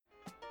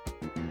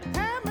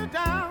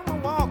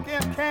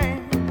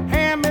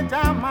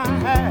down my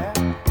hair.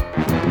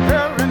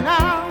 Hurry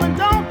now and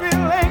don't be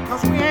late,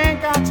 'cause we ain't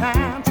got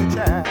time to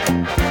chat.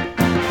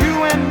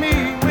 You and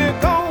me, we're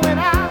going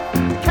out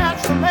to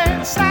catch the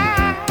latest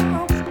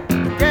sounds.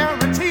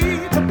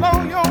 Guaranteed to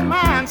blow your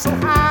mind so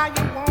high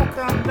you won't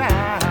come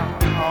down.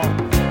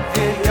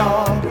 Hey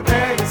y'all,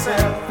 prepare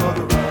yourself for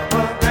the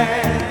rubber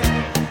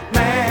band.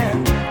 Man,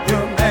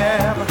 you've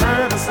never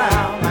heard a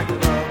sound like the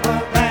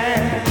rubber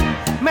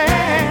band.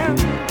 Man,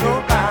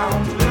 you're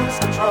bound to lose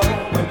control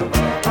when the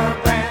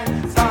rubber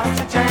band starts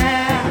to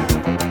jam.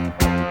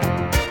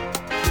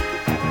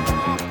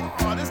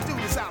 Oh, this dude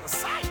is out of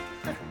sight.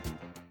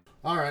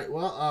 All right,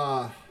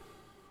 well,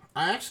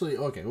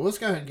 okay, well, let's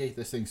go ahead and get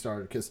this thing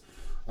started, because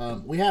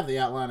we have the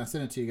outline. I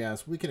sent it to you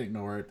guys. We can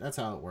ignore it. That's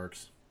how it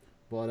works.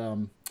 But,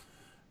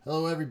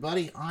 hello,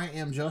 everybody. I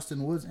am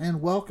Justin Woods,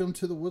 and welcome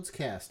to the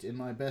Woodscast in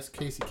my best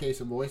Casey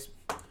Kasem voice.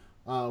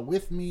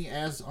 With me,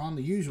 as on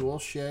the usual,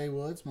 Shay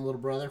Woods, my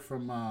little brother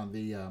from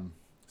the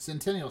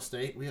Centennial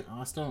State.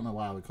 I still don't know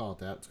why we call it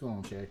that. What's going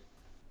on, Shay?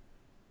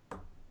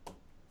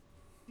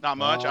 Not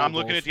much. I'm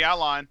looking at the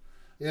outline.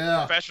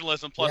 Yeah.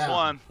 Professionalism plus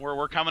one.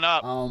 We're coming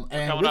up.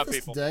 And coming with up, us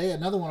people. Today,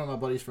 another one of my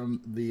buddies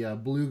from the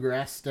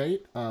Bluegrass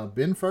State,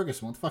 Ben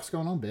Ferguson. What the fuck's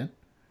going on, Ben?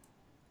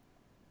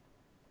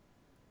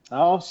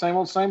 Oh, same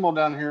old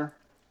down here.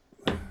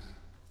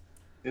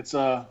 It's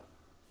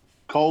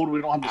cold.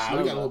 We don't have the snow.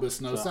 We got a little bit of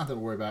snow. It's nothing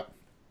to worry about.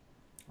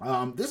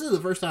 This is the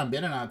first time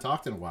Ben and I have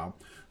talked in a while.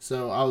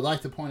 So I would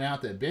like to point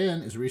out that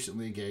Ben is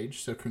recently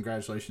engaged. So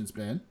congratulations,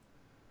 Ben.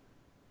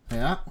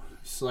 Yeah.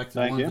 Selected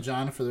Thank one you.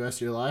 vagina for the rest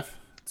of your life.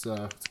 It's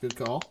a good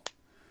call.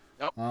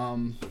 Yep.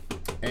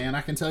 And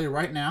I can tell you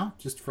right now,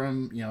 just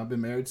from, I've been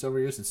married several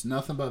years, it's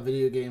nothing but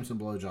video games and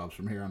blowjobs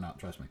from here on out.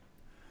 Trust me.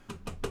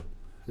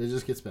 It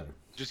just gets better.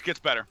 Just gets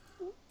better.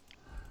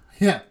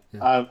 Yeah.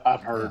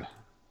 I've heard.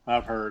 Yeah.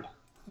 I've heard.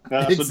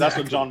 That's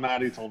Exactly. what John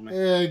Maddie told me.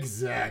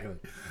 Exactly.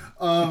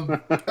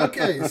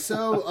 Okay,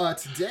 so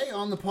today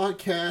on the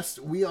podcast,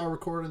 we are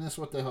recording this.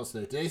 What the hell's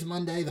today? Today's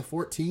Monday, the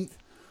 14th.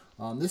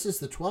 This is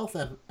the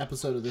 12th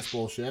episode of this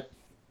bullshit.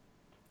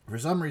 For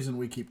some reason,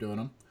 we keep doing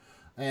them.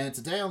 And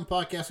today on the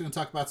podcast, we're going to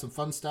talk about some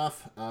fun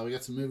stuff. We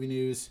got some movie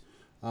news.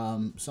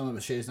 Some of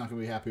it Shay's not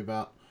going to be happy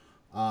about.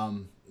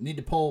 Need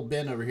to poll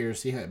Ben over here.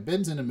 See how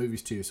Ben's into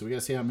movies too, so we got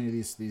to see how many of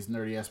these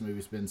nerdy ass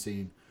movies Ben's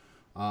seen.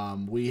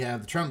 We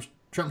have the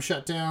Trump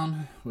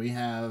shutdown. We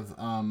have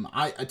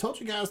I told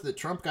you guys that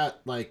Trump got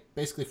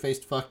basically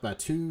faced fucked by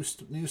two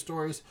news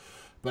stories,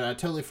 but I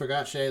totally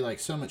forgot, Shay.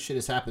 So much shit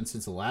has happened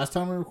since the last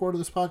time we recorded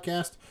this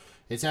podcast.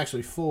 It's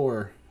actually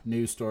 4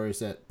 news stories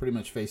that pretty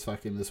much face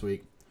fucked him this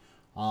week.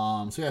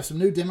 So we have some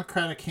new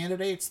Democratic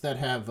candidates that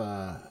have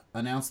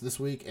announced this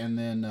week, and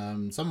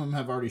then some of them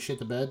have already shit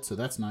the bed, so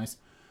that's nice.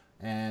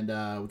 And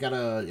I got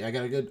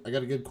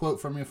a good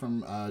quote from you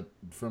from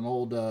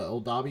old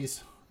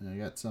Dobbies. I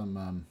got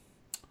some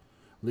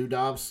Lou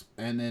Dobbs,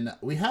 and then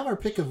we have our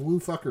pick of woo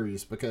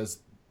fuckeries, because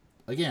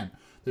again,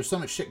 there's so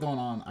much shit going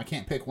on. I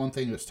can't pick one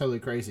thing that's totally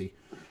crazy.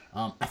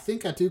 I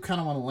think I do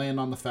kind of want to land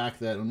on the fact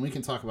that, and we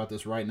can talk about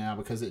this right now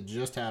because it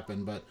just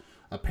happened, but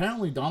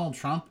apparently Donald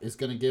Trump is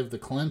going to give the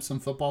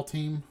Clemson football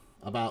team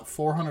about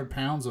 400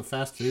 pounds of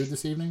fast food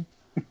this evening.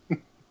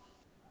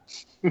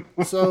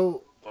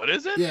 So What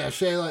is it? yeah,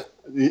 Shay,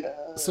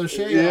 so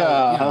Shay,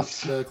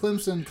 the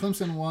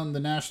Clemson won the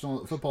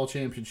national football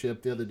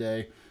championship the other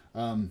day.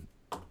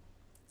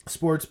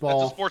 Sports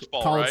ball, That's a sports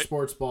ball, college right?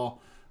 sports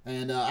ball,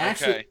 and Okay.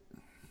 actually.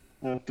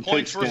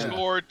 Points were pigskin.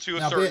 scored to a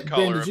Now, certain Ben,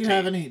 color. did you of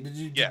have team.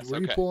 any? Yes, Were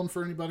you okay. pulling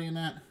for anybody in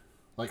that,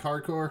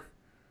 hardcore?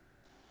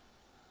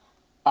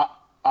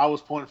 I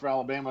was pointing for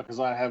Alabama because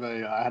I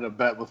had a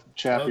bet with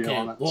Chappie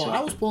on it. Well, so. I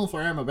was pulling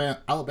for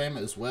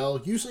Alabama as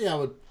well. Usually, I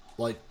would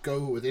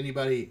go with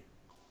anybody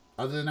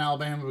other than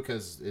Alabama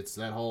because it's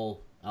that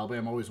whole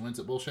Alabama always wins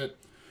it bullshit.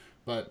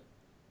 But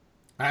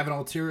I have an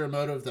ulterior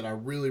motive that I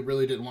really,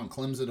 really didn't want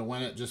Clemson to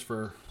win it just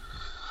for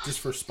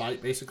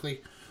spite,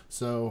 basically.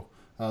 So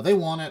they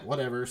won it,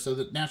 whatever. So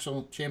the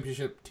national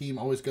championship team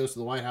always goes to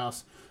the White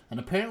House. And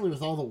apparently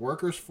with all the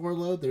workers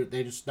furloughed,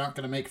 they're just not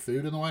going to make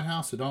food in the White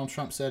House. So Donald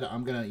Trump said,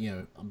 I'm going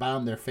to, buy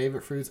them their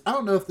favorite foods. I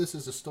don't know if this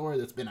is a story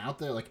that's been out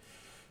there.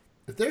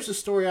 If there's a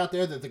story out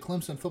there that the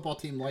Clemson football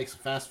team likes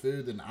fast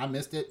food, then I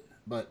missed it.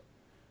 But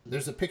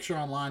there's a picture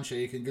online, so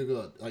you can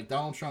Google it.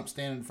 Donald Trump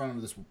standing in front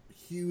of this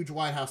huge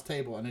White House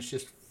table, and it's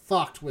just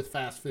fucked with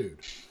fast food.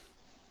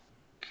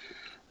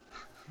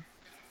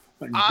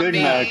 Big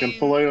Mac and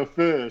filet of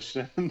fish.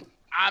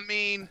 I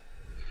mean,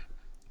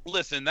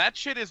 listen, that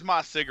shit is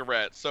my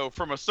cigarette. So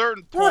from a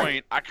certain point,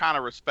 Right. I kind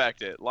of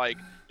respect it.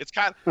 It's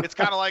kind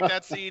of like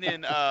that scene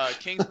in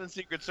Kingsman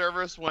Secret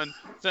Service when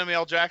Samuel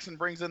L. Jackson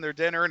brings in their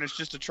dinner and it's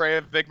just a tray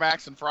of Big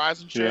Macs and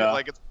fries and shit. Yeah.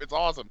 It's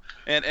awesome.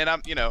 And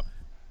I'm,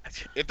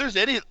 if there's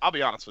any, I'll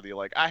be honest with you,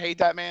 I hate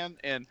that man.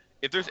 And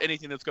if there's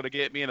anything that's going to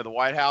get me into the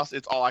White House,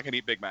 it's all I can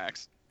eat Big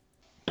Macs.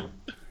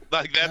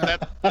 That's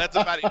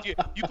about it.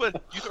 You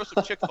throw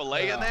some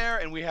Chick-fil-A in there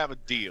and we have a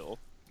deal.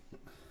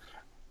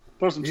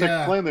 Throw some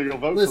Chick-fil-A in there, you'll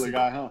vote for the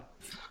guy, huh?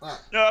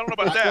 No, I don't know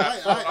about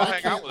that. I'll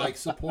hang out with him.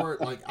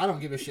 support. Like, I don't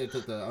give a shit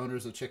that the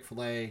owners of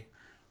Chick-fil-A,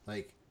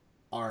 like,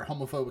 are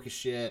homophobic as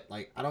shit.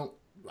 Like,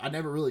 I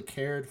never really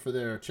cared for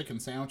their chicken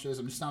sandwiches.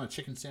 I'm just not a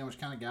chicken sandwich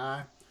kind of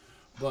guy.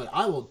 But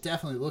I will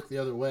definitely look the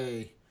other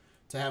way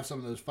to have some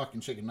of those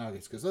fucking chicken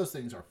nuggets, because those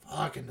things are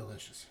fucking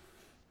delicious.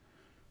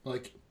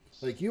 Like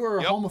you are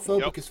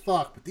homophobic as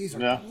fuck, but these are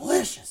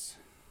delicious.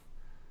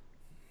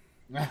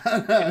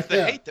 It's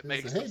the hate that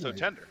makes them so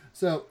tender.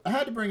 So I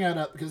had to bring that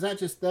up because that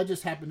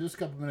just happened just a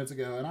couple minutes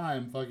ago, and I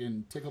am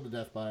fucking tickled to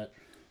death by it.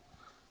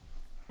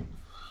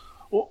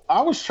 Well,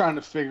 I was trying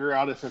to figure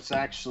out if it's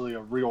actually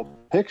a real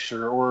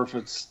picture or if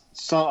it's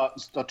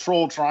a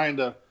troll trying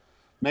to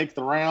make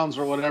the rounds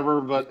or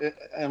whatever. But it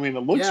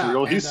looks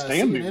real. He's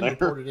standing CNN there.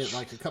 Reported it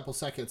like a couple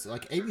seconds.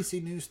 Like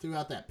ABC News threw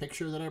out that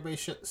picture that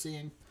everybody's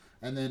seeing,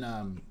 and then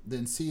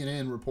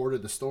CNN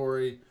reported the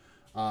story.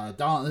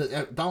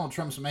 Donald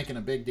Trump's making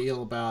a big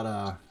deal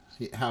about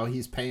how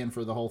he's paying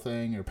for the whole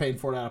thing, or paying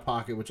for it out of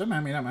pocket. Which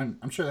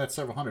I'm sure that's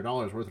several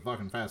 $100s worth of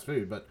fucking fast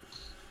food. But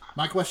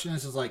my question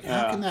is like,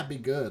 how can that be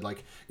good?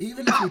 Like,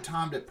 even if you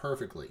timed it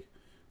perfectly,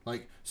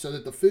 like so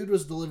that the food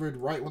was delivered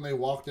right when they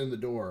walked in the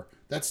door,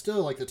 that's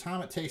still like the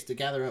time it takes to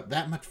gather up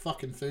that much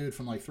fucking food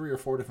from like 3 or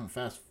 4 different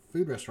fast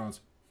food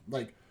restaurants.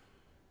 Like,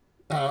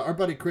 our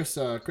buddy Chris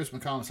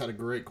McComas had a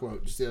great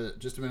quote just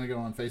a minute ago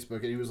on Facebook,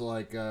 and he was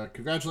like,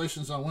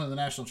 "Congratulations on winning the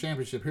national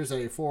championship. Here's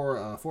a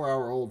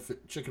 4-hour-old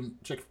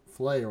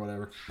Chick-fil-A or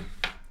whatever,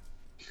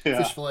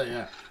 fish fillet."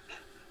 Yeah,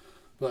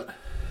 but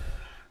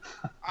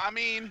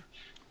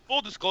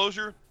full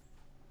disclosure,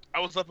 I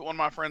was up at one of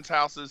my friends'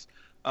 houses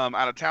out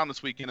of town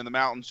this weekend in the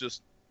mountains,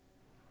 just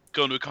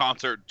going to a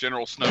concert,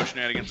 general snow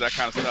shenanigans, that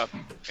kind of stuff,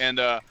 and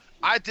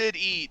I did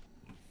eat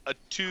a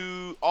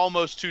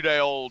almost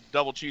 2-day-old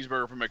double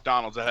cheeseburger from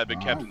McDonald's that had been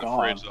kept in the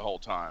fridge the whole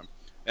time,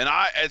 and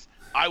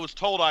I was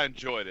told I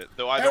enjoyed it,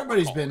 though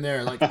everybody's been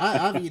there. Like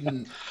I've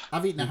eaten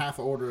a half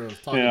order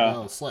of Taco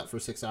Bell, slept for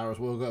 6 hours,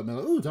 woke up and be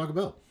like, "Ooh, Taco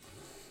Bell."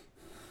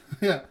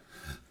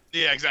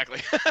 Yeah,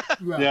 exactly.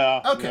 Right.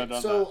 Yeah. Okay,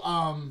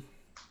 so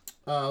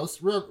let's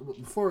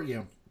before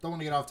don't want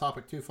to get off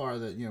topic too far.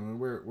 That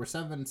we're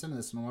 7 minutes into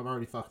this and I've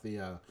already fucked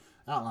the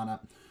outline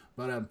up,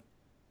 but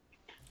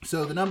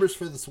so the numbers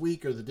for this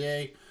week or the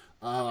day.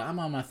 I'm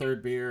on my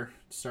 3rd beer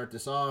to start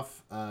this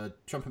off.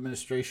 Trump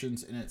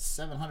administration's in its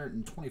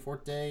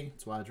 724th day.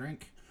 That's why I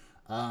drink.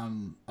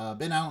 Ben, I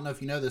don't know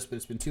if you know this, but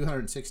it's been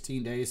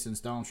 216 days since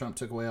Donald Trump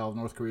took away all of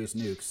North Korea's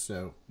nukes.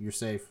 So you're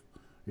safe.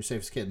 You're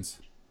safe as kittens.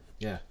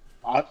 Yeah.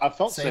 I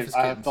felt safe.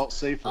 I felt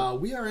safer.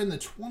 We are in the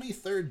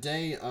 23rd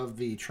day of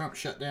the Trump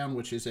shutdown,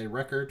 which is a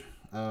record.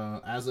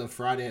 As of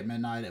Friday at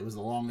midnight, it was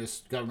the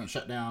longest government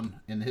shutdown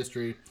in the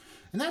history.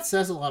 And that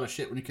says a lot of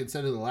shit when you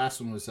consider the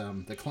last one was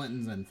the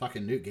Clintons and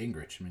fucking Newt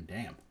Gingrich. I mean,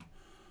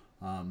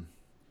 damn.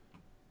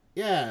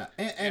 Yeah,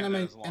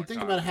 and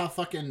think about how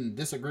fucking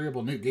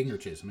disagreeable Newt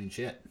Gingrich is. I mean,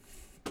 shit.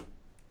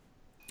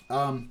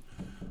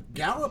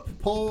 Gallup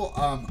poll.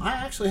 I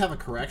actually have a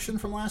correction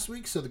from last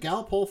week. So the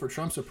Gallup poll for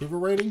Trump's approval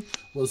rating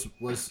was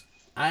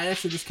I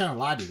actually just kind of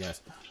lied to you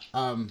guys.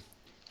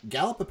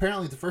 Gallup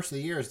apparently the first of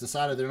the year has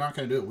decided they're not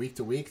going to do it week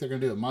to week. They're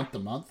going to do it month to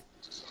month.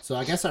 So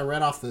I guess I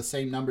read off the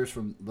same numbers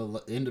from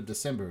the end of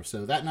December.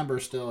 So that number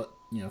is still at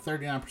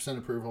 39%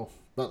 approval.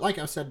 But like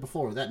I said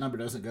before, that number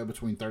doesn't go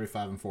between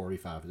 35 and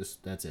 45.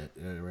 That's it.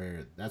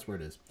 That's where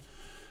it is.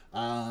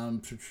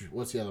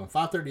 What's the other one?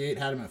 538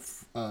 had him at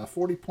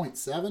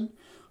 40.7,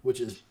 which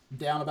is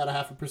down about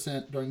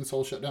 0.5% during this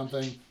whole shutdown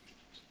thing.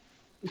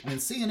 And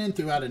CNN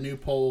threw out a new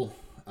poll.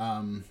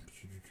 I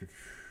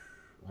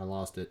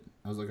lost it.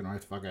 I was looking right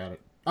the fuck at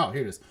it. Oh,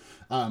 here it is.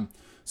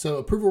 So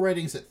approval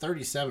ratings at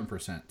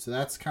 37%. So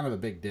that's kind of a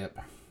big dip.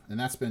 And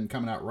that's been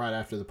coming out right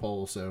after the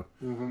poll. So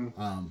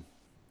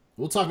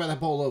we'll talk about that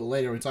poll a little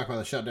later when we talk about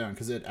the shutdown,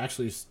 because it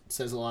actually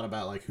says a lot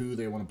about like who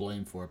they want to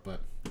blame for it.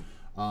 But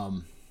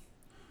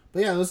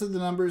yeah, those are the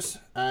numbers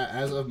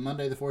as of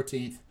Monday the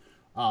 14th.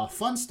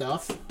 Fun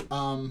stuff.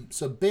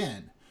 So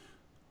Ben,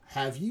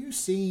 have you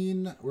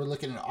seen, we're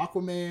looking at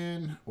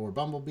Aquaman or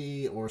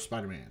Bumblebee or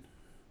Spider-Man?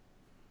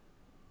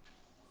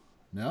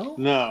 No?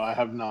 No, I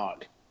have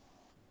not.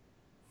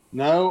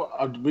 No,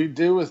 we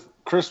do with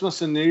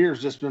Christmas and New Year's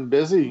just been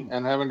busy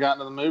and haven't gotten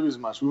to the movies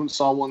much. We went and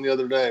saw one the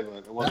other day, but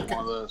it wasn't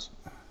one of those.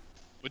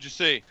 What'd you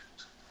see?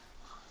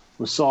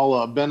 We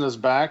saw Ben is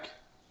Back.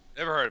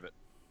 Never heard of it.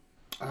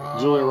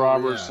 Julia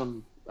Roberts,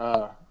 some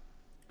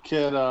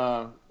kid,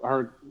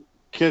 her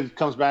kid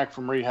comes back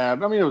from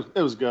rehab. I mean,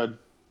 it was good.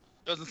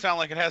 Doesn't sound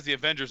like it has the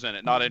Avengers in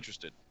it. Not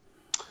interested.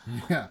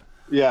 Yeah.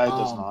 Yeah, it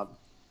does not.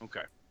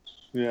 Okay.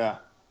 Yeah.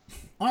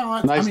 Well,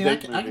 I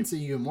can see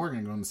you and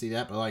Morgan going to see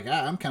that, but like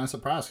I'm kind of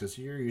surprised because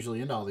you're usually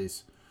into all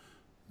these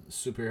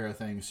superhero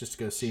things just to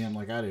go see them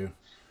like I do.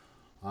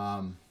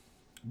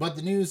 But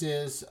the news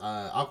is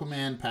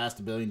Aquaman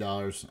passed $1 billion.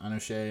 I know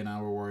Shay and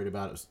I were worried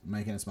about it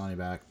making its money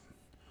back.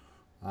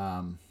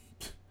 I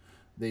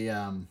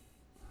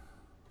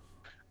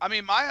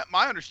mean, my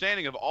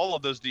understanding of all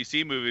of those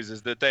DC movies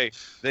is that they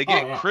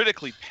get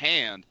critically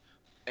panned,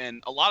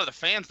 and a lot of the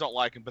fans don't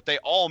like them, but they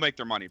all make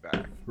their money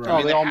back.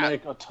 Right. They all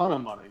make a ton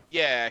of money.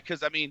 Yeah,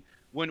 because I mean,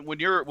 when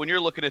you're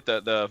looking at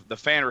the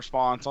fan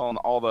response on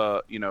all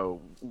the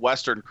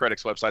Western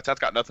critics websites, that's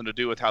got nothing to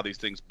do with how these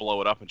things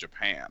blow it up in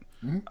Japan,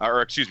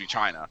 or excuse me,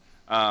 China.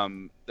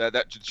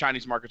 That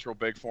Chinese market's real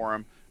big for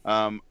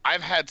them.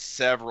 I've had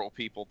several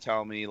people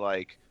tell me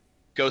like,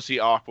 go see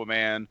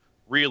Aquaman.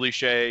 Really,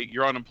 Shay,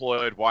 you're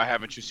unemployed. Why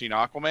haven't you seen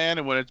Aquaman?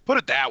 And when it's put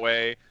it that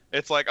way,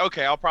 it's like,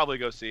 okay, I'll probably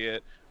go see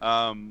it.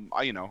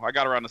 I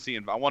got around to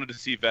seeing. I wanted to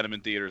see Venom in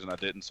theaters and I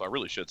didn't, so I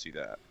really should see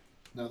that.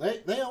 No,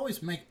 they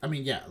always make. I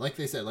mean, yeah, like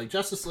they said, like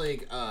Justice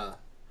League.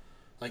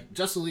 Like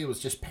Justice League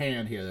was just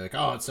panned here. They're like,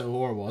 oh, it's so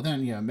horrible. And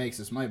then it makes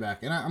its money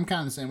back. And I'm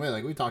kind of the same way.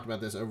 Like we talked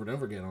about this over and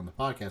over again on the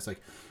podcast.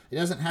 Like it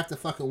doesn't have to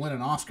fucking win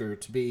an Oscar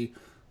to be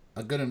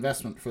a good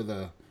investment for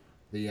the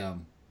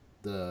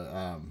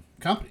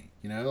company.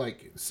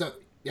 Like so.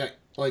 Yeah,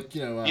 like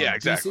yeah,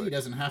 exactly. DC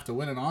doesn't have to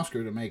win an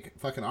Oscar to make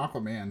fucking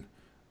Aquaman,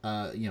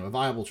 a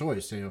viable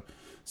choice.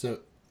 So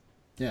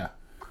yeah.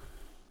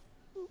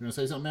 You want to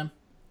say something, man?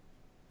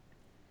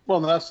 Well,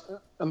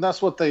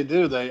 that's what they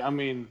do. I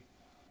mean,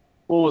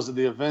 what was it?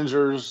 The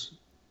Avengers.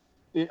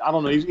 I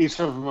don't know. Each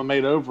of them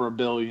made over $1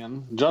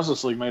 billion.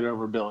 Justice League made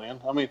over $1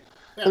 billion. I mean,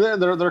 yeah.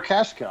 they're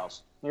cash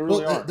cows. They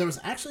really are. There was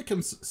actually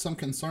some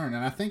concern,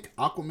 and I think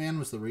Aquaman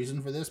was the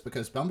reason for this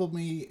because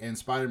Bumblebee and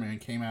Spider-Man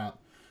came out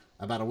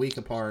about a week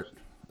apart.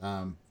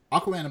 Aquaman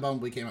and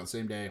Bumblebee came out the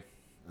same day.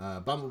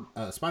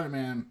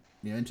 Spider-Man,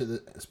 Into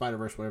the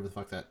Spider-Verse, whatever the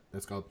fuck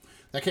that's called,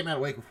 that came out a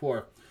week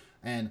before.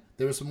 And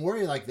there was some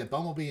worry like that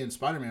Bumblebee and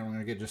Spider-Man were going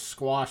to get just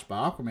squashed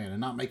by Aquaman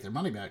and not make their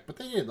money back. But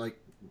they did. Like,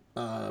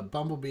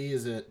 Bumblebee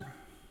is at...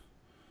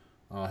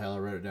 Oh, hell, I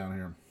wrote it down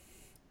here.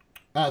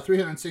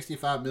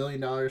 $365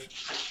 million.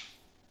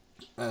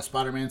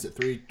 Spider-Man's at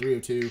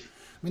 302. I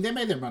mean, they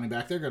made their money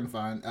back. They're going to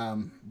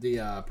find...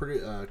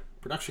 The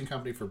production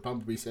company for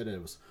Bumblebee said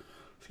it was,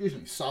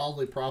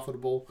 solidly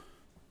profitable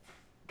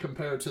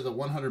compared to the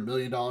 $100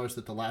 million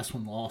that the last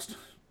one lost.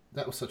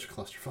 That was such a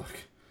clusterfuck.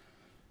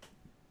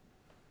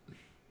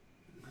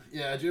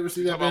 Yeah, did you ever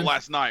see that? About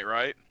last night,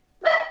 right?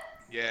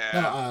 Yeah.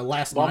 No,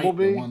 last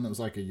Bumblebee? Night, the one that was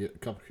like a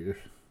couple years.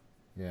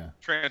 Yeah.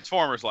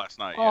 Transformers last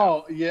night. Yeah.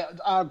 Oh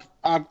yeah,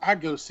 I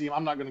go see him.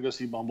 I'm not going to go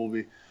see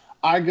Bumblebee.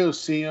 I go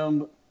see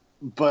him,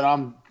 but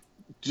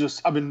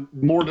I've been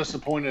more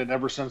disappointed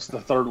ever since the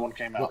third one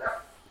came out.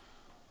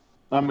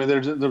 Well, I mean,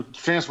 the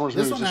Transformers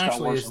movies just got worse. This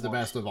one actually is the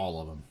best of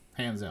all of them,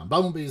 hands down.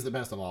 Bumblebee is the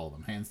best of all of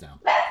them, hands down.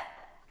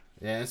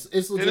 Yeah,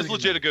 it's legit. It is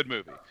legit a good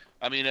movie.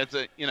 I mean, it's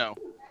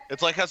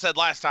it's like I said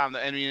last time.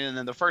 I mean, and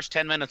then the first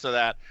 10 minutes of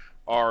that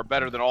are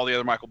better than all the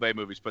other Michael Bay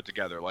movies put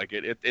together. Like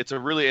it's a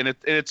really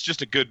it's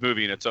just a good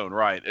movie in its own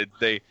right.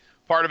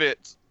 Part of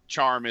its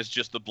charm is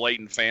just the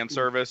blatant fan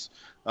service.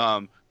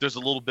 There's a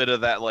little bit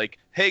of that like,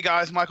 hey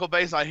guys, Michael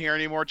Bay's not here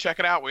anymore. Check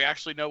it out. We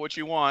actually know what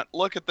you want.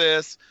 Look at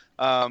this.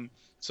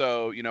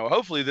 So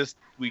hopefully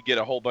we get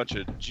a whole bunch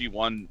of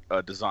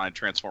G1 designed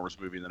Transformers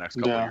movie in the next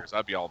couple of years.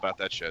 I'd be all about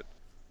that shit.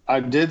 I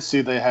did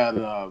see they had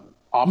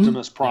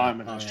Optimus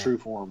Prime in his true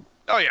form.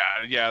 Oh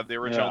yeah, the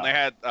original.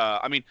 Yeah.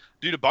 They had,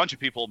 dude, a bunch of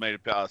people made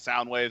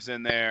Soundwave's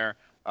in there,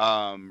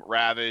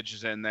 Ravage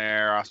is in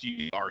there,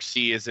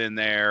 RC is in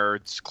there,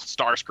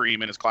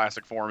 Starscream in his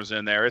classic form is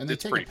in there. And they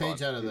take a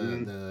page out of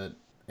the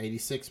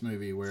 '86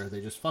 movie where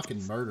they just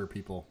fucking murder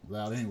people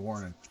without any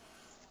warning.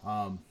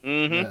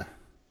 Yeah.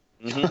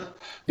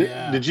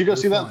 Yeah, did you go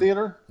see that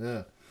theater?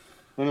 Yeah.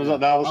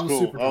 That was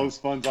cool. That was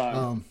fun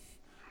time.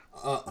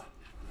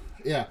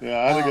 Yeah. Yeah,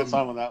 I had a good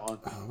time on that one.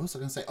 What was I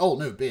going to say? Oh,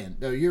 no, Ben.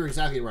 No, you're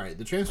exactly right.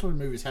 The Transformers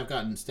movies have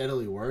gotten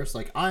steadily worse.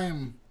 Like, I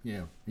am,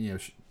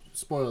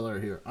 spoiler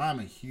alert here, I'm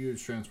a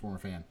huge Transformer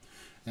fan.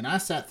 And I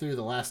sat through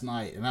the last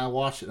night, and I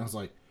watched it, and I was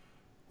like,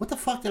 what the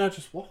fuck did I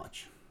just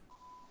watch?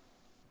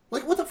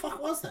 Like, what the fuck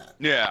was that?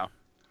 Yeah.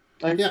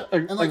 Yeah,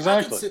 and like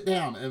exactly. I could sit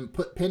down and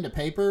put pen to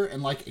paper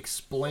and like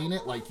explain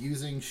it, like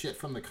using shit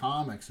from the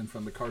comics and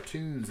from the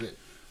cartoons that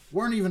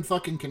weren't even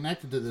fucking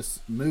connected to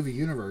this movie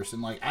universe,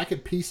 and like I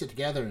could piece it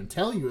together and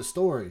tell you a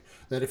story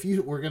that if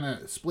you were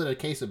gonna split a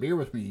case of beer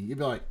with me, you'd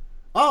be like,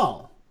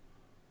 oh,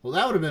 well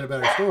that would have been a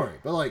better story.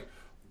 But like,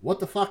 what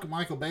the fuck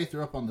Michael Bay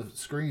threw up on the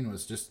screen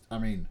was just, I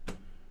mean,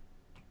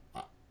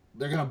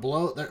 they're gonna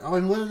blow.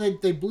 What did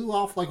they blew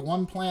off like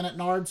one planet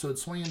Nard so it'd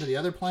swing into the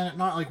other planet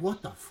Nard. Like,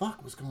 what the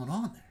fuck was going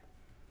on there?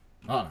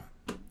 I don't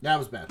know. That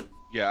was bad.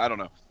 Yeah, I don't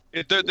know.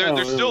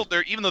 They're still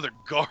even though they're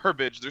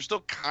garbage, they're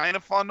still kind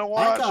of fun to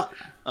watch.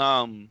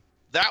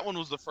 That one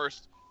was the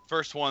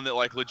first one that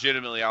like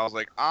legitimately I was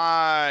like,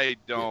 I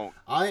don't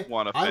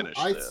want to finish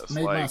this. I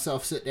made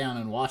myself sit down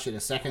and watch it a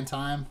second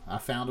time. I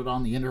found it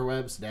on the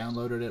interwebs,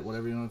 downloaded it,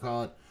 whatever you want to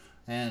call it,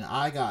 and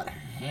I got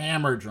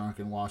hammered drunk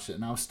and watched it,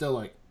 and I was still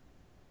like,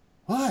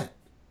 what?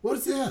 What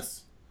is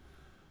this?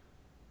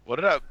 What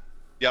did I?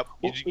 Yep.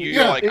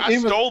 You're like, I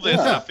stole this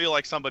and I feel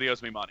like somebody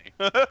owes me money.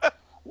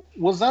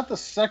 Was that the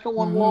second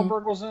one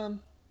Wahlberg was in?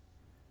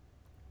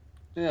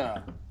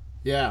 Yeah.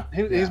 Yeah.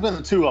 He's been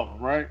in two of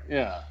them, right?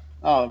 Yeah.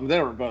 Oh, they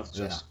were both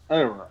just,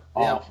 they were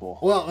awful.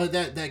 Well,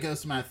 that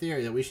goes to my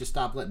theory that we should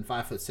stop letting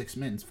 5'6"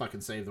 men fucking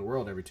save the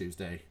world every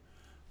Tuesday.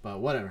 But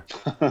whatever.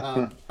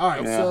 All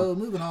right, Yeah. so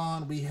moving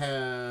on, we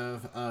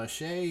have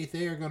Shay.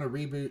 They are going to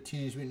reboot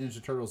Teenage Mutant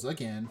Ninja Turtles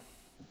again.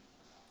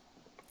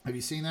 Have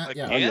you seen that?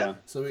 Again? Again.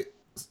 So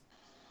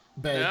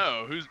Bay,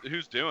 No,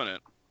 who's doing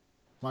it?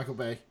 Michael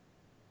Bay.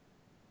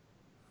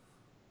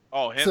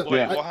 Oh, him. So- Wait,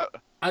 Yeah.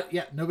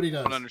 what? Nobody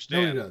does. don't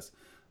understand. Nobody does.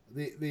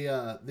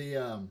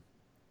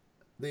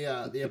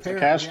 The apparent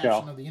cash reaction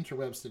cow. of the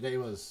interwebs today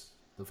was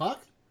the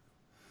fuck,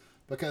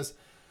 because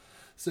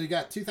so you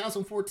got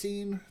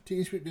 2014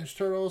 Teenage Mutant Ninja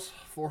Turtles,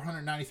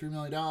 $493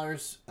 million.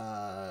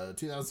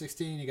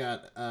 2016 you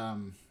got Out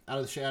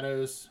of the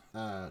Shadows,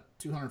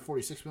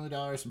 $246 million.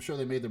 I'm sure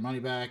they made their money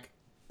back.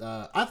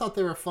 I thought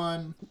they were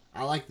fun.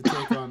 I like the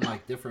take on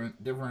like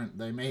different.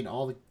 They made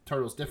all the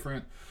turtles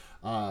different.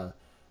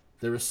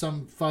 There was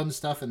some fun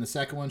stuff in the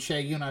second one.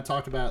 Shay, you and I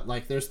talked about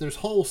like there's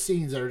whole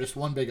scenes that are just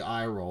one big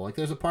eye roll. Like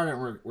there's a part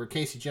in where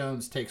Casey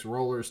Jones takes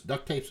rollers,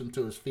 duct tapes them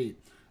to his feet,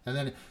 and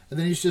then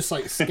he's just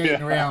like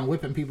skating around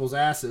whipping people's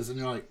asses, and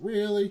you're like,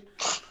 really?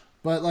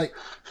 But like,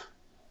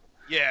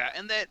 Yeah,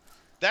 and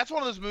that's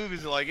one of those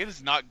movies that, like, it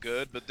is not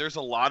good, but there's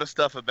a lot of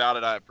stuff about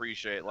it I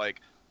appreciate. Like,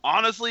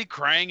 honestly,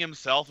 Krang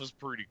himself is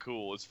pretty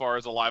cool as far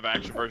as a live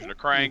action version of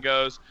Krang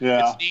goes.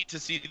 Yeah. It's neat to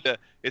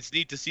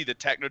see the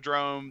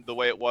Technodrome the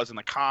way it was in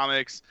the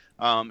comics.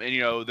 And you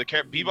know, the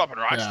Bebop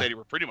and Rocksteady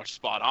were pretty much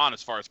spot on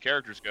as far as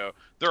characters go.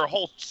 There are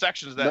whole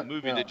sections of that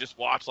movie that just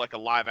watch like a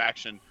live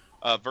action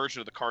version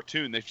of the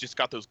cartoon. They've just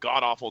got those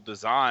god awful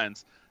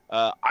designs.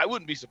 I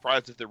wouldn't be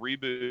surprised if the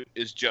reboot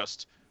is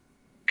just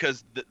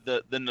because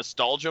the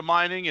nostalgia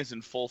mining is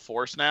in full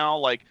force now.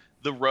 Like,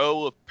 the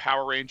row of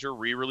Power Ranger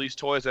re-release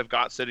toys I've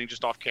got sitting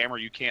just off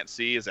camera you can't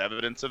see is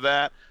evidence of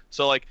that.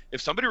 So, like,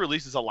 if somebody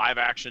releases a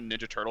live-action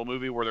Ninja Turtle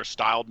movie where they're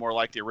styled more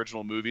like the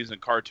original movies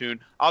and cartoon,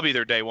 I'll be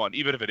there day one,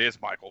 even if it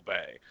is Michael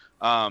Bay.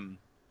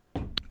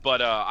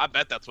 But I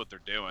bet that's what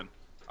they're doing.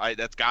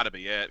 That's got to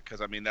be it,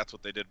 because, I mean, that's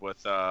what they did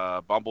with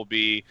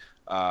Bumblebee.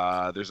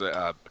 There's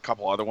a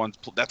couple other ones.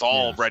 That's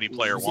all Ready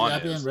Player One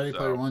is. Ready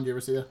Player One, do you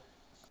ever see that?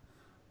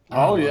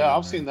 Oh, yeah, man.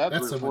 I've seen that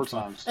That's 3 or so 4 much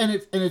fun. times.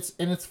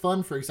 And it's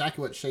fun for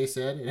exactly what Shay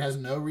said. It has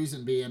no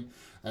reason being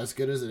as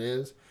good as it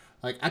is.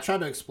 Like, I tried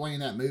to explain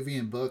that movie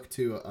and book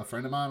to a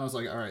friend of mine. I was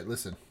like, all right,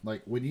 listen,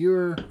 like, when you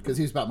were, because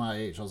he was about my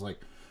age, I was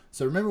like,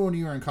 so remember when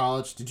you were in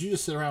college, did you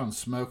just sit around and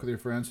smoke with your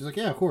friends? He's like,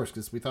 yeah, of course,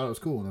 because we thought it was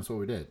cool and that's what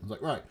we did. I was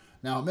like, right.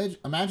 Now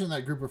imagine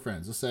that group of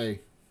friends. Let's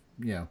say,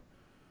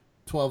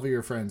 12 of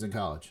your friends in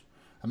college.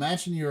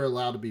 Imagine you're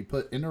allowed to be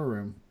put in a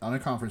room on a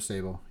conference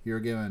table. You're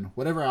given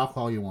whatever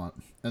alcohol you want,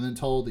 and then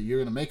told that you're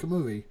going to make a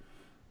movie,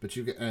 but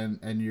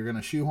and you're going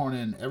to shoehorn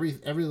in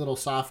every little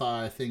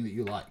sci-fi thing that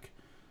you like,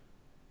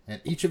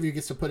 and each of you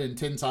gets to put in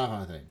 10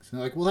 sci-fi things.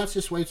 And they're like, well, that's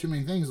just way too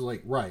many things. They're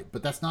like, right,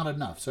 but that's not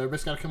enough. So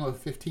everybody's got to come up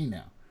with 15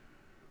 now.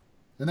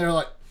 And they're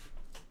like,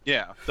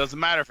 yeah, doesn't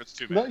matter if it's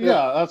too many.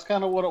 Yeah, that's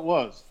kind of what it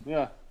was.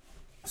 Yeah.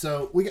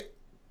 So we get.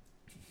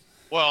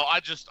 Well,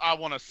 I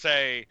want to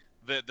say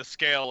that the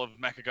scale of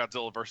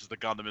Mechagodzilla versus the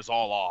Gundam is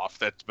all off.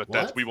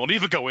 We won't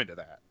even go into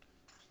that.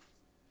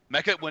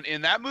 When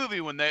in that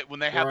movie, when they have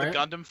the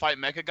Gundam fight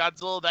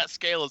Mechagodzilla, that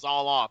scale is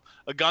all off.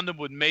 A Gundam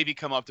would maybe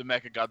come up to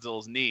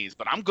Mechagodzilla's knees,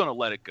 but I'm gonna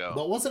let it go.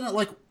 But wasn't it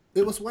like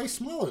it was way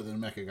smaller than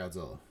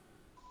Mechagodzilla?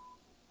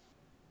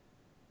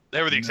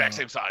 They were the exact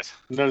same size.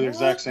 They're the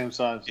exact same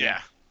size. Yeah.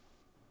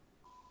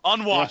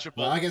 Unwatchable.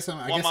 Well, I guess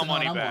I'm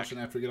watching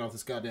after we get off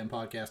this goddamn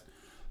podcast.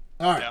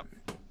 All right.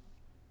 Yep.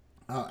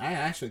 It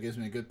actually gives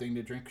me a good thing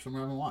to drink some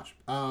rum and watch.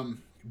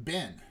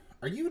 Ben,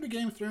 are you into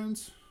Game of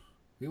Thrones?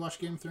 You watch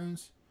Game of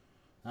Thrones?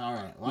 All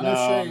right. Well, I know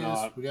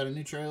Shay is. We got a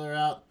new trailer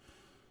out.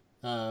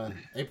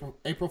 April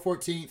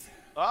 14th.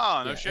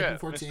 Oh, no shit.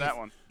 April 14th. Missed that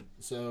one.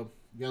 So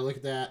you gotta look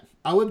at that.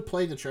 I would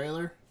play the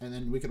trailer and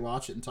then we could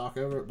watch it and talk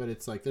over it, but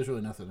it's like there's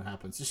really nothing that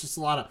happens. It's just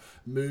a lot of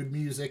mood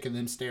music and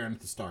them staring at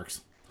the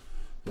Starks.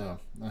 So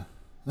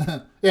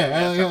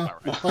yeah.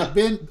 Like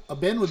Ben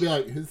would be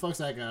like, "Who the fuck's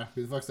that guy?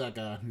 Who the fuck's that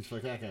guy? Who the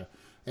fuck's that guy?"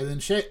 And then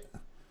Shay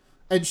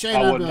and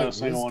I'd be like,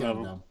 "This is kind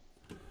of dumb."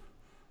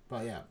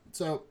 But yeah,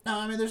 so no,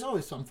 I mean, there's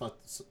always some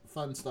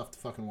fun stuff to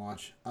fucking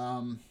watch.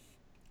 All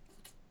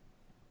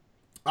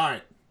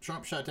right,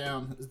 Trump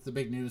shutdown is the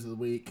big news of the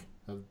week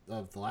of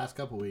the last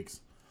couple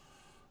weeks.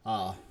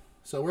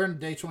 So we're in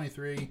day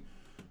 23.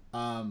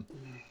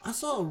 I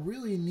saw a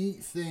really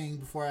neat thing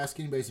before I ask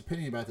anybody's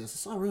opinion about this. I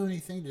saw a really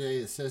neat thing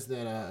today that says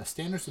that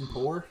Standard &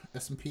 Poor's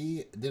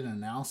S&P did an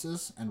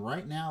analysis, and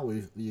right now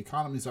the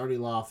economy's already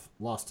lost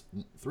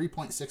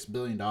 $3.6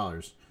 billion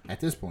at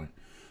this point.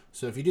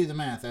 So if you do the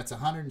math, that's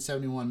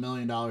 $171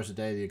 million a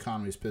day the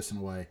economy's pissing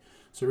away.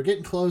 So we're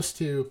getting close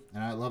to,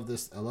 and I love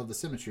the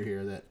symmetry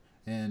here, that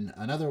in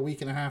another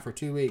week and a half or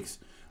 2 weeks,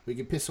 we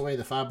can piss away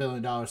the $5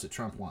 billion that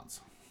Trump wants.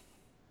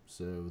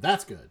 So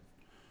that's good.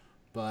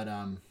 But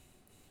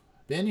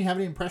Ben, you have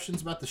any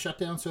impressions about the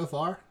shutdown so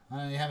far?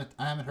 I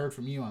haven't heard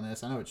from you on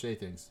this. I know what Shay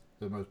thinks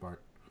for the most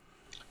part.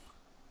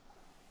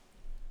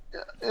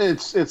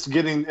 It's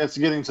getting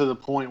to the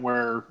point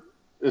where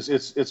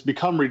it's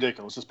become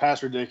ridiculous. It's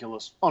past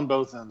ridiculous on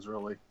both ends,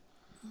 really.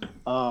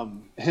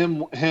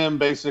 Him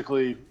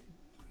basically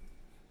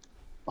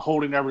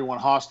holding everyone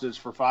hostage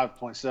for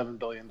 $5.7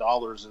 billion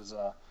is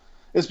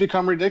it's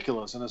become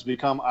ridiculous, and it's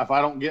become, if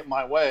I don't get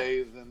my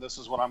way, then this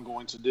is what I'm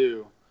going to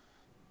do.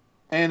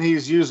 And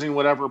he's using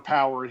whatever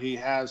power he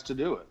has to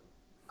do it.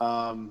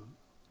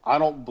 I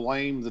don't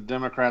blame the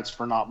Democrats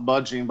for not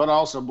budging, but I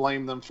also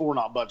blame them for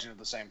not budging at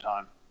the same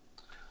time.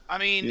 I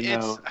mean,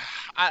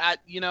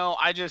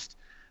 I just,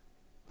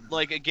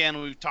 like,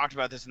 again, we've talked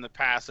about this in the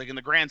past. Like, in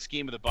the grand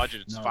scheme of the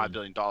budget, it's $5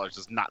 billion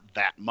is not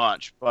that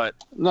much, but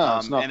no,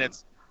 it's not.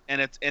 And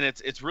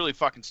it's really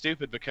fucking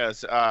stupid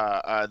because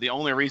the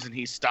only reason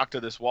he's stuck to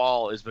this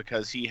wall is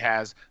because he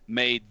has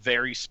made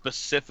very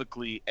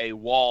specifically a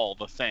wall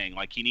the thing.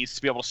 Like, he needs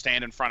to be able to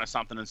stand in front of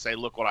something and say,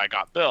 "Look what I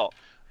got built."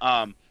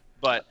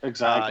 But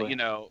exactly,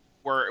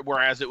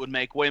 whereas it would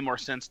make way more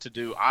sense to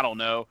do, I don't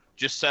know,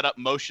 just set up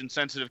motion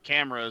sensitive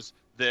cameras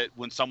that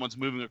when someone's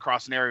moving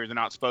across an area they're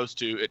not supposed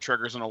to, it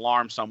triggers an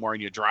alarm somewhere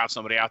and you drive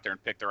somebody out there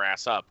and pick their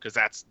ass up, because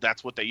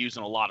that's what they use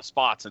in a lot of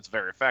spots. And it's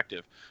very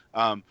effective.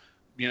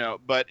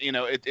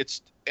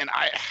 It's and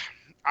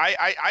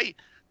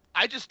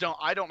I just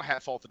don't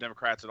have fault the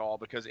Democrats at all,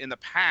 because in the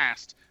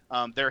past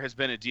there has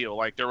been a deal.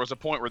 Like, there was a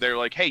point where they were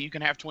like, hey, you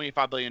can have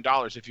 $25 billion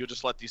if you'll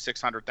just let these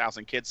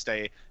 600,000 kids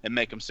stay and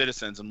make them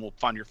citizens, and we'll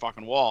fund your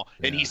fucking wall.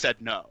 Yeah. And he said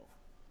no.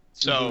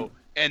 So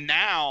and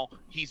now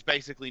he's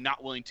basically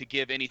not willing to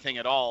give anything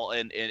at all.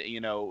 And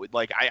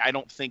like, I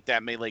don't think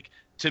that may, like,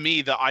 to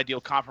me, the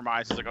ideal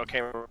compromise is like,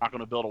 okay, we're not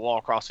going to build a wall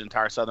across the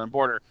entire southern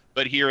border,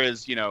 but here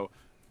is,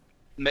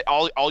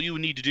 all you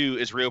need to do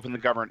is reopen the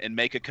government and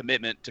make a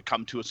commitment to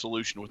come to a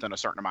solution within a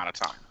certain amount of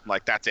time.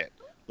 Like, that's it.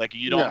 Like,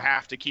 you don't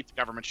have to keep the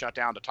government shut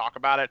down to talk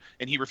about it.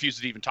 And he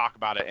refused to even talk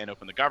about it and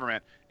open the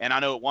government. And I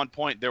know at one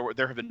point there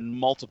have been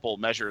multiple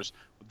measures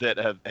that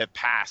have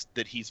passed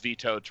that he's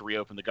vetoed to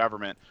reopen the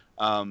government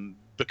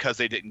because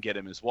they didn't get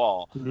him his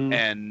wall. Mm-hmm.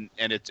 And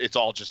it's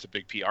all just a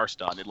big PR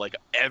stunt. Like,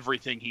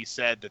 everything he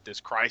said that this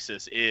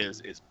crisis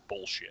is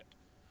bullshit.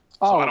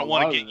 So I don't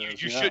want to get you.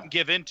 You shouldn't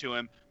give in to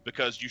him,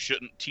 because you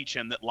shouldn't teach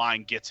him that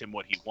lying gets him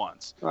what he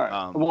wants. Right.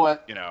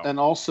 And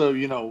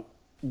also,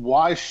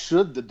 why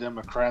should the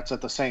Democrats at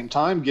the same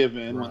time give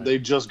in when they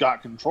just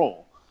got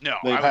control? No,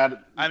 they've had.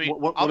 I mean,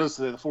 what is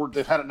it?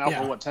 They've had it now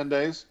for 10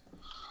 days?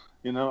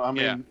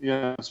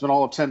 It's been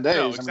all of 10 days.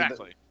 No,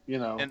 exactly.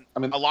 And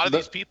a lot of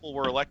these people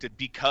were elected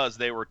because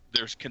their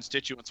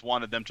constituents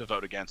wanted them to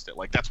vote against it.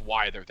 Like, that's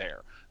why they're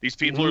there. These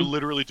people are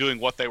literally doing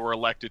what they were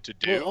elected to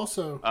do. Well,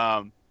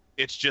 also,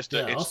 it's just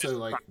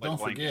don't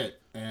forget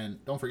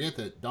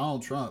that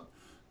Donald Trump,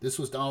 this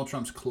was Donald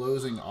Trump's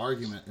closing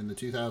argument in the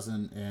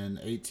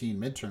 2018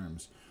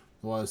 midterms,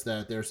 was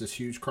that there's this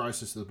huge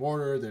crisis at the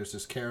border. There's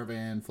this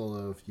caravan full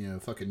of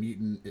fucking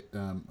mutant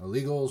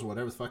illegals,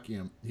 whatever the fuck.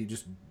 He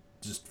just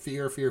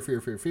fear,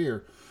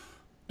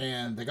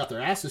 and they got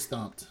their asses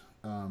thumped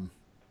in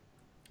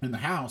the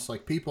House.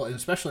 Like, people, and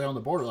especially on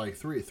the border, like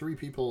three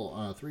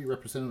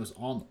representatives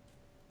on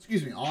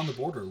the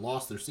border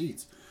lost their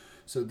seats.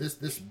 So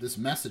this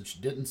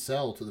message didn't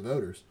sell to the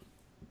voters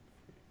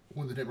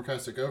when the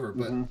Democrats took over.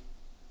 But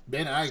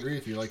Ben, I agree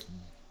with you. Like,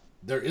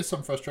 there is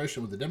some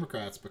frustration with the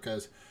Democrats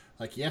because,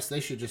 like, yes, they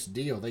should just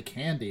deal. They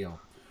can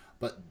deal.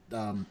 But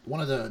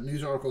one of the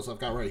news articles I've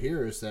got right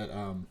here is that,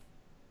 and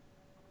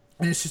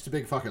it's just a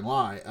big fucking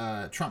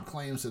lie. Trump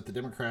claims that the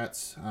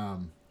Democrats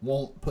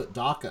won't put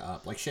DACA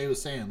up. Like Shay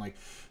was saying, like,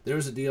 there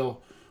was a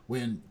deal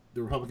when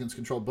the Republicans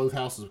controlled both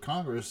houses of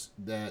Congress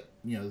that,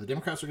 the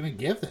Democrats are going to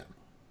give them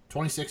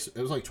it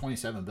was like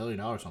 $27 billion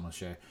almost,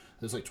 Shay. It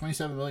was like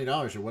 $27 million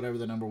or whatever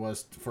the number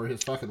was for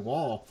his fucking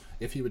wall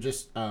if he would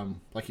just,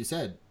 like you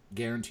said,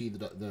 guarantee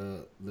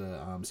the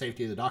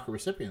safety of the DACA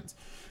recipients.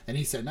 And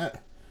he said no.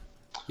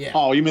 Yeah.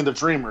 Oh, you mean the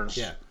Dreamers?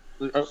 Yeah.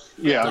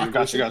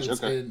 Gotcha.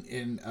 Okay.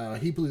 And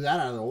he blew that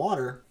out of the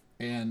water.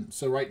 And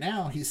so right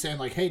now he's saying,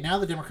 like, hey, now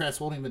the Democrats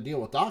won't even deal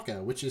with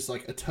DACA, which is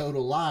like a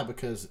total lie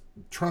because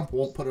Trump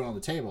won't put it on the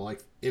table.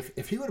 Like,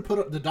 if he would have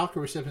put the DACA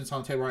recipients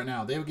on the table right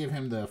now, they would give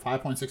him the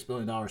 $5.6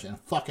 billion in a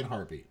fucking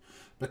heartbeat.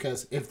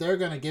 Because if they're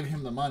going to give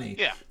him the money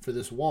for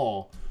this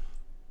wall,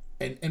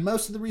 and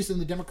most of the reason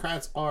the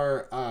Democrats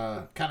are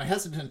kind of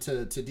hesitant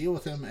to deal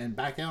with him and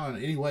back down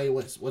in any way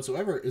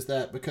whatsoever is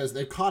that because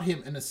they've caught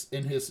him in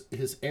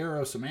his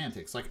era of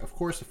semantics. Like, of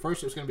course, at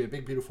first it was going to be a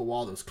big, beautiful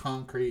wall that was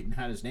concrete and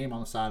had his name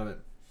on the side of it.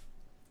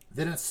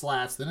 Then it's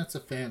slats. Then it's a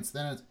fence.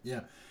 Then it's,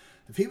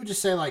 If he would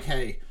just say, like,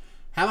 hey,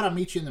 how about I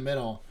meet you in the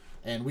middle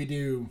and we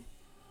do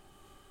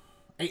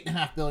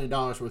 $8.5 billion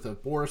worth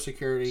of border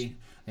security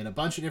in a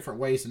bunch of different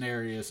ways and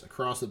areas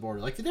across the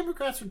border. Like, the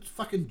Democrats would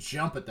fucking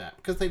jump at that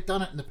because they've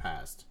done it in the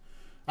past.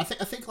 I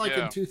think like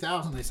in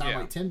 2000 they signed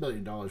like $10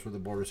 billion worth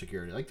of border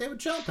security. Like, they would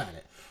jump at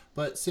it.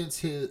 But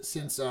since it's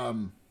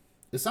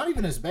not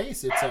even his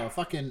base, it's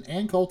fucking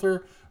Ann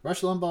Coulter,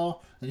 Rush Limbaugh,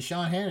 and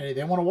Sean Hannity.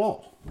 They want a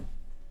wall.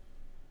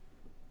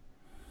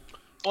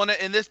 Well,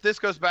 and this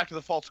goes back to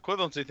the false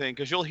equivalency thing,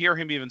 because you'll hear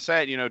him even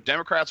say it.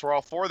 Democrats were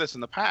all for this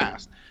in the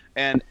past,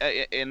 and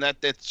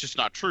that's just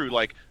not true.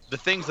 Like the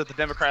things that the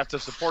Democrats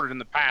have supported in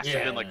the past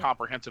have been like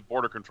comprehensive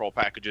border control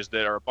packages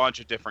that are a bunch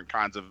of different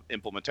kinds of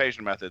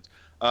implementation methods.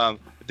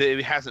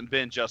 It hasn't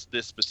been just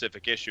this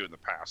specific issue in the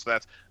past.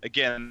 That's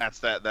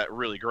that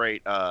really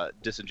great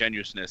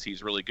disingenuousness.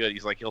 He's really good.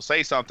 He's like, he'll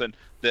say something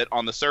that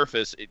on the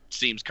surface it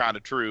seems kind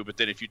of true, but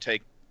then if you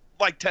take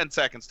like 10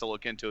 seconds to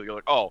look into it, you're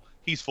like, oh,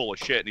 he's full of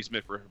shit and he's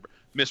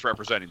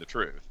misrepresenting the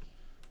truth.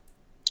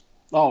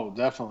 Oh,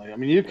 definitely. I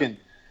mean, you can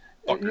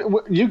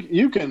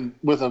you can,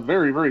 with a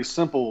very, very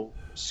simple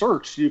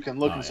search, you can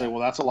look and say, well,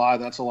 that's a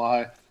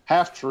lie,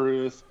 half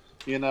truth,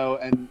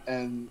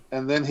 and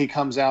then he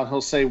comes out,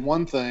 he'll say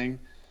one thing,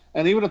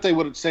 and even if they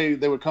would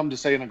come to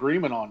say an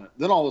agreement on it,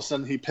 then all of a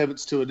sudden he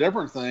pivots to a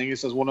different thing. He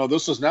says, well, no,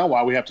 this is now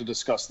why we have to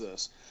discuss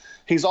this.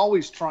 He's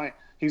always trying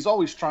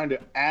to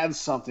add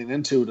something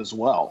into it as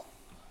well.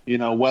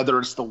 Whether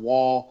it's the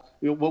wall.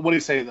 What do you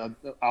say?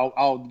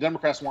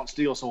 Democrats want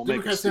steel, so we'll make it.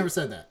 Democrats never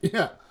said that.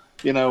 Yeah.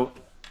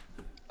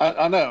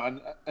 I know,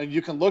 and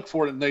you can look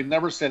for it, and they've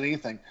never said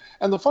anything.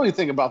 And the funny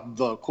thing about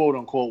the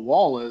quote-unquote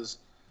wall is,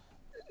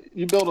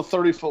 you build a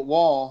 30-foot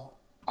wall,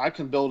 I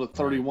can build a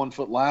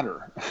 31-foot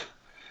ladder.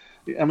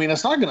 I mean,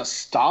 it's not going to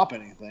stop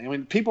anything. I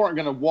mean, people aren't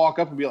going to walk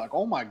up and be like,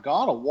 oh, my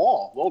God, a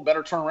wall. Well,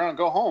 better turn around and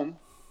go home.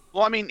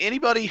 Well, I mean,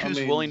 anybody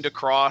who's willing to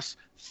cross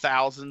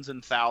thousands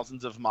and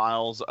thousands of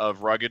miles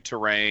of rugged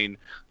terrain,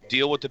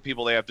 deal with the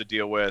people they have to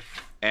deal with,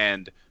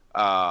 and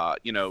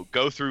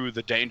go through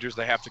the dangers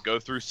they have to go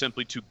through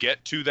simply to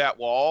get to that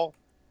wall,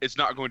 it's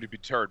not going to be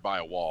deterred by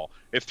a wall.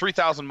 If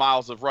 3,000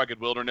 miles of rugged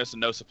wilderness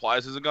and no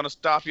supplies isn't going to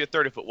stop you, a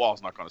 30-foot wall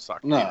is not going to stop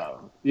you.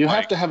 No, you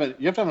have to have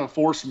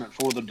enforcement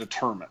for the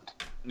deterrent.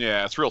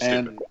 Yeah, it's real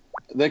stupid.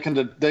 They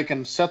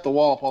can set the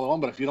wall up all they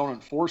want, but if you don't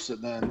enforce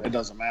it, then it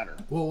doesn't matter.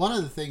 Well, one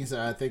of the things that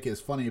I think is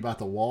funny about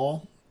the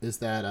wall is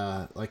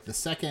that like the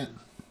second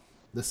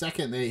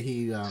that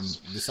he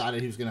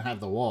decided he was going to have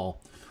the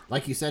wall,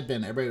 like you said,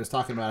 Ben, everybody was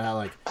talking about how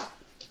like,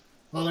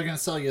 well, they're going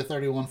to sell you a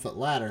 31-foot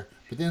ladder,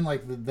 but then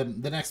like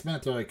the next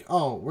minute they're like,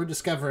 oh, we're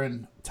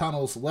discovering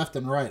tunnels left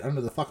and right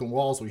under the fucking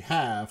walls we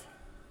have.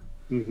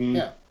 Mm-hmm.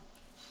 Yeah.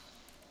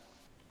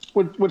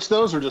 Which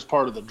those are just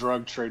part of the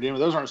drug trade.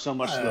 Those aren't so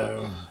much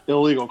the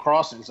illegal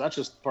crossings. That's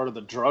just part of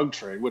the drug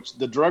trade. Which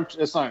the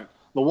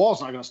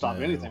wall's not going to stop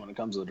anything when it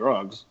comes to the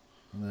drugs.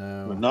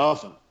 No, but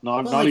nothing.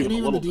 Not like, even a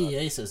little the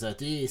DEA says that.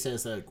 DEA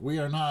says that we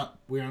are not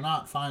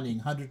finding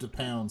hundreds of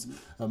pounds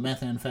of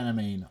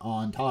methamphetamine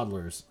on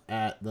toddlers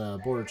at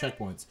the border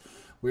checkpoints.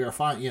 We are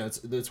finding,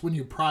 it's when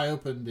you pry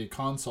open the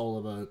console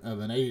of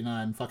an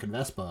 '89 fucking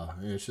Vespa,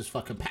 it's just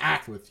fucking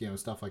packed with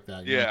stuff like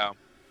that. Yeah.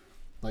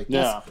 Like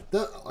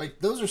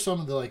those are some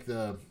of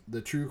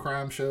the true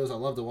crime shows I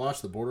love to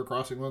watch, the border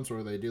crossing ones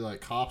where they do like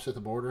cops at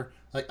the border.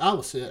 Like I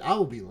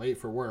will be late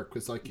for work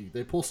because like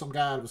they pull some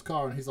guy out of his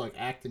car and he's like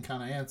acting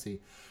kind of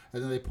antsy,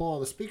 and then they pull all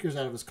the speakers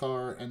out of his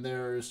car and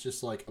there's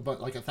just like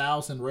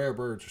 1,000 rare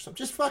birds or something,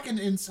 just fucking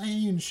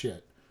insane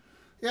shit.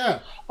 Yeah.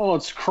 Oh,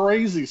 it's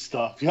crazy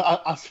stuff. Yeah.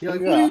 You're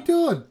like, what are you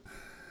doing?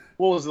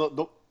 What was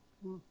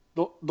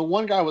the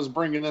one guy was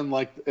bringing in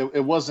like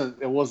it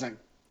wasn't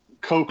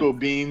cocoa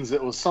beans.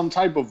 It was some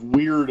type of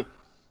weird,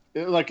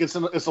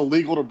 it's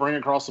illegal to bring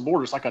across the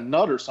border. It's like a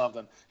nut or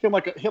something. He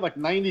had like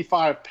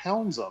 95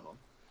 pounds of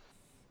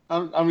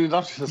them. I mean,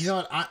 that's just...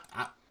 what?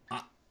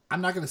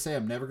 I'm not going to say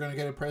I'm never going to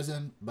go to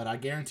prison, but I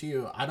guarantee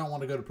you I don't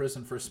want to go to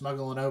prison for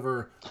smuggling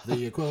over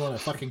the equivalent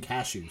of fucking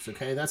cashews,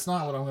 okay? That's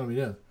not what I'm going to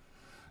be doing.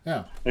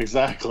 Yeah.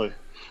 Exactly.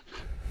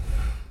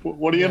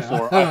 What are you in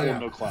for? I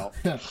have no clout.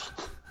 Yeah.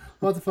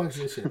 What the fuck is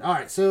this shit? All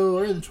right, so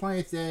we're in the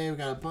 20th day. We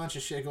got a bunch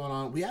of shit going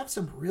on. We have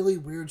some really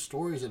weird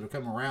stories that have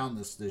come around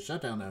this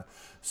shutdown, though.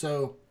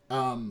 So,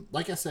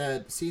 like I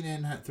said,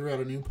 CNN threw out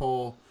a new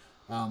poll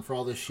for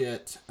all this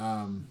shit.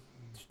 I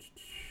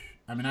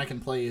mean, I can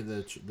play you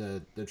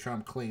the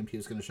Trump claimed he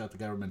was going to shut the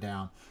government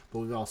down, but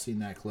we've all seen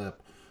that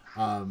clip.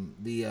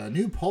 The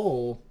new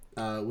poll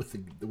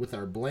with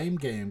our blame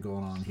game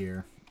going on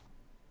here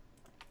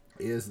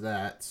is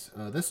that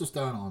this was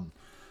done on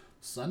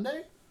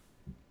Sunday.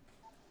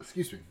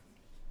 Excuse me.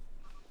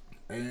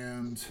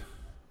 And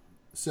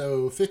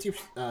so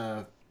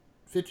 56%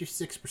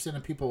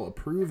 of people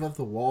approve of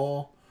the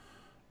wall,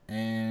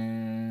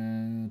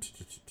 and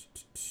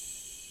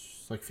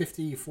it's like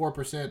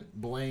 54%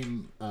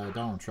 blame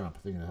Donald Trump.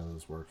 I think that's how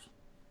this works.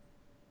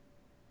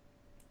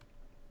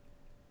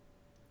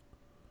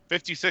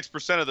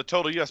 56% of the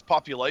total U.S.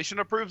 population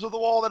approves of the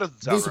wall? That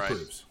doesn't sound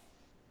Disapproves.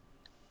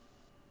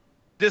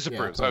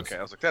 Disapproves. Yeah, okay,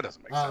 I was like, that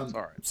doesn't make sense.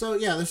 All right. So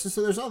yeah,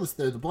 there's all this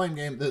the blame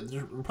game.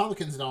 The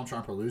Republicans and Donald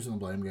Trump are losing the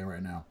blame game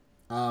right now.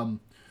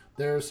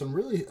 There's some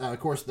really, of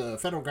course, the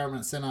federal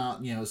government sent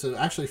out. So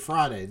actually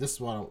Friday. This is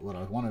what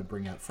I wanted to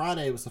bring up.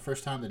 Friday was the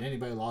first time that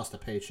anybody lost a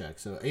paycheck.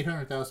 So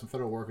 800,000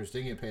 federal workers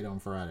didn't get paid on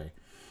Friday.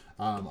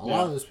 A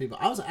lot of those people.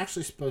 I was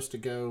actually supposed to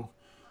go.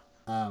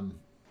 I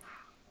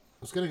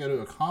was going to go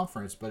to a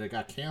conference, but it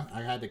got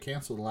I had to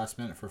cancel the last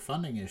minute for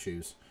funding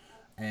issues.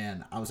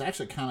 And I was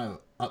actually kind of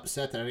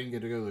upset that I didn't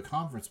get to go to the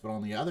conference, but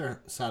on the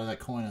other side of that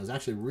coin, I was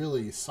actually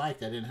really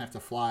psyched I didn't have to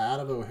fly out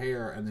of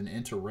O'Hare and then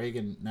into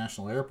Reagan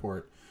National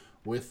Airport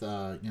with,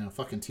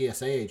 fucking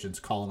TSA agents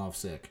calling off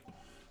sick.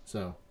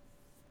 So,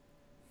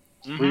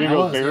 Mm-hmm.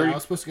 I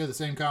was supposed to go to the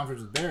same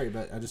conference with Barry,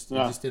 but it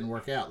just didn't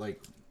work out.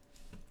 Like,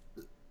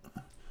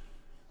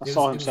 I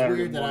saw him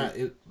Saturday weird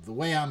morning. The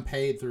way I'm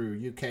paid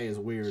through UK is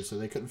weird, so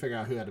they couldn't figure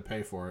out who had to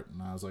pay for it,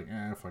 and I was like,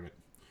 fuck it.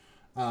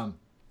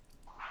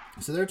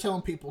 So they're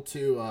telling people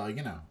to,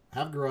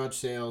 have garage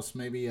sales,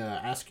 maybe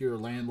ask your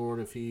landlord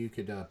if you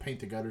could paint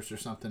the gutters or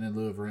something in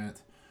lieu of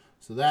rent.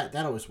 So that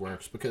always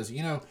works because,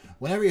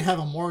 whenever you have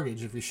a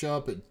mortgage, if you show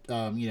up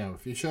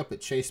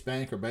at Chase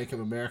Bank or Bank of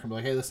America and be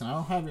like, hey, listen, I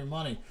don't have your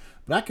money,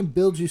 but I can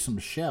build you some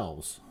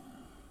shelves.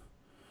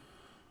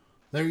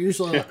 They're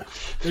usually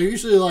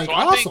like, so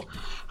awesome.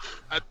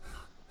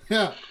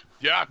 Yeah.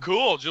 Yeah,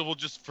 cool. We'll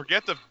just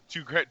forget the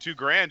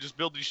 $2,000. Just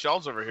build these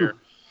shelves over here.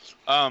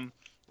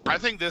 I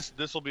think this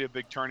will be a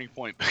big turning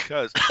point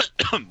because,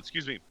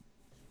 excuse me,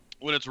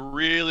 when it's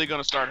really going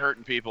to start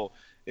hurting people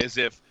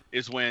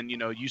is when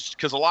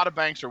because a lot of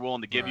banks are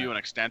willing to give you an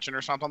extension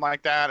or something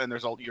like that, and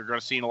you're going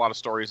to see a lot of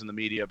stories in the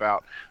media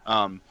about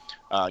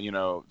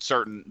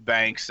certain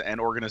banks and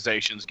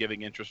organizations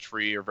giving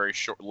interest-free or very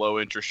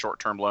low-interest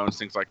short-term loans,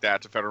 things like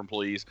that, to federal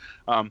employees.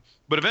 But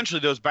eventually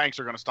those banks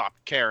are going to stop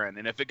caring,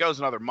 and if it goes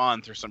another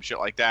month or some shit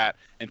like that,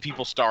 and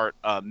people start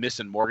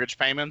missing mortgage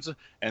payments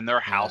and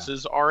their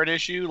houses are at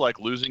issue, like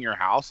losing your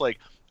house, like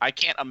I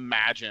can't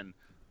imagine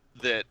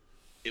that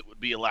it would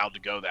be allowed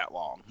to go that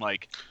long.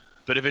 Like,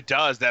 but if it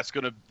does, that's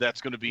gonna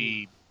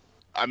be,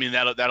 I mean,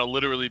 that'll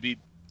literally be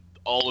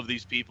all of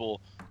these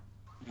people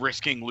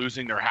risking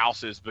losing their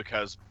houses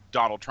because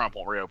Donald Trump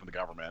won't reopen the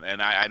government,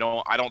 and I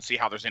don't see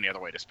how there's any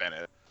other way to spin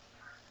it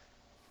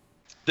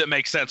that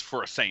makes sense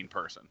for a sane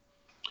person.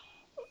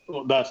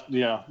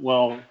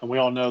 Well, and we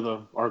all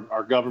know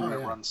our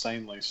government runs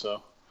sanely,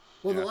 so.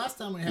 Well, the last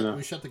time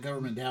we shut the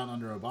government down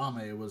under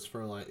Obama, it was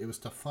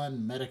to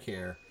fund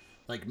Medicare,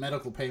 like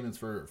medical payments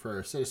for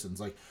our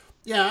citizens. Like,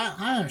 yeah,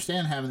 I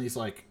understand having these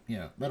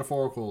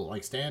metaphorical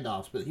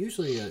standoffs, but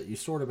usually you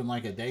sort of in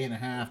like a day and a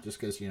half just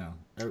because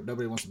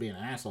nobody wants to be an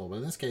asshole. But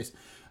in this case,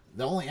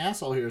 the only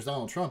asshole here is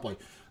Donald Trump. Like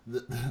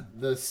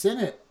the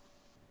Senate,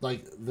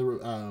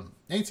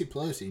 Nancy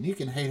Pelosi, and you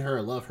can hate her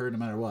or love her no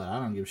matter what. I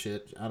don't give a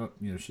shit. I don't,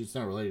 she's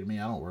not related to me.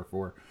 I don't work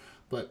for her,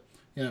 but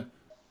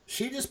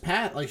she just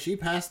passed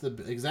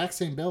the exact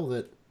same bill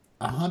that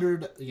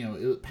 100,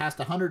 it passed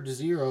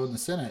 100-0 in the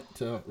Senate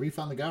to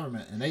refund the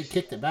government, and they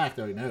kicked it back.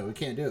 They're like, no, we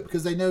can't do it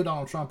because they know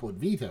Donald Trump would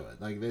veto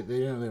it. Like they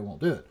know they won't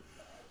do it.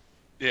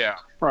 Yeah.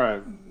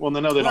 Right. Well,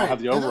 they know they don't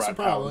have the override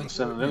power in the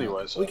Senate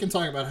anyway. So we can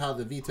talk about how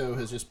the veto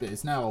has just been.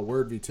 It's now a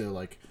word veto.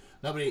 Like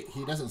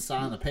he doesn't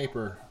sign the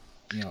paper,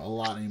 a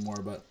lot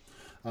anymore. But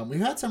we've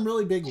had some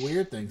really big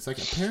weird things. Like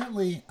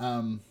apparently,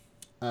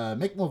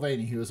 Mick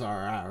Mulvaney, who is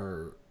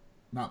Donald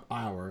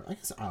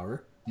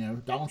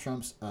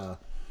Trump's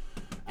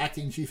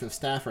acting chief of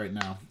staff right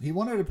now. He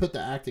wanted to put the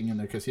acting in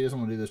there because he doesn't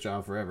want to do this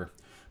job forever.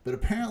 But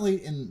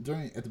apparently,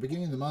 at the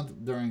beginning of the month,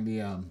 during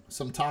the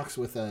some talks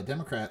with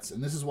Democrats,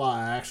 and this is why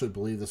I actually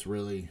believe this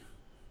really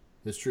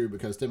is true,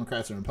 because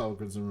Democrats and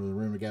Republicans were in the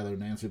room together,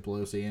 Nancy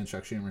Pelosi and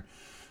Chuck Schumer.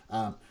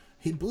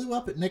 He blew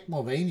up at Mick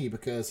Mulvaney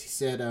because he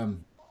said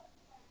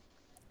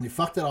he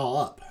fucked it all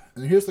up.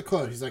 And here's the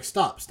quote. He's like,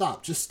 "Stop,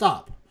 just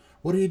stop.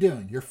 What are you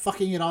doing? You're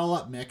fucking it all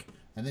up, Mick."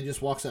 And then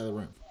just walks out of the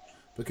room.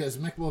 Because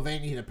Mick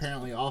Mulvaney had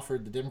apparently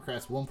offered the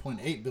Democrats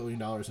 $1.8 billion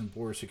in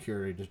border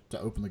security to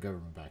open the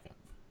government back up.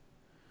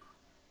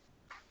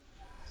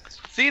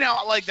 See,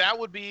 now, that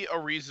would be a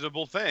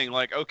reasonable thing.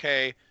 Like,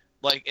 okay,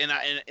 and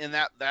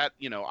that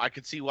I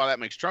could see why that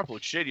makes Trump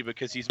look shitty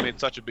because he's made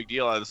such a big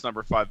deal out of this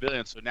number $5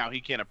 billion, so now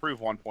he can't approve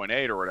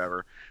 1.8 or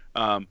whatever.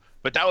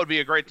 But that would be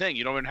a great thing.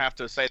 You don't even have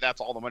to say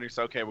that's all the money.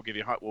 So okay, we'll give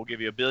you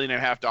 $1.5 billion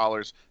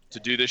to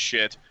do this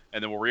shit,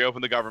 and then we'll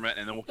reopen the government,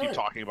 and then we'll keep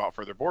talking about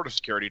further border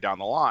security down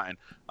the line.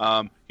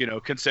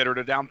 Consider it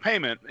a down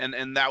payment,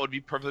 and that would be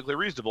perfectly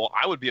reasonable.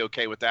 I would be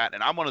okay with that,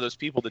 and I'm one of those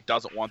people that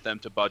doesn't want them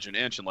to budge an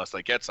inch unless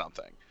they get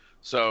something.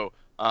 So,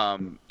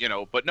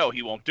 but no,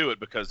 he won't do it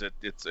because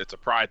it's a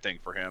pride thing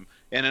for him.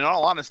 And in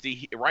all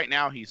honesty, right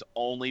now he's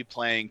only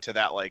playing to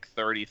that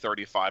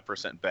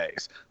 30-35%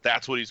 base.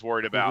 That's what he's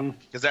worried about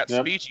because that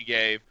speech he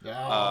gave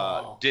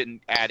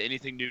didn't add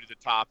anything new to the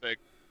topic.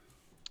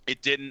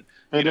 It didn't.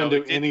 It didn't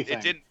do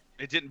anything.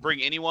 It didn't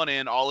bring anyone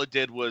in. All it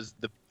did was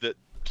the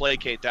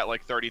placate that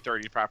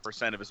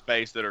 30-35% of his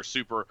base that are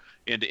super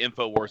into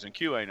InfoWars and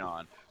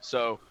QAnon.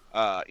 So.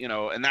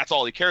 And that's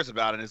all he cares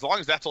about. And as long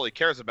as that's all he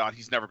cares about,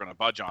 he's never going to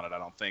budge on it, I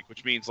don't think,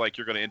 which means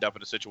you're going to end up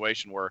in a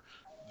situation where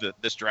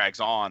this drags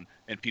on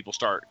and people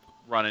start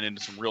running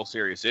into some real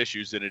serious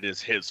issues and it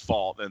is his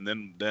fault. And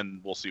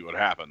then we'll see what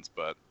happens.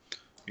 But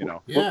You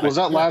know. Yeah. Was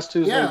that last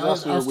Tuesday? Yeah,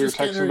 Justin, I was we were just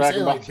getting texting ready back to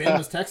say, about like, Ben that.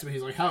 was texting me.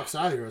 He's like, "How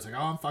excited are you?" I was like,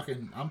 "Oh,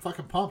 I'm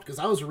fucking pumped," because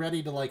I was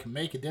ready to like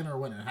make a dinner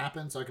when it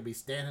happened, so I could be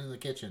standing in the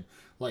kitchen,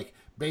 like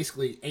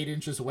basically 8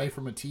 inches away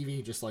from a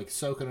TV, just like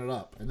soaking it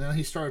up. And then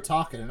he started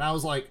talking, and I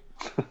was like,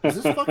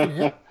 "Is this fucking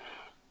it?"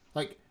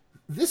 Like,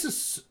 this is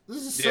so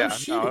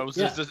shitty. No, it was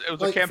just it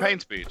was like, a campaign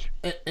speech.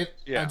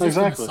 Yeah, just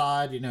exactly. an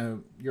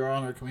aside, Your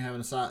Honor, can we have a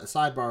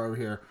sidebar over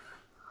here?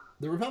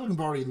 The Republican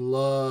Party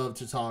loved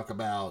to talk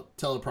about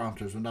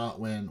teleprompters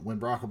when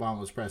Barack Obama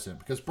was president,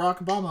 because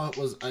Barack Obama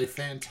was a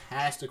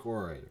fantastic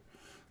orator.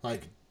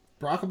 Like,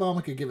 Barack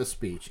Obama could give a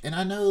speech, and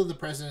I know the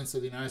presidents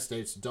of the United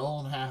States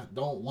don't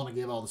want to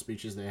give all the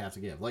speeches they have to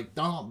give. Like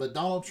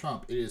Donald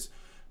Trump, it is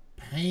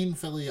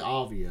painfully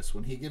obvious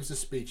when he gives a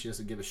speech he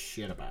doesn't give a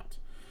shit about,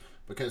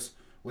 because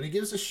when he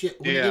gives a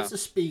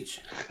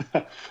speech,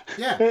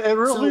 yeah, it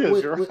really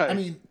is. You're right. I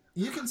mean,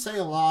 you can say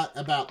a lot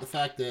about the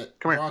fact that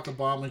Barack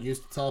Obama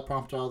used a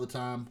teleprompter all the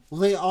time. Well,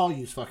 they all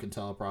use fucking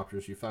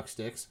teleprompters, you fuck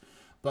sticks.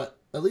 But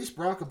at least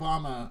Barack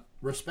Obama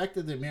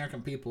respected the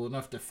American people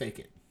enough to fake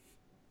it.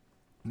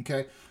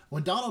 Okay?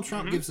 When Donald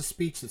Trump gives a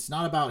speech that's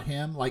not about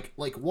him, like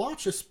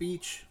watch a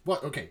speech.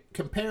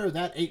 Compare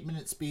that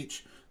 8-minute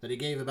speech that he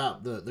gave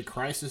about the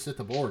crisis at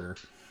the border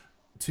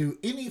to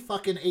any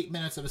fucking 8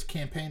 minutes of his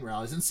campaign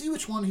rallies and see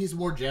which one he's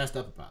more jazzed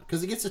up about.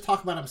 Because he gets to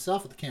talk about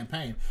himself at the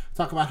campaign,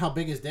 talk about how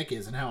big his dick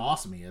is and how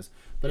awesome he is.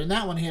 But in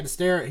that one, he had to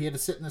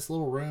sit in this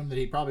little room that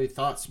he probably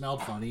thought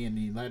smelled funny, and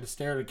he had to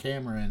stare at a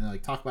camera and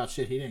like talk about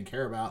shit he didn't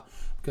care about,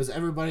 because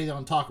everybody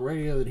on talk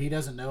radio that he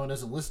doesn't know and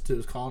doesn't listen to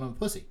is calling him a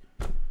pussy.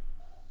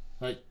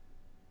 Like,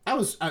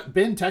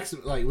 Ben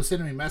texted, like, was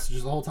sending me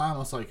messages the whole time. I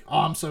was like, oh,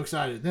 I'm so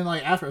excited. Then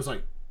like after, I was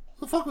like,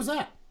 what the fuck was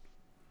that?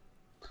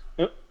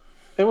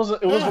 It was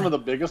one of the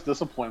biggest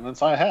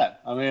disappointments I had.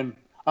 I mean,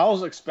 I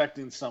was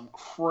expecting some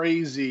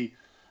crazy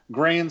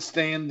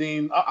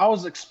grandstanding. I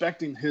was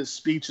expecting his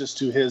speeches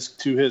to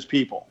his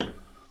people.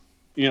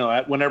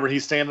 Whenever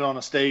he's standing on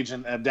a stage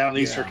down in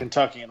Eastern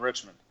Kentucky in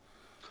Richmond.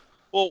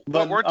 Well,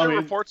 but weren't there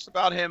reports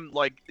about him,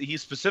 like, he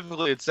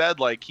specifically had said,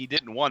 like, he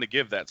didn't want to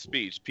give that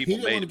speech. People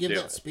made him do it. He didn't want to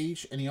give that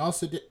speech, and he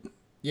also did...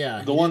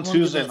 Yeah. The one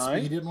Tuesday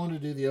night? He didn't want to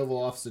do the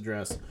Oval Office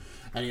address.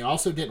 And he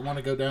also didn't want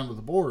to go down to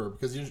the border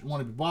because he didn't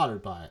want to be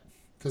bothered by it.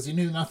 Because he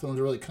knew nothing would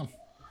really come.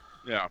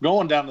 Yeah.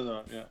 Going down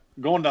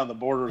the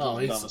border is one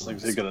of the dumbest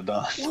things he could have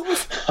done.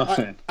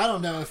 I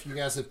don't know if you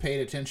guys have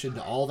paid attention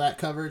to all that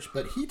coverage,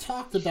 but he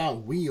talked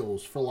about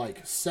wheels for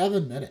like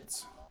 7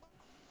 minutes.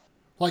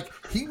 Like,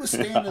 he was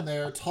standing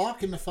there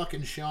talking to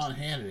fucking Sean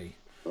Hannity,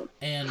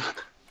 and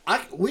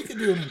we could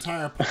do an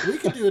entire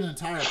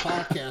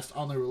podcast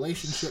on the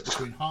relationship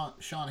between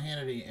Sean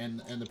Hannity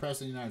and the President of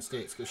the United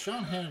States, because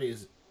Sean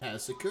Hannity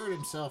has secured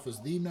himself as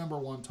the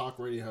 #1 talk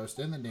radio host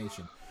in the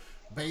nation,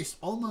 based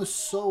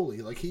almost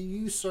solely, like, he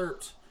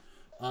usurped,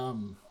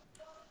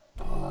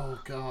 oh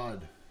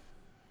god,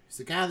 he's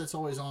the guy that's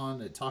always on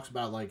that talks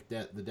about, like,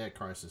 the debt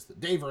crisis,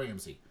 Dave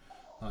Ramsey,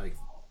 like,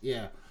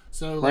 yeah.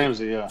 So like,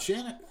 Ramsey, yeah.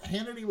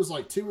 Hannity was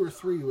like 2 or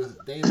 3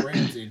 with Dave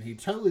Ramsey, and he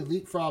totally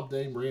leapfrogged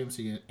Dave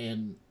Ramsey,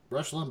 and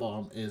Rush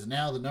Limbaugh is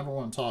now the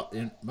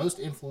 #1 most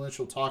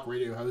influential talk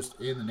radio host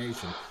in the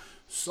nation,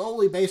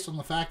 solely based on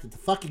the fact that the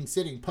fucking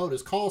sitting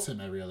POTUS calls him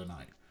every other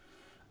night.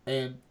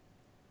 And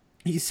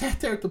he sat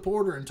there at the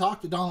border and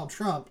talked to Donald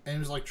Trump, and he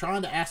was like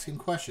trying to ask him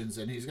questions,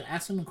 and he's going to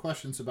ask him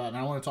questions about, and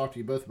I want to talk to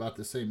you both about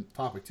the same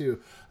topic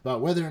too,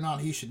 about whether or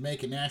not he should make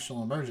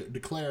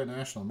declare a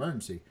national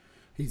emergency.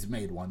 He's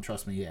made one,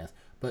 trust me, he has.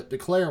 But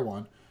declare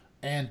one.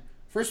 And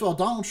first of all,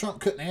 Donald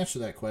Trump couldn't answer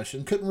that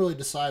question. Couldn't really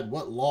decide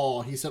what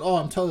law. He said,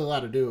 I'm totally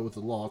allowed to do it with the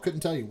law. Couldn't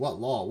tell you what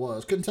law it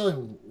was. Couldn't tell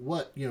him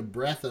what,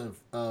 breadth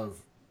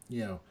of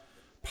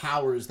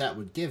powers that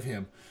would give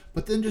him.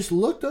 But then just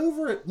looked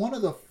over at one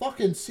of the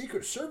fucking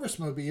Secret Service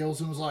mobiles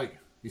and was like,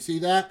 you see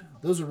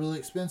that? Those are really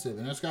expensive.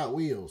 And it's got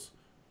wheels.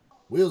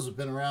 Wheels have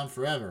been around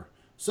forever.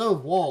 So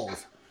have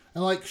walls.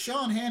 And like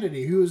Sean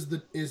Hannity, who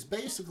is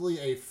basically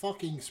a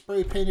fucking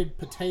spray painted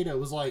potato,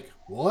 was like,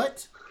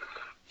 "What?"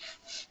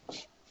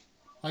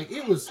 Like,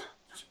 it was.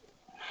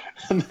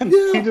 And then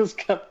he just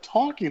kept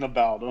talking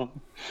about him.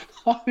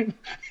 I mean,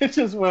 it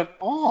just went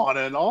on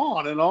and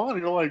on and on.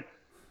 And you're like,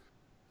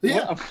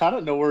 yeah, I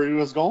didn't know where he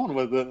was going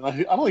with it.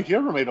 I don't think he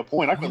ever made a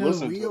point. I could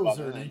listen to it.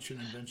 Wheels are an ancient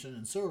invention,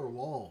 and so are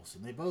walls,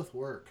 and they both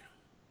work.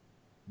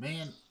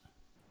 Man.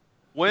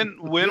 When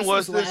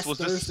was this? Was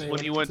this when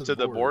he went to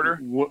the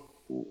border?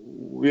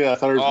 Yeah,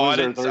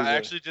 Thursday. I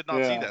actually did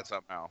not see that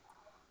somehow.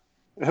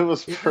 It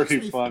was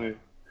pretty funny.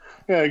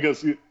 Yeah, he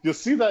goes, you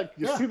see that?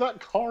 See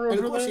that car over there?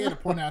 And of course, he had to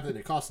point out that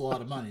it costs a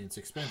lot of money. It's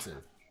expensive,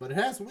 but it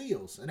has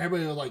wheels. And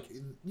everybody was like,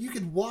 you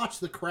could watch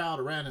the crowd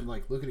around him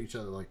like look at each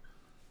other like,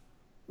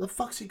 the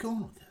fuck's he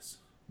going with this?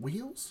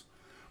 Wheels?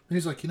 And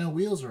he's like,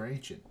 wheels are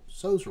ancient.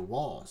 So's are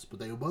walls, but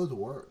they both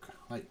work.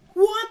 Like,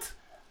 what?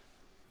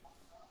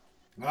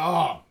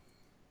 Oh,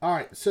 all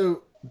right.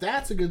 So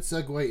that's a good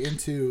segue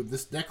into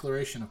this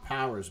declaration of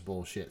powers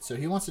bullshit. So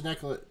he wants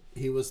to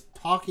he was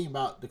talking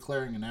about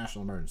declaring a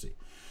national emergency,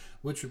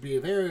 which would be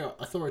a very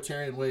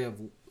authoritarian way of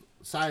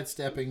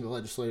sidestepping the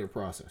legislative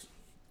process.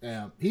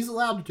 He's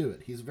allowed to do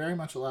it. He's very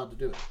much allowed to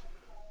do it.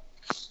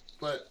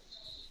 But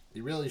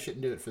he really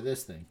shouldn't do it for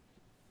this thing.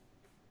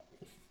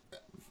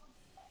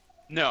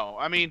 No,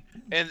 I mean,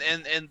 and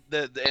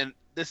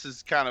this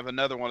is kind of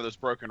another one of those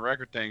broken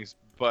record things,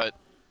 but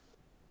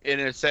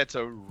it sets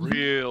a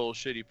real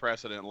shitty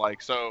precedent.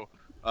 Like, so,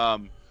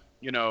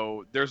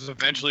 there's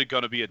eventually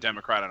going to be a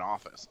Democrat in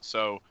office.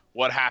 So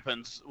what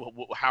happens?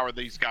 How are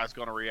these guys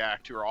going to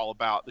react? Who are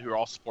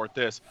all support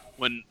this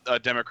when a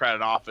Democrat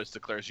in office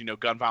declares,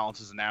 gun violence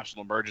is a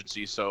national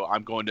emergency. So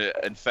I'm going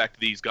to infect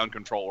these gun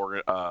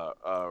control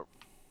gun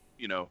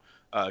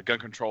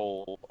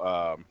control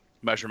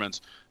measurements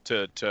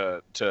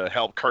to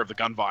help curb the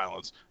gun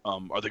violence.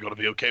 Are they going to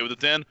be okay with it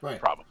then? Right.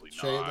 Probably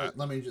Shay, not.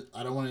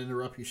 I don't want to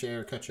interrupt you, Shay,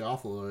 or cut you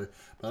off a little bit,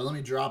 but let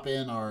me drop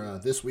in our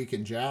This Week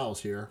in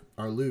Jowls here.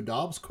 Our Lou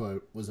Dobbs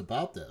quote was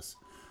about this.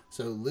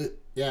 So Lou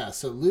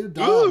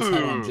Dobbs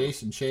had on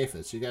Jason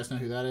Chaffetz. You guys know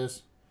who that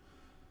is?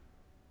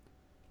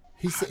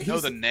 I know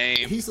the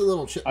name. He's the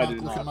little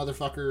chipmunk-looking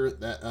motherfucker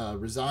that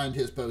resigned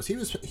his post.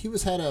 He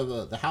was head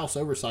of the House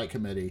Oversight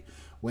Committee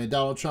when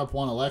Donald Trump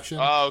won election.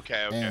 Oh,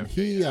 okay. And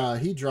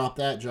he dropped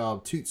that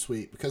job toot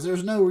sweet because there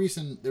was no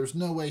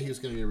way he was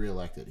going to get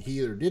reelected. He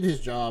either did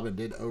his job and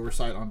did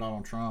oversight on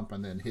Donald Trump,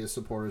 and then his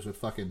supporters would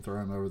fucking throw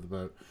him over the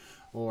boat,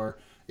 or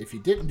if he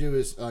didn't do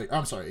his,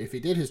 if he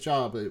did his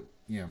job,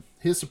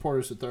 his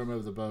supporters would throw him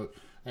over the boat,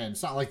 and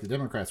it's not like the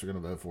Democrats are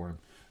going to vote for him.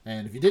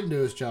 And if he didn't do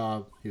his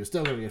job, he was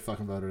still going to get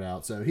fucking voted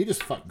out. So he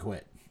just fucking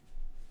quit.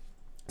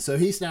 So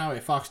he's now a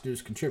Fox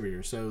News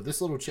contributor. So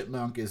this little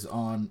chipmunk is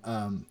on,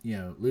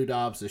 Lou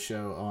Dobbs'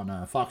 show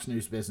on Fox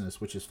News Business,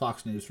 which is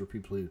Fox News for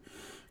people who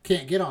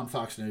can't get on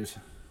Fox News.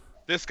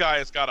 This guy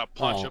has got a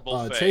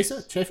punchable face.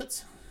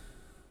 Chaffetz?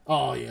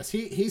 Oh, yes.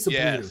 He's a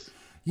bleeder.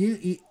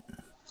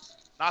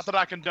 Not that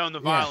I condone the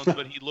violence,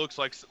 but he looks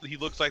like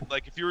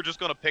if you were just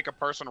going to pick a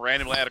person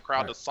randomly out of a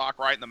crowd to sock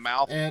right in the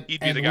mouth,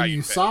 he'd be the guy when you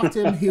pick. Socked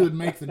him, he would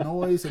make the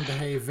noise and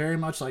behave very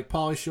much like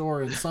Pauly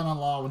Shore and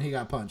Son-in-Law when he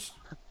got punched.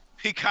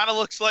 He kind of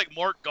looks like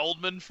Mark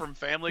Goldman from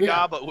Family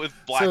Guy, but with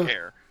black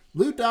hair.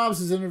 Lou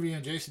Dobbs is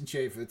interviewing Jason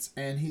Chaffetz,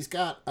 and he's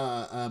got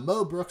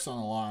Mo Brooks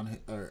on the line,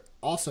 or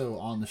also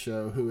on the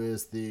show, who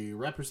is the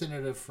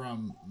representative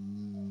from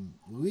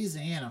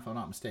Louisiana, if I'm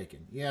not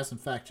mistaken. You guys can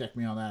fact check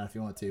me on that if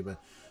you want to,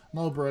 but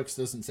Mo Brooks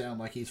doesn't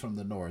sound like he's from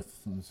the North,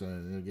 so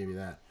they'll give you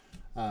that.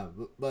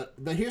 But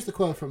here's the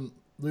quote from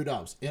Lou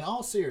Dobbs. In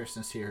all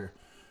seriousness here,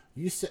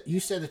 you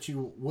said that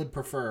you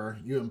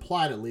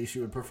implied at least,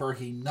 you would prefer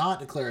he not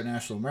declare a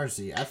national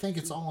emergency. I think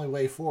it's the only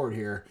way forward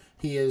here.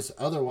 He is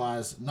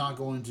otherwise not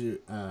going to,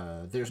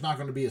 there's not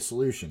going to be a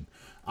solution.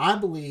 I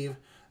believe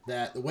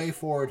that the way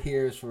forward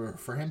here is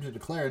for him to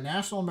declare a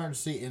national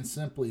emergency and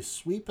simply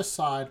sweep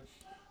aside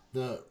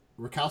the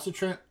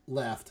recalcitrant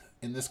left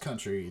in this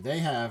country. They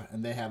have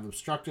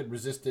obstructed,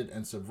 resisted,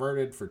 and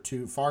subverted for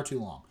far too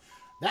long.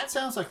 That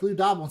sounds like Lou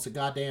Dobbs wants a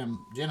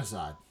goddamn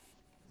genocide.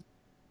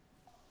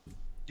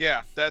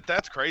 Yeah,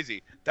 that's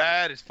crazy.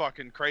 That is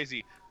fucking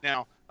crazy.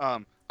 Now,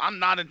 I'm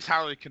not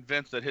entirely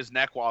convinced that his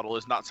neck waddle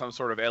is not some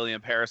sort of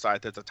alien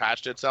parasite that's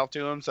attached itself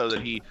to him, so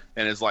that he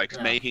is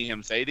making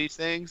him say these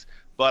things.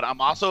 But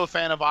I'm also a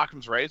fan of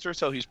Occam's razor,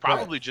 so he's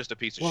probably just a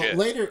piece of shit.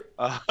 Later,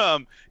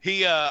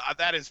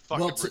 that is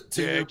fucking ridiculous.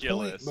 To your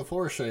point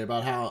before, Shay,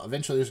 about how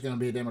eventually there's going to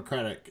be a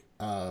Democratic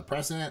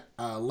president.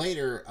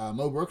 Later,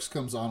 Mo Brooks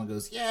comes on and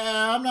goes,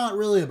 "Yeah, I'm not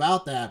really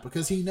about that,"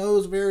 because he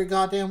knows very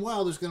goddamn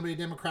well there's going to be a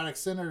Democratic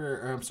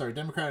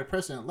Democratic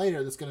president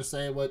later that's going to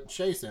say what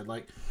Shay said,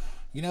 like,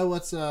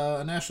 what's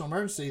a national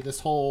emergency? This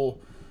whole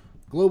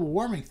global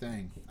warming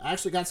thing. I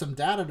actually got some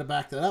data to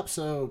back that up.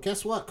 So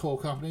guess what, coal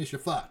companies, you're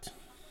fucked.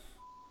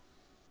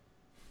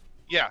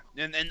 Yeah,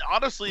 and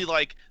honestly,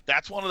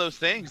 that's one of those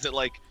things that,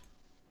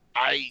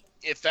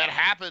 if that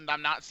happened,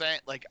 I'm not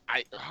saying,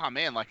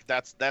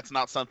 that's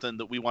not something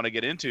that we want to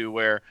get into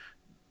where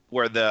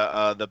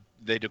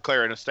they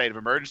declare in a state of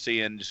emergency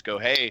and just go,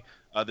 hey,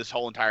 this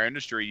whole entire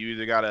industry, you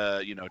either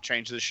gotta,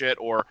 change this shit,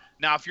 or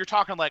now if you're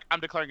talking I'm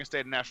declaring a state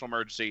of national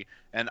emergency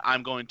and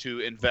I'm going to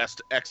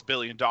invest X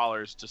billion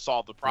dollars to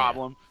solve the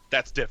problem,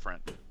 that's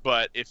different.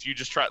 But if you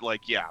just try,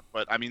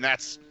 but I mean,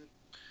 that's.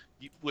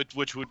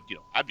 Which would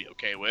I'd be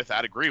okay with.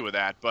 I'd agree with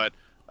that. But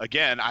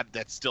again,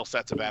 that still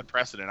sets a bad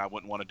precedent. I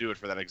wouldn't want to do it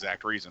for that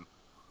exact reason.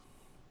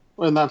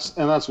 And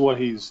that's what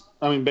he's.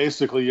 I mean,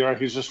 basically,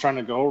 he's just trying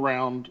to go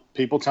around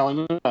people telling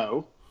him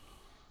no,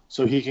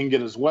 so he can get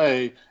his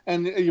way.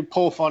 And you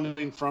pull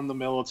funding from the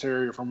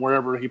military or from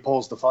wherever he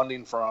pulls the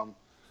funding from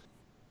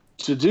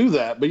to do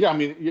that. But yeah, I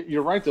mean,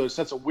 you're right though. It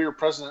sets a weird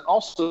precedent.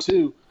 Also,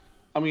 too,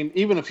 I mean,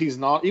 even if he's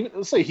not,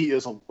 let's say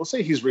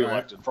he's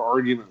reelected for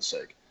argument's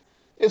sake.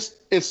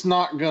 It's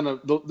not gonna.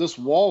 This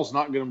wall's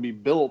not gonna be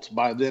built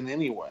by then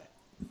anyway.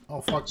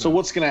 Oh fuck! So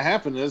what's gonna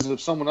happen is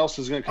if someone else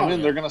is gonna come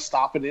in, they're gonna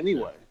stop it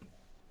anyway.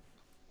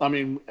 I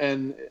mean,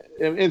 and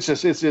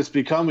it's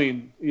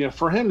becoming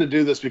for him to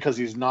do this because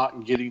he's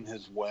not getting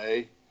his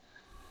way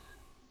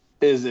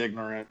is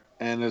ignorant,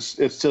 and it's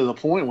to the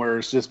point where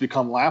it's just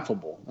become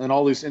laughable. And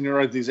all these, and you're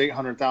right, these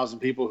 800,000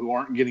 people who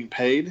aren't getting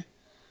paid.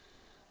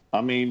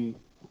 I mean,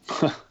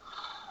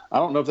 I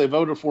don't know if they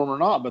voted for him or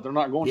not, but they're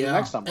not going to the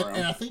next time around.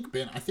 And I think,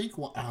 Ben,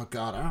 oh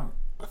God,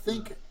 I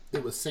think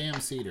it was Sam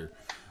Cedar,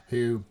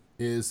 who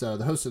is the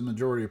host of the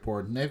Majority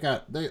Report, and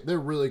they're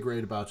really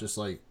great about just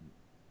like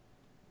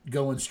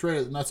going straight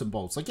at the nuts and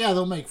bolts. Like, yeah,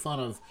 they'll make fun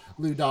of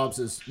Lou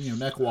Dobbs's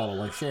neck waddle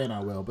like Shay and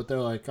I will, but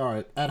they're like, all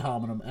right, ad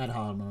hominem,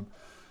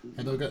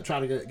 and they'll try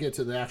to get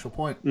to the actual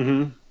point.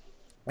 Mm-hmm.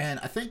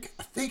 And I think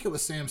it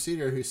was Sam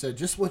Cedar who said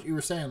just what you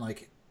were saying,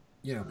 like,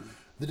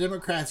 the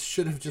Democrats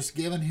should have just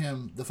given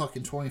him the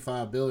fucking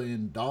 $25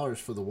 billion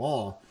for the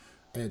wall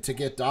to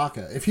get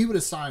DACA. If he would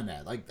have signed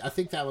that, like, I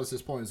think that was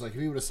his point. It's like,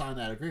 if he would have signed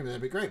that agreement,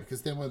 that'd be great,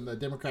 because then when the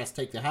Democrats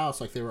take the House,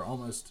 like they were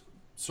almost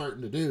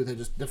certain to do, they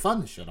just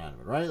defund the shit out of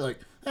it, right? Like,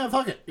 yeah,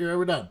 fuck it,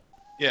 we're done.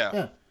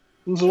 Yeah.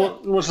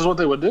 Which is what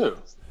they would do.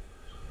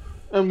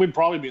 And we'd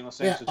probably be in the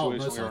same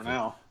situation we are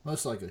now.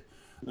 Most likely.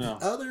 Yeah.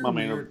 The other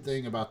weird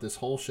thing about this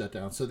whole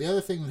shutdown. So the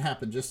other thing that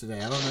happened just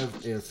today, I don't know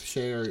if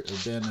Shay or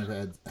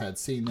Ben had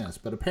seen this,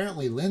 but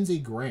apparently Lindsey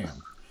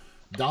Graham,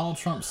 Donald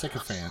Trump's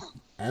sycophant,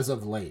 as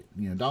of late,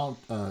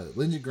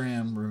 Lindsey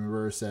Graham,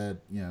 remember, said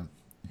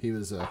he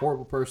was a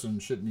horrible person,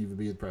 shouldn't even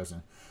be the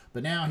president,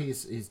 but now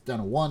he's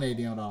done a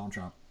 180 on Donald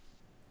Trump.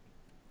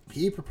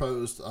 He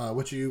proposed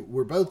what you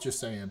were both just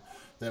saying,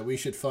 that we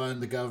should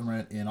fund the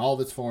government in all of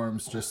its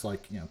forms, just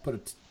like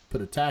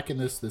put a tack in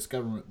this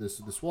government,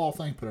 this wall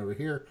thing, put it over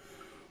here.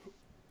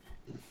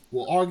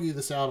 We'll argue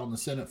this out on the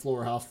Senate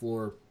floor, House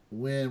floor,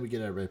 when we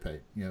get everybody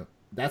paid.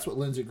 That's what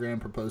Lindsey Graham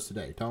proposed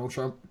today. Donald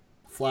Trump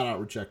flat out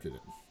rejected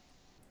it.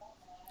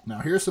 Now,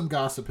 here's some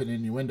gossip and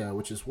innuendo,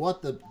 which is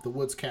what the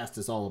Woods cast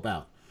is all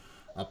about.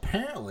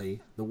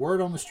 Apparently, the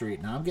word on the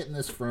street, now I'm getting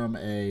this from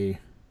a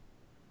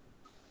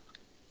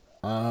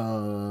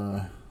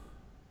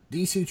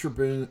DC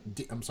Tribune,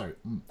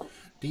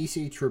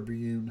 DC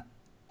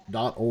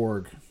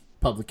Tribune.org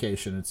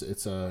publication.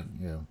 It's a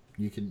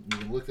you can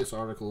look this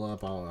article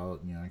up.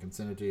 I can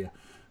send it to you.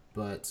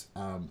 But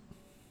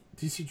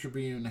DC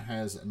Tribune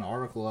has an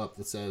article up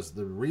that says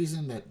the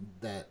reason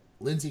that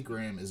Lindsey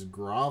Graham is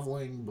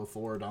groveling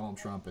before Donald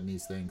Trump and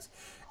these things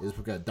is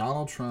because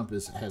Donald Trump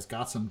has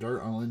got some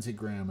dirt on Lindsey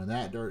Graham, and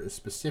that dirt is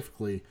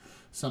specifically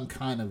some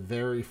kind of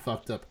very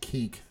fucked up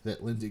kink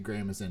that Lindsey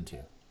Graham is into.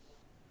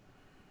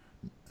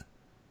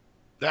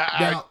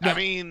 I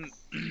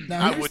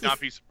would not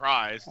be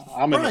surprised.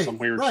 I'm into some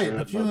weird shit.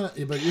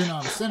 But you're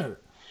not a senator.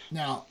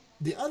 Now,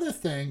 the other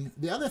thing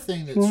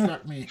that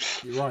struck me,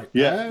 you're right.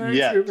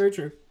 Very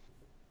true.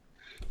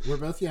 We're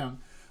both young.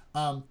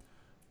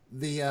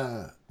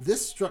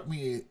 This struck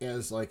me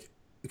as like,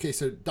 okay,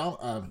 so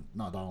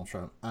not Donald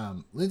Trump.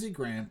 Lindsey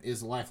Graham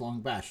is a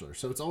lifelong bachelor,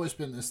 so it's always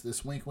been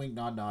this wink, wink,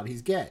 nod, nod.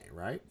 He's gay,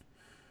 right?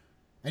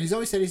 And he's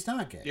always said he's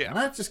not gay. Yeah. And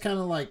I just kind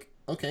of like,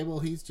 okay, well,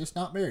 he's just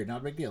not married,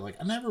 not a big deal. Like,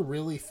 I never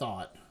really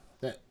thought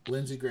that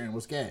Lindsey Graham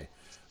was gay.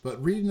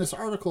 But reading this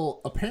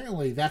article,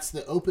 apparently that's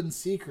the open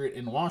secret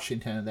in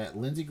Washington, that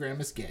Lindsey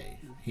Graham is gay.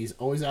 He's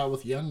always out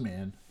with young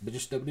men, but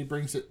just nobody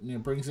brings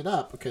it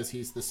up because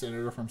he's the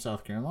senator from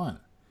South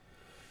Carolina.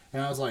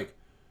 And I was like,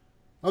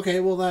 okay,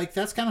 well, like,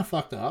 that's kind of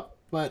fucked up,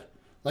 but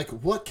like,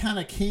 what kind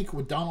of kink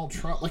would Donald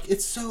Trump... Like,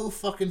 it's so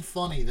fucking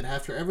funny that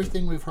after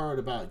everything we've heard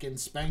about getting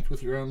spanked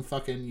with your own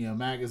fucking,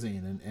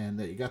 magazine and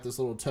that you got this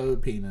little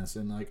toad penis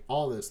and, like,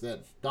 all this,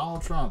 that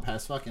Donald Trump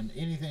has fucking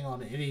anything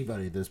on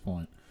anybody at this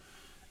point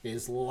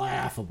is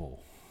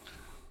laughable.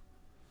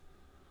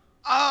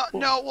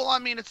 No, well, I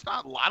mean, it's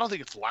not... I don't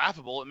think it's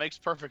laughable. It makes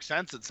perfect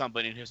sense that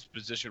somebody in his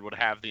position would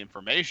have the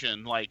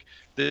information. Like,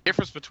 the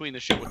difference between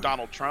the shit with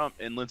Donald Trump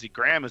and Lindsey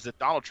Graham is that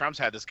Donald Trump's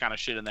had this kind of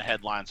shit in the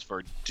headlines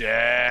for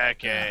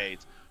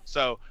decades.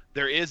 So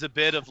there is a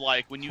bit of,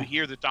 like, when you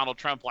hear that Donald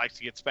Trump likes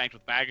to get spanked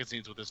with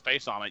magazines with his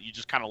face on it, you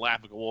just kind of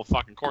laugh and go, well,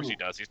 fucking course he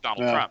does. He's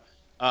Donald Trump.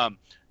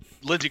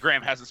 Lindsey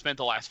Graham hasn't spent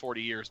the last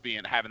 40 years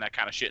having that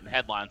kind of shit in the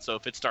headlines, so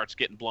if it starts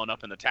getting blown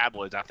up in the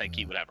tabloids, I think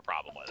he would have a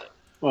problem with it.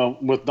 Well,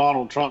 with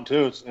Donald Trump,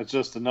 too, it's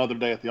just another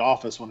day at the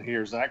office when he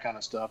hears that kind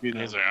of stuff.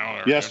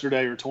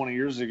 Yesterday or 20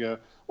 years ago.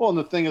 Well, and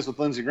the thing is with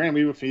Lindsey Graham,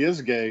 even if he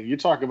is gay, you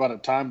talk about a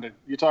time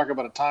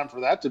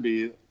for that to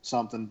be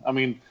something. I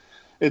mean,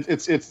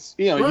 it's it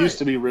used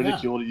to be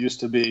ridiculed. Yeah. It used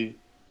to be,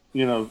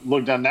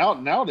 looked down.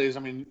 Nowadays, I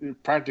mean,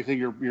 practically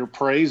you're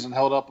praised and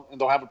held up,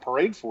 and they'll have a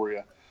parade for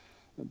you.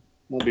 It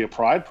won't be a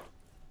pride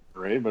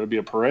parade, but it'd be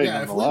a parade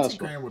nonetheless. If Lindsey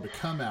Graham were to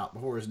come out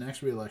before his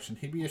next re-election,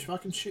 he'd be a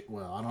fucking shit.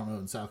 Well, I don't know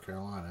in South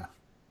Carolina.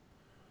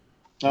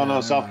 Oh,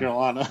 no, South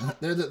Carolina.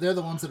 They're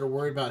the ones that are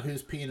worried about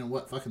who's peeing in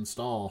what fucking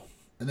stall.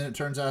 And then it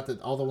turns out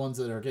that all the ones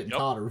that are getting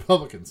caught are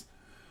Republicans.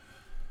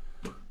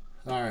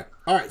 All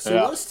right. So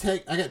let's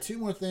take... I got two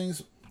more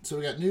things. So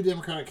we got new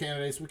Democratic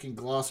candidates. We can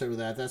gloss over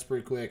that. That's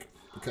pretty quick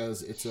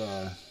because it's,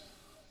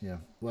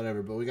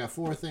 whatever. But we got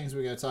four things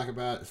we got to talk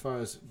about as far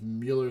as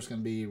Mueller's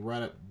going to be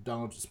right up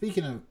Donald...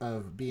 Speaking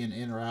of being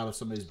in or out of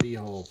somebody's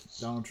b-hole,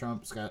 Donald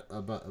Trump's got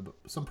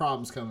some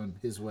problems coming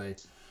his way.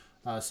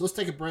 So let's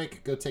take a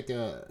break, go take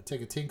a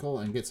tinkle,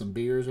 and get some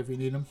beers if you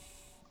need them.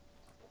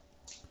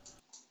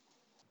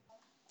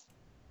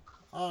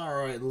 All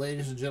right,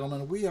 ladies and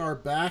gentlemen, we are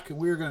back, and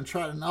we're going to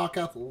try to knock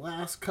out the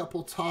last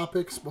couple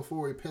topics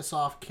before we piss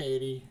off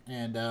Katie.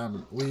 And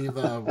we've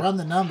run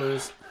the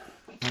numbers,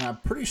 and I'm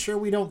pretty sure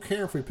we don't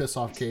care if we piss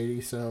off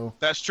Katie. So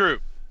That's true.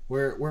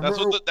 That's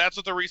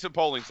what the recent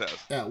polling says.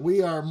 Yeah,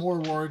 we are more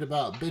worried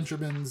about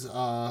Benjamin's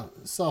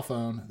cell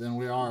phone than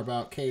we are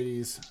about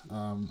Katie's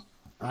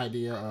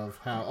idea of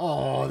how.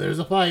 Oh, there's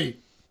a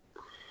fight.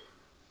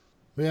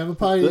 We have a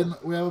fight.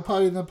 We have a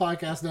fight in the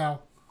podcast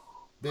now.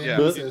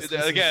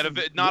 Again,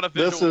 not a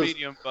visual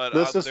medium, but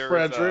this is there's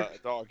Frederick. A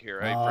dog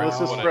here. Hey, Frederick,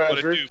 this is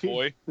Frederick.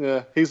 Boy.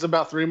 He's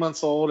about 3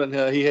 months old, and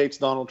he hates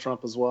Donald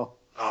Trump as well.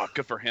 Oh,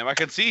 good for him. I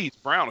can see he's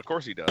brown. Of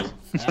course he does.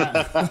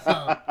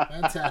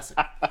 Fantastic.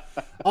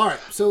 All right,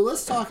 so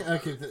let's talk.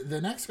 Okay,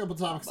 the next couple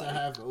topics I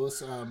have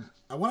was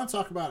I want to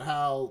talk about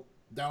how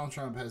Donald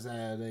Trump has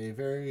had a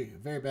very,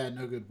 very bad,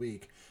 no good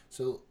week.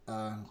 So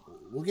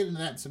we'll get into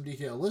that in some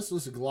detail.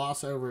 Let's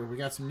gloss over. We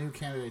got some new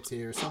candidates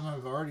here. Some of them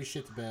have already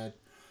shit the bed.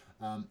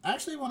 I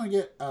actually want to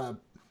get,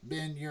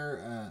 Ben,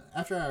 your,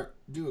 after I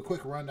do a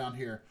quick rundown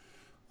here,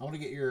 I want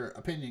to get your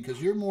opinion,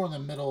 because you're more in the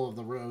middle of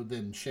the road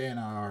than Shay and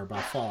I are by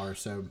far,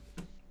 so...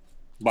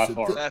 By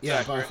far. By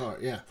far,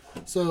 yeah.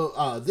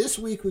 So, this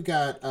week we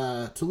got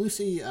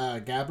Tulsi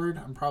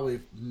Gabbard. I'm probably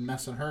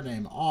messing her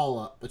name all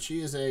up, but she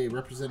is a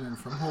representative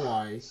from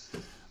Hawaii.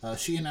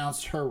 She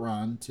announced her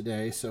run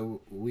today,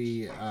 so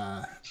we,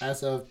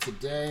 as of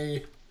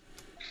today...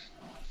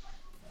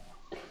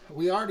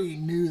 We already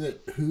knew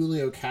that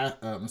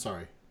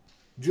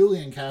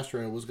Julian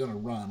Castro was going to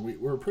run. We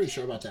were pretty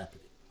sure about that.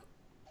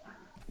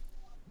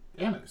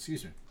 Damn it,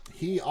 excuse me.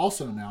 He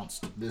also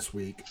announced this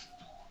week.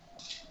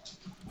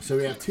 So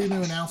we have two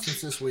new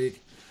announcements this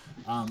week.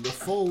 The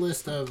full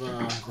list of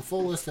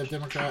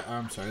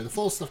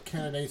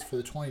candidates for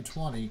the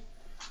 2020.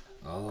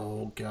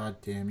 Oh, god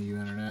damn you,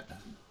 internet.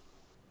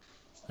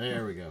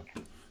 There we go.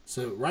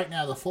 So right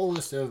now, the full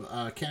list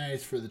of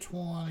candidates for the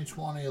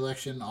 2020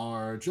 election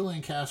are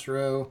Julian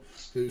Castro,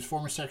 who's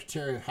former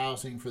Secretary of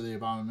Housing for the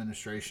Obama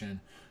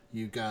administration.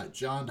 You've got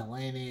John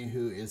Delaney,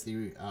 who is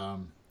the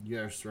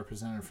U.S.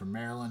 representative from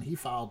Maryland. He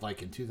filed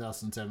like in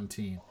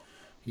 2017.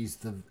 He's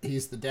the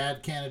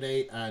dad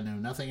candidate. I know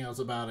nothing else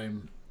about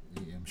him.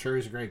 I'm sure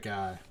he's a great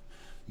guy.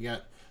 You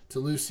got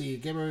Tulsi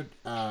Gabbard,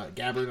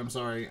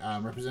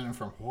 representative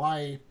from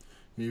Hawaii.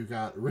 You've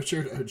got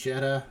Richard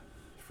Ojeda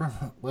from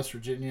West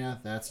Virginia.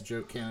 That's a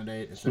joke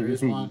candidate, if there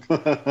is one.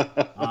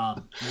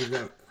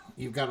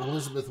 You've got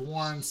Elizabeth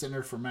Warren,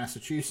 senator from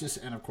Massachusetts,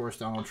 and of course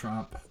Donald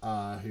Trump,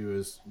 who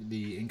is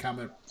the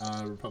incumbent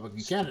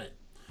Republican candidate.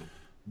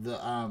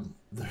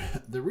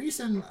 The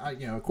reason,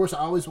 of course, I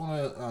always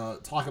want to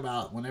talk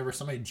about whenever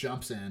somebody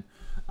jumps in.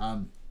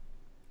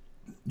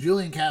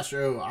 Julian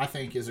Castro, I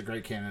think, is a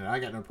great candidate. I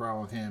got no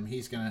problem with him.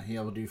 He's going to be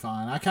able to do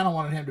fine. I kind of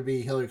wanted him to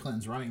be Hillary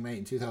Clinton's running mate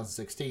in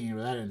 2016,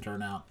 but that didn't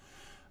turn out.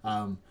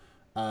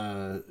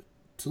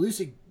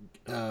 Tulsi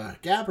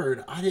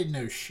Gabbard, I didn't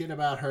know shit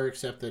about her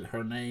except that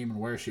her name and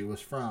where she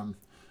was from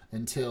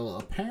until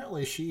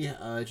apparently she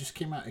just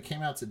came out. It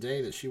came out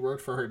today that she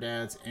worked for her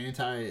dad's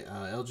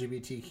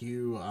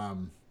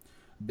anti-LGBTQ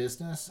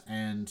business,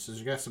 and so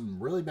she got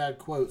some really bad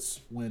quotes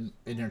when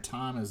in her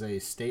time as a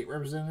state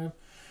representative.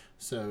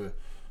 So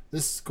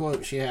this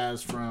quote she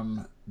has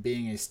from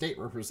being a state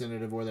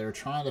representative where they were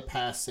trying to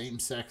pass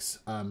same-sex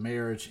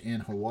marriage in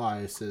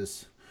Hawaii. It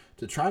says,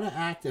 "To try to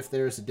act if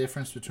there is a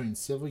difference between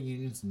civil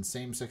unions and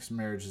same-sex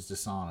marriage is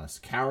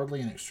dishonest,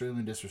 cowardly, and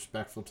extremely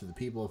disrespectful to the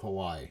people of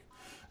Hawaii.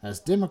 As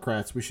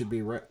Democrats, we should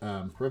be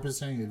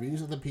representing the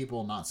views of the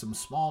people, not some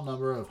small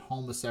number of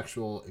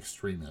homosexual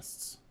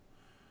extremists."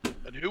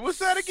 And who was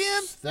that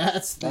again?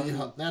 That's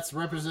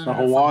representative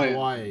from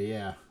Hawaii.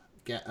 Yeah.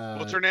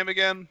 What's her name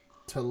again?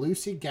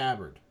 Tulsi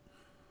Gabbard.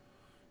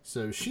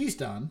 So she's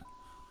done.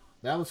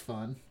 That was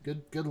fun.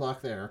 Good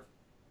luck there.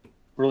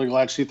 Really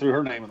glad she threw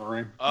her name in the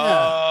ring.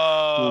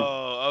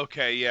 Oh,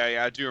 okay,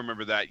 yeah, I do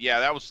remember that. Yeah,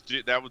 that was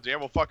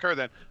well, fuck her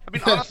then. I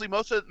mean, honestly,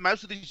 most of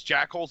these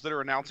jackholes that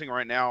are announcing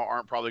right now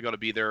aren't probably going to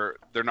be there.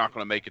 They're not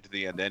going to make it to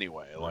the end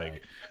anyway. Like,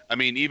 right. I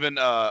mean, even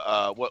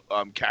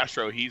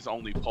Castro, he's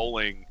only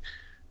polling.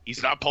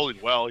 He's not polling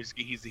well. He's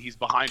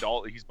behind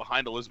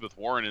Elizabeth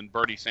Warren and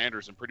Bernie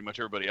Sanders and pretty much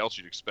everybody else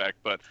you'd expect.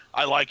 But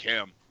I like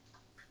him.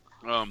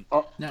 I'm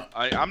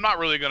not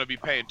really going to be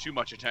paying too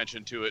much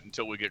attention to it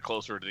until we get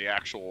closer to the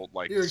actual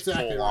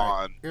full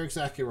on. You're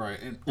exactly right.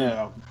 And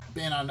yeah,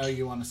 Ben, I know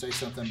you want to say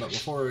something, but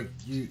before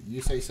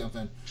you say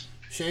something,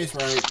 Shay's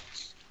right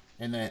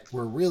in that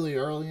we're really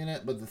early in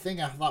it. But the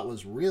thing I thought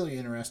was really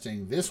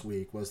interesting this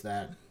week was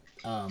that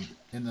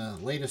in the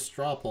latest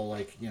straw poll,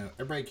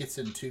 everybody gets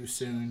in too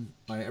soon.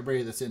 Like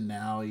everybody that's in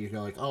now, you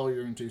go like, oh,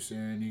 you're in too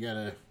soon. You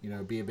gotta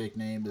be a big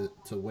name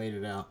to wait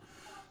it out.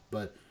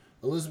 But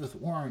Elizabeth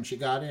Warren, she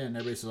got in.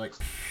 Everybody's like,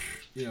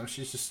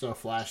 she's just so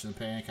flash in the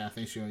pan kind of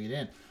thing. She's going to get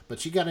in.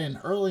 But she got in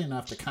early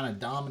enough to kind of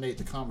dominate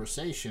the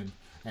conversation.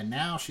 And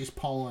now she's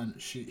polling.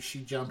 She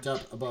jumped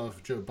up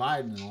above Joe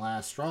Biden in the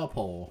last straw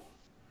poll.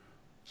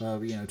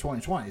 of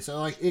 2020. So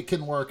like it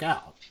can work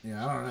out. I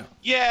don't know.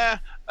 Yeah,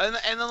 and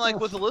then like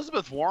with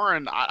Elizabeth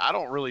Warren, I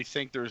don't really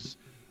think there's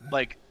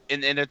like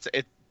and it's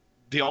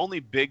the only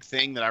big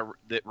thing that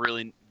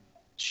really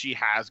she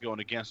has going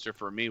against her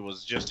for me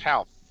was just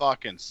how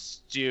fucking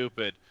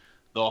stupid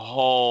the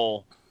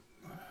whole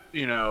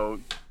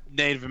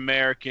Native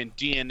American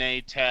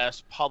DNA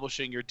test,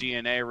 publishing your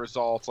DNA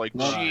results, like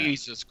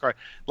Jesus Christ.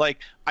 Like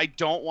I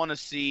want to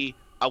see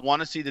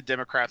the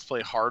Democrats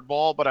play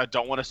hardball, but I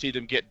don't want to see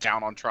them get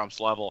down on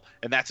Trump's level.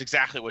 And that's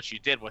exactly what she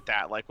did with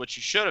that. Like what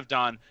she should have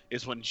done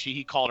is when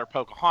he called her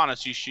Pocahontas,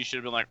 she should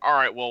have been like, all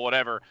right, well,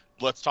 whatever.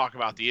 Let's talk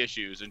about the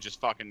issues and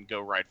just fucking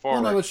go right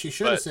forward. Well, no, what she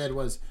should have said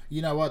was,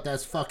 you know what,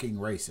 that's fucking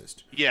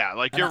racist. Yeah,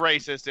 like you're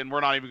racist, and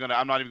I'm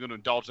not even gonna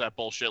indulge that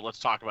bullshit. Let's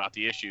talk about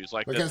the issues.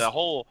 Like the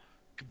whole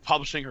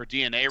publishing her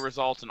DNA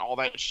results and all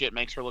that shit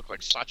makes her look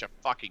like such a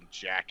fucking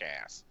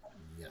jackass.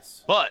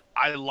 Yes. But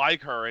I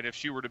like her, and if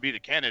she were to be the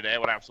candidate, I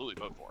would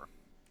absolutely vote for her.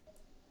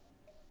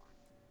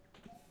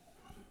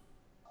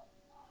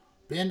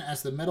 Ben,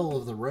 as the middle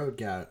of the road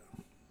guy,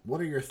 what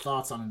are your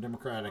thoughts on a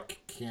Democratic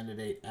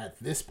candidate at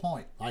this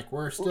point? Like,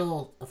 we're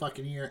still a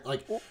fucking year.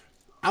 Like,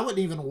 I wouldn't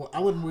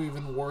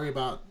even worry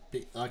about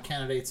the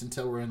candidates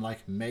until we're in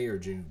like May or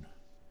June.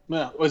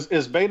 Yeah,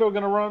 is Beto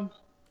going to run?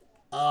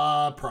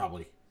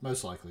 Probably,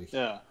 most likely.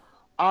 Yeah,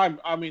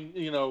 I mean,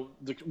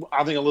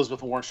 I think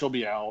Elizabeth Warren, she'll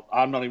be out.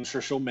 I'm not even sure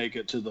she'll make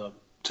it to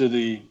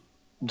the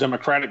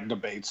Democratic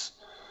debates.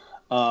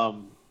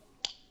 Even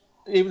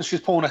if she's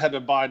pulling ahead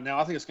of Biden now,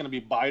 I think it's going to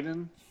be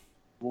Biden,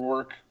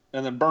 Rourke.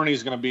 And then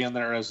Bernie's going to be in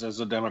there as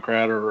a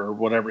Democrat or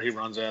whatever he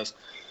runs as,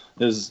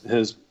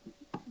 his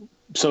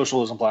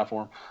socialism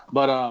platform.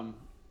 But I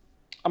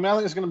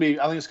think it's going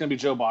to be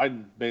Joe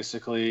Biden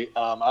basically.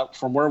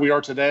 From where we are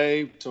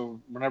today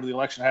to whenever the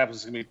election happens,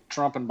 it's going to be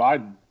Trump and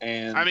Biden.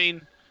 And I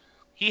mean,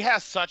 he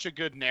has such a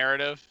good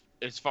narrative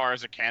as far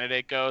as a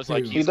candidate goes.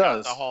 Like he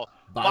does. The whole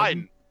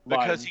Biden.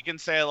 Because he can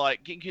say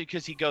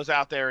because he goes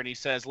out there and he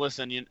says,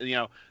 listen,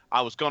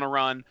 I was going to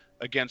run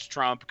against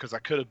Trump because I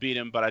could have beat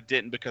him, but I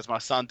didn't because my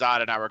son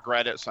died and I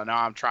regret it. So now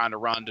I'm trying to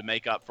run to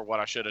make up for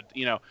what I should have.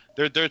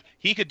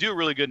 He could do a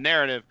really good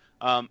narrative.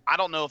 I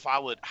don't know if I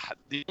would.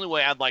 The only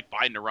way I'd like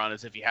Biden to run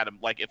is if he had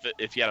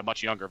if he had a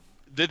much younger.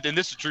 And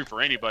this is true for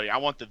anybody. I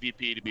want the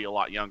VP to be a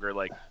lot younger.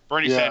 Like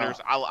Bernie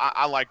Sanders,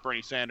 I like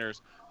Bernie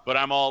Sanders, but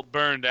I'm all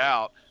burned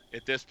out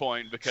at this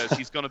point because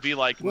he's going to be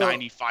like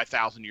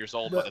 95,000 years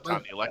old by the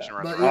time the election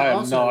runs around. I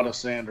am not a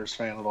Sanders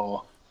fan at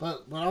all.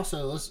 But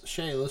also,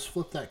 let's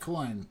flip that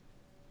coin.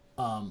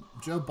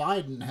 Joe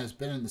Biden has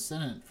been in the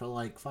Senate for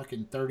like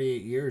fucking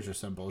 38 years or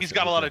some bullshit. He's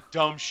got a lot of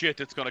dumb shit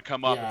that's going to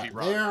come up if he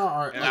runs. There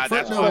are.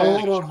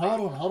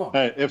 Hold on.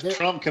 Hey, if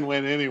Trump can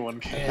win, anyone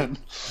can.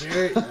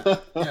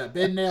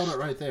 Ben nailed it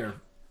right there.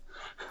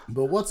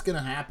 But what's going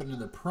to happen in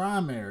the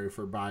primary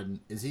for Biden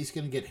is he's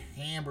going to get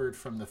hammered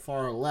from the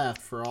far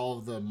left for all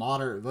of the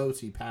moderate votes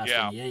he passed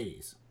in the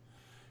 80s.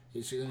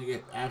 He's going to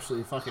get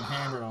absolutely fucking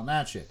hammered on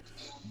that shit.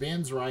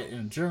 Ben's right, in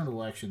a general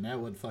election, that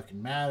wouldn't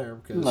fucking matter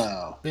because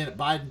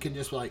Biden can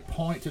just like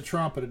point to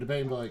Trump at a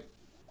debate and be like,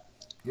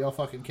 y'all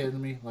fucking kidding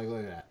me? Like,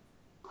 look at that.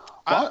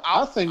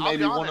 I think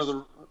maybe one of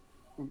the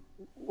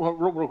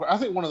I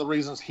think one of the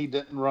reasons he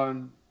didn't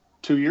run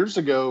 2 years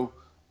ago,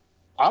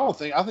 I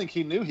think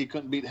he knew he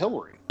couldn't beat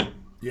Hillary.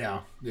 Yeah.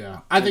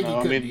 I think he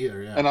couldn't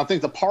either, yeah. And I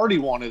think the party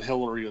wanted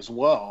Hillary as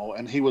well,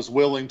 and he was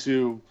willing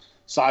to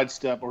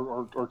sidestep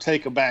or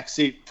take a back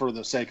seat for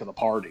the sake of the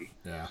party.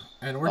 Yeah,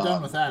 and we're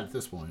done with that at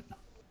this point.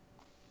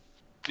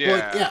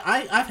 Yeah. Well,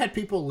 I've had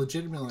people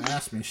legitimately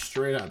ask me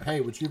straight up,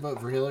 hey, would you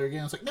vote for Hillary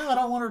again? It's like, no, I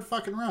don't want her to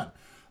fucking run.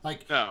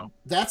 Like, no.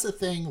 That's a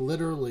thing,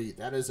 literally,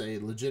 that is a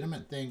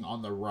legitimate thing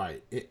on the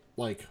right. It,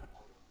 like,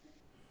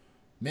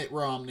 Mitt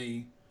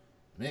Romney,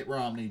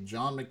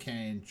 John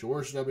McCain,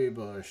 George W.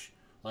 Bush,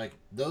 like,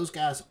 those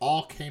guys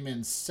all came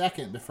in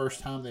second the first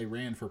time they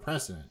ran for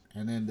president.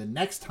 And then the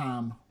next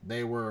time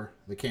they were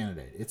the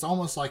candidate. It's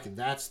almost like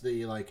that's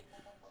the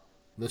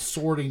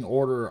sorting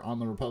order on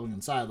the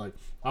Republican side. Like,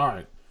 all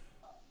right,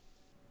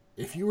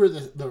 if you were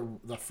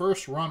the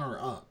first runner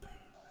up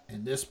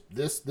in this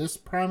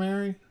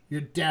primary,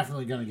 you're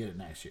definitely going to get it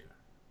next year.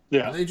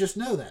 Yeah. And they just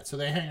know that, so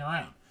they hang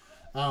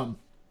around.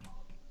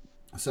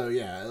 So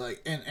yeah,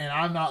 like, and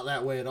I'm not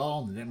that way at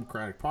all. And the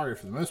Democratic Party,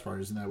 for the most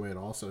part, isn't that way at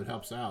all. So it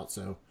helps out.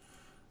 So,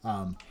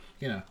 so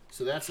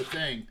that's the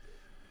thing.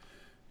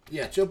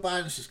 Yeah, Joe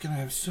Biden's just gonna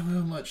have so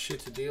much shit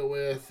to deal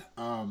with.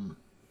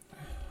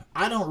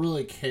 I don't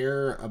really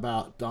care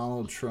about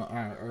Donald Trump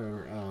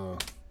or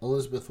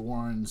Elizabeth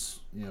Warren's,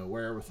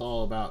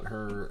 wherewithal about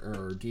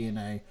her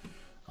DNA.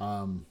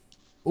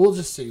 We'll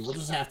just see. We'll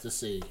just have to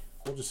see.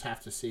 We'll just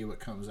have to see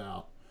what comes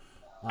out.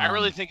 I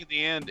really think in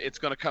the end it's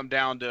going to come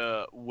down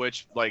to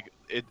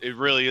it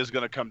really is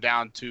going to come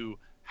down to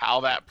how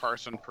that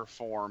person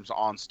performs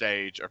on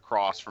stage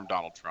across from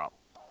Donald Trump.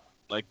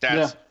 Like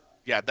that's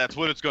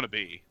what it's going to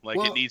be. Like,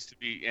 well, it needs to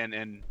be.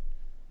 And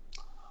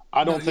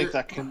I don't think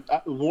that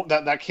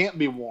can't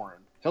be Warren.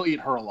 He'll eat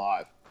her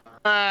alive.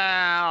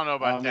 I don't know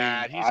about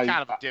that. He's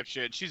kind of a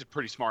dipshit. She's a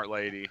pretty smart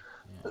lady.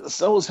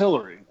 So is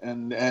Hillary,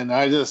 and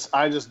I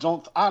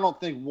don't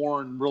think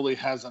Warren really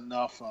has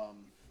enough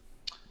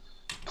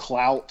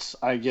clout,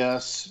 I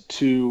guess,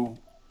 to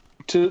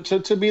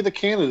be the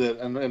candidate.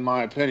 In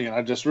my opinion,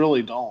 I just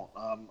really don't.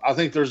 I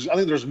think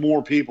there's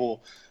more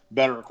people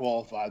better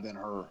qualified than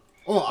her.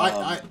 Well,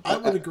 I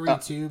would agree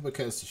too,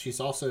 because she's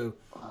also,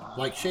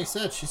 like Shay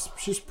said,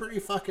 she's pretty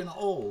fucking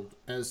old,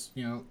 as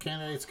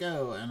candidates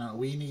go, and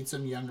we need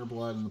some younger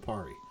blood in the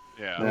party.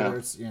 Yeah. Whether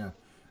it's,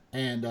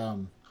 and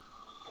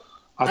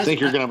I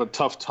think you're gonna have a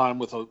tough time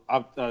with a.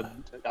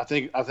 I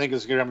think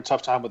it's gonna have a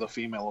tough time with a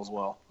female as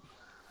well.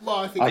 Well,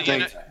 I think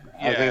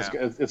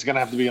it's gonna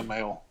have to be a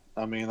male.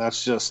 I mean,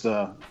 that's just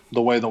the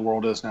way the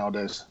world is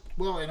nowadays.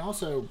 Well, and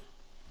also,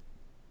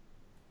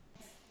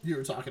 you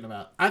were talking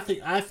about. I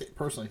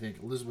personally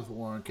think Elizabeth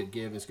Warren could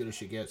give as good as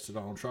she gets to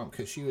Donald Trump,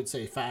 because she would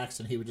say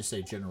facts and he would just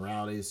say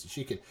generalities.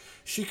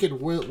 She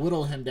could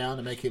whittle him down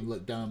to make him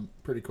look dumb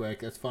pretty quick.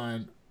 That's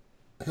fine.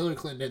 Hillary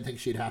Clinton didn't think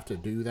she'd have to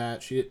do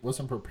that. She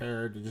wasn't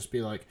prepared to just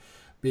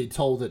be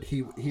told that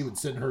he would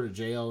send her to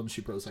jail, and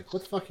she was like,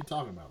 "What the fuck are you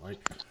talking about?"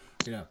 Like,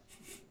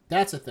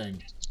 that's a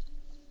thing.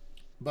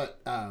 But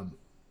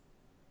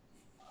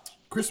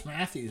Chris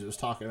Matthews was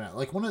talking about,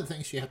 like, one of the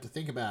things you have to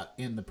think about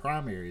in the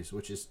primaries,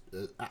 which is,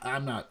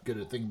 I'm not good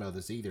at thinking about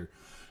this either,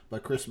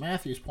 but Chris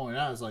Matthews pointed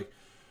out, is like,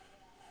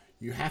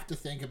 you have to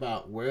think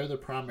about where the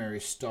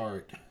primaries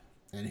start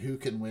and who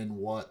can win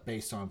what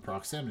based on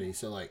proximity.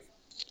 So, like,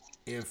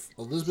 if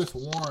Elizabeth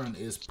Warren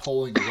is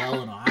polling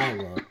well in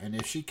Iowa, and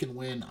if she can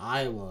win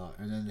Iowa,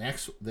 and then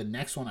the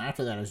next one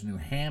after that is New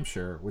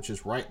Hampshire, which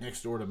is right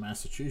next door to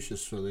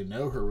Massachusetts, so they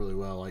know her really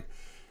well, like,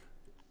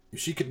 if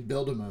she can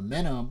build a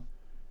momentum,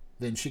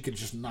 then she could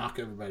just knock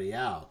everybody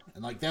out.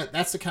 And like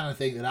that's the kind of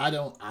thing that I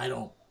don't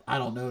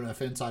know enough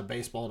inside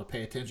baseball to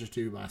pay attention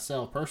to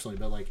myself personally,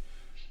 but like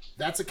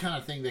that's the kind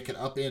of thing that could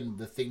upend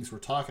the things we're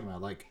talking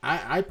about. Like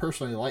I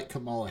personally like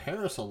Kamala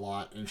Harris a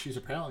lot, and she's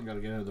apparently going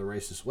to get into the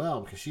race as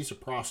well because she's a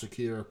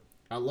prosecutor.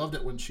 I loved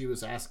it when she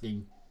was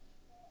asking,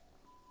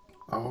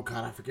 oh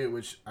god, I forget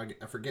which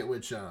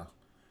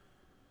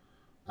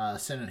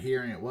Senate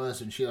hearing it was,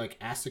 and she like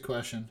asked the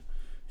question,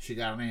 she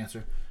got an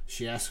answer,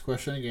 she asked the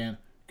question again,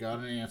 got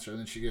an answer, and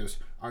then she goes,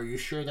 "Are you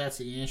sure that's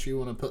the answer you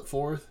want to put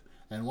forth?"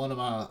 And one of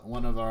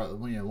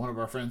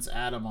our friends,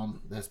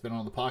 Adam, that's been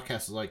on the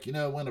podcast, is like,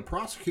 when a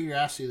prosecutor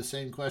asks you the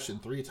same question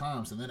 3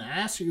 times and then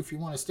asks you if you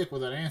want to stick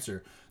with that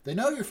answer, they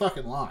know you're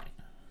fucking lying.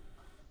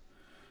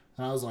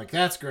 And I was like,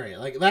 that's great.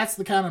 Like, that's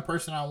the kind of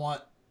person I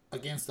want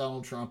against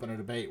Donald Trump in a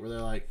debate where they're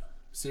like,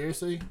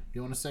 seriously,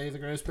 you want to say the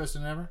greatest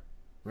president ever?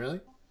 Really?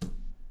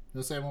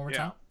 You'll say it one more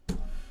time?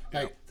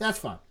 Like, that's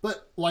fine.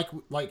 But like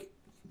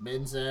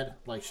Ben said,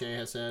 like Shay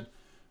has said,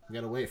 we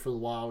got to wait for a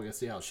while. We got to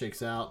see how it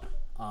shakes out.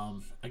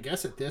 I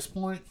guess at this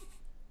point,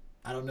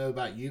 I don't know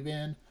about you,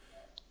 Ben.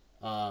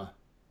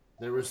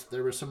 There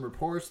were some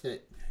reports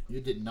that you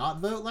did not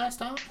vote last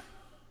time.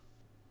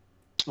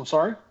 I'm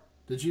sorry?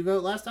 Did you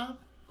vote last time?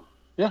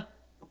 Yeah.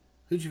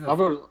 Who'd you vote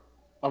for?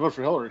 I voted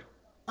for Hillary.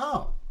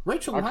 Oh,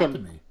 Rachel lied to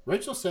me.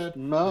 Rachel said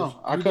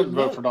no. I couldn't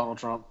vote for Donald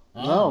Trump.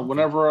 Oh, no, okay.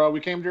 Whenever we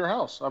came to your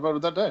house, I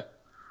voted that day.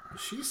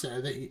 She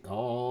said that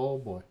oh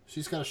boy,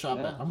 she's got a shot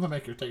back. I'm gonna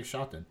make her take a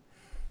shot then.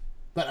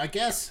 But I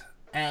guess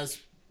as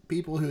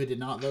people who did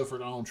not vote for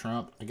Donald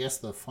Trump, I guess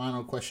the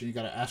final question you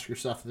got to ask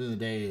yourself at the end of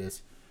the day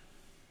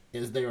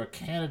is there a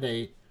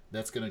candidate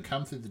that's going to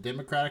come through the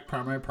Democratic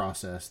primary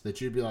process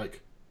that you'd be like,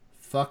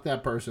 fuck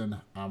that person,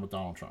 I'm with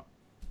Donald Trump?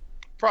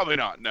 Probably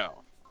not.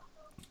 No.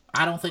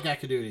 I don't think I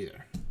could do it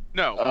either.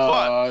 No,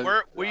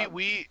 but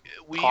we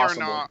are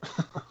not.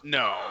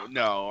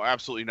 No,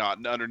 absolutely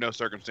not. Under no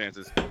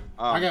circumstances.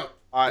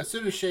 As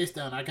soon as Shay's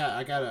done, I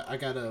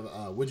got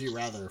a would you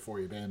rather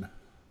for you, Ben.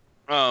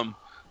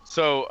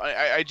 So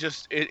I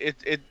just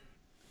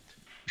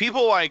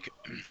people like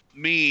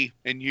me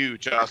and you,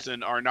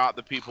 Justin, are not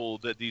the people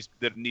that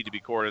need to be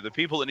courted. The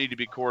people that need to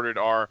be courted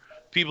are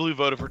people who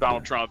voted for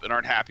Donald Trump and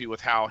aren't happy with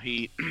how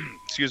he,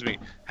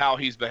 how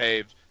he's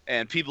behaved,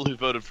 and people who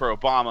voted for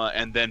Obama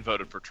and then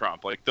voted for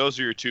Trump. Like, those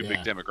are your two big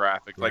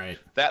demographics. Like, right.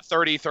 That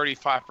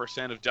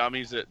 35% of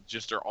dummies that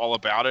just are all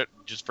about it,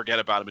 just forget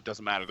about him. It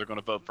doesn't matter. They're going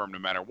to vote for him no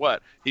matter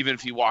what. Even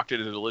if he walked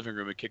into the living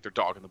room and kicked their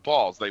dog in the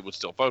balls, they would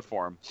still vote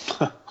for him.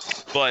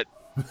 But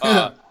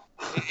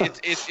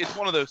it's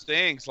one of those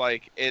things.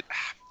 Like,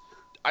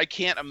 I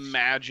can't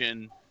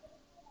imagine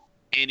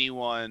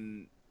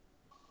anyone.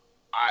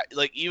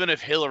 Even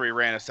if Hillary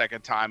ran a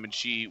second time and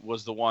she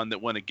was the one that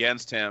went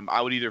against him,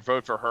 I would either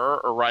vote for her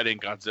or write in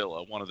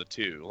Godzilla, one of the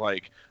two.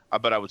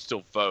 But I would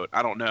still vote.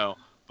 I don't know,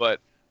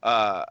 but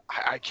I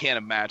can't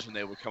imagine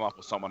they would come up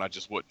with someone I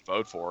just wouldn't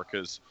vote for,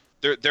 because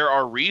there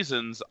are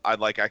reasons I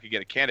could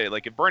get a candidate.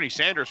 Like, if Bernie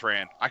Sanders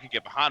ran, I could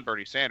get behind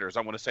Bernie Sanders.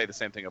 I'm going to say the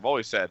same thing I've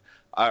always said.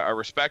 I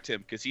respect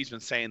him because he's been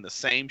saying the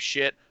same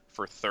shit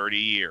for 30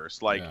 years.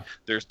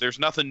 There's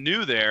nothing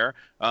new there,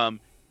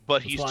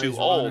 but he's too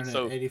old.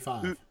 So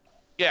 85.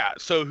 Yeah,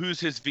 so who's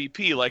his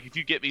VP? Like, if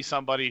you get me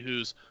somebody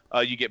who's,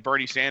 you get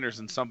Bernie Sanders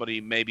and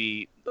somebody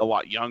maybe a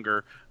lot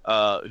younger,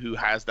 who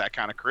has that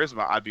kind of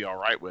charisma, I'd be all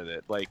right with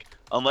it. Like,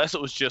 unless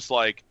it was just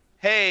like,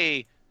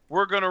 hey,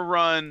 we're gonna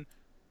run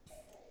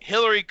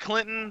Hillary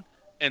Clinton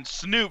and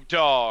Snoop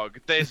Dogg.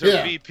 There's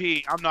a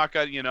VP. I'm not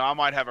gonna, I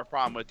might have a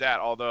problem with that.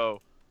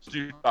 Although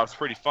Snoop Dogg's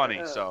pretty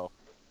funny, so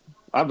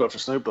I'd vote for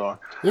Snoop Dogg.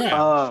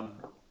 Yeah.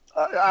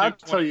 I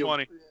tell you.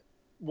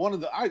 One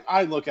of the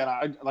I look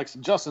at it, like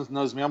Justin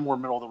knows me, I'm more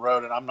middle of the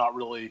road, and I'm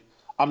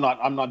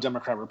not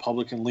Democrat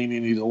Republican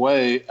leaning either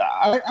way.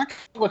 I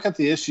look at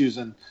the issues,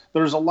 and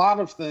there's a lot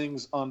of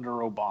things under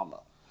Obama.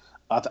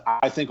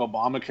 I think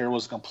Obamacare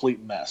was a complete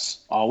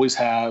mess. Always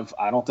have.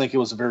 I don't think it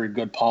was a very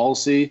good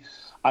policy.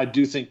 I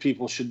do think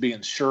people should be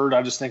insured.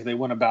 I just think they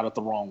went about it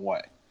the wrong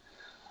way.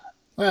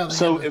 Well,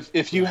 so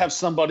if you have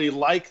somebody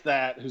like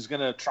that who's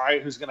going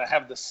to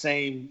have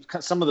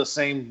some of the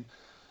same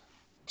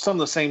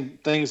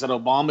things that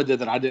Obama did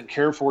that I didn't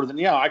care for,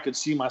 then I could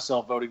see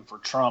myself voting for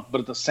Trump.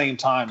 But at the same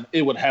time,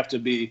 it would have to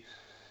be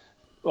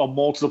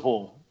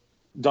multiple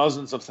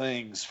dozens of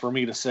things for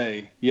me to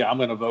say, I'm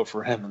going to vote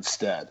for him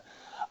instead.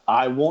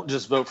 I won't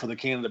just vote for the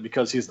candidate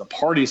because he's the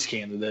party's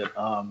candidate.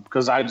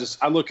 Because I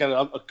look at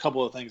a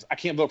couple of things. I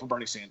can't vote for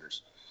Bernie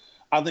Sanders.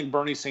 I think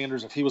Bernie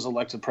Sanders, if he was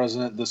elected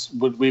president,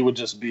 we would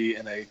just be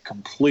in a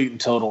complete and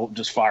total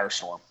just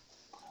firestorm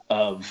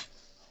of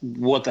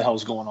what the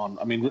hell's going on.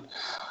 I mean,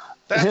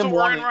 that's what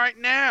we're in right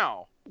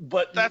now.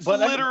 But that's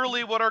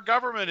literally what our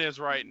government is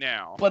right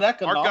now. But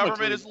our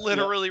government is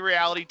literally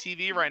reality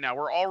TV right now.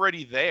 We're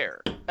already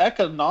there.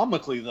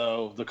 Economically,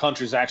 though, the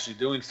country's actually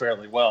doing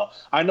fairly well.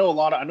 I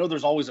know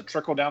there's always a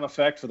trickle-down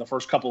effect for the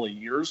first couple of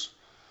years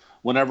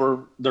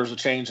whenever there's a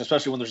change,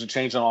 especially when there's a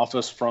change in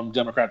office from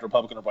Democrat to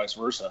Republican or vice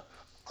versa.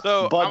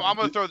 So I'm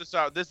going to throw this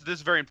out. This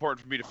is very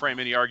important for me to frame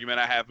any argument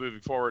I have moving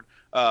forward.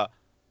 I'm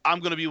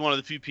going to be one of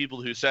the few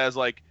people who says,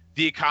 like,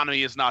 the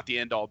economy is not the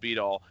end-all,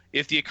 be-all.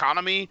 If the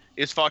economy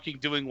is fucking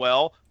doing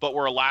well, but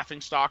we're a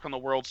laughingstock on the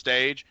world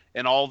stage,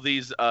 and all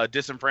these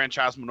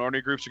disenfranchised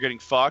minority groups are getting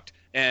fucked,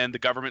 and the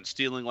government's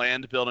stealing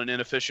land to build an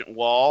inefficient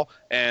wall,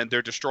 and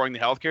they're destroying the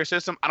healthcare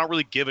system, I don't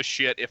really give a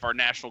shit if our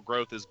national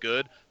growth is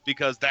good,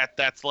 because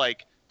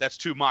that's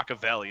too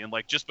Machiavellian.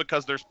 Like, just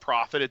because there's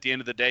profit at the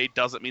end of the day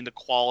doesn't mean the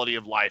quality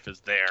of life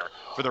is there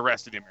for the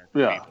rest of the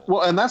American people.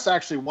 Well, and that's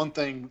actually one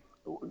thing.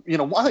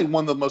 I think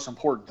one of the most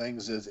important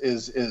things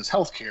is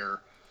healthcare.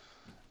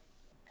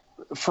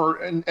 For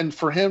him to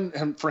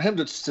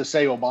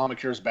say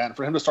Obamacare is bad,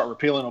 for him to start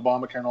repealing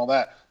Obamacare and all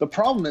that. The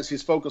problem is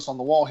he's focused on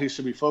the wall. He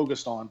should be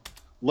focused on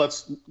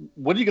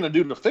what are you going to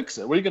do to fix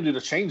it? What are you going to do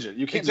to change it?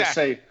 You can't just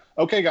say,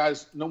 okay,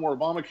 guys, no more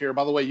Obamacare.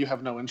 By the way, you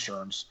have no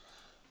insurance.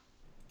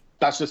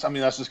 That's just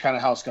kind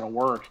of how it's going to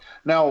work.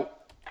 Now,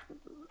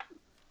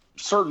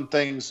 certain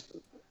things.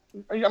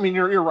 I mean,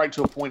 you're right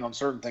to a point on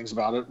certain things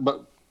about it,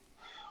 but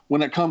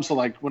when it comes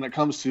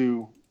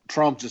to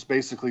Trump just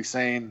basically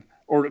saying,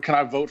 or can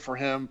I vote for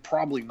him?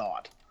 Probably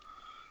not.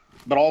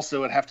 But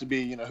also it'd have to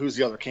be, who's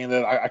the other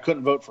candidate? I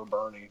couldn't vote for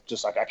Bernie.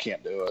 Just like I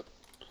can't do it.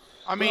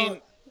 I mean,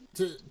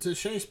 to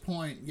Shay's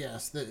point,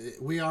 yes,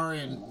 we are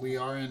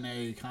in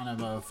a kind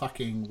of a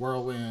fucking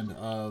whirlwind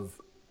of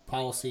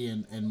policy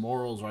and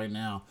morals right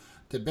now.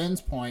 To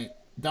Ben's point,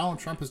 Donald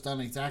Trump has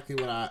done exactly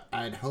what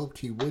I'd hoped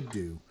he would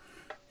do.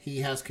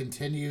 He has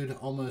continued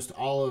almost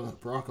all of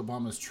Barack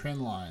Obama's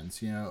trend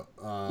lines, Yeah,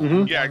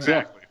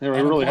 exactly. Yeah,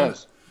 it really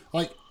has.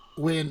 Like,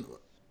 when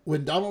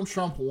Donald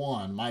Trump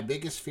won, my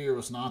biggest fear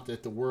was not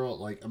that the world,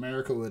 like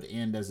America, would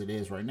end as it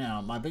is right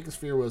now. My biggest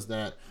fear was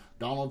that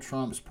Donald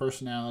Trump's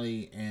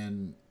personality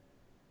and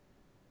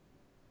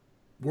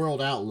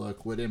world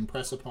outlook would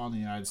impress upon the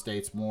United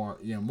States more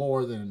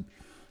than,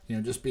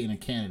 just being a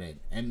candidate.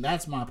 And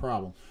that's my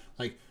problem.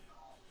 Like,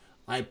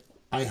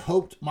 I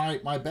hoped,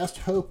 my best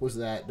hope was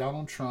that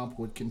Donald Trump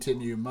would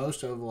continue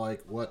most of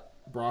like what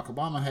Barack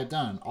Obama had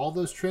done. All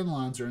those trend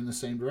lines are in the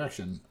same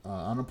direction.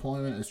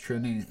 Unemployment is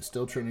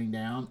still trending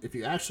down. If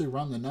you actually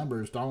run the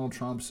numbers, Donald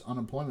Trump's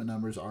unemployment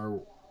numbers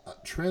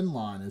trend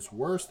line is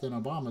worse than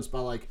Obama's by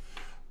like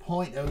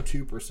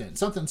 0.02%.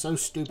 Something so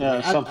stupid.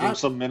 Yeah,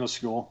 something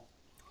minuscule.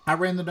 I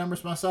ran the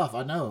numbers myself.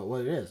 I know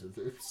what it is.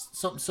 It's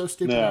something so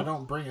stupid I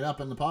don't bring it up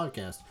in the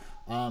podcast.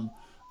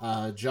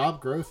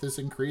 Job growth has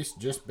increased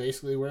just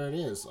basically where it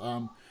is.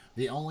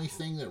 The only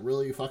thing that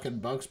really fucking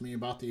bugs me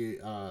about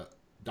the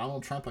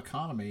Donald Trump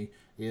economy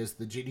is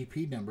the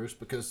GDP numbers,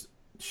 because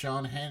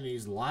Sean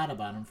Hannity's lied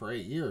about him for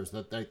 8 years.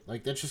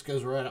 That just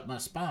goes right up my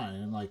spine.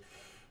 And like,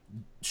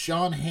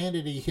 Sean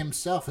Hannity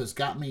himself has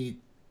got me,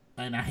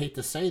 and I hate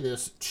to say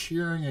this,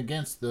 cheering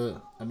against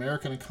the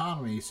American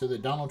economy so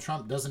that Donald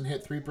Trump doesn't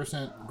hit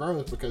 3%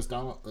 growth because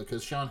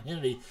Sean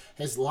Hannity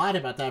has lied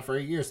about that for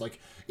 8 years. Like,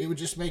 it would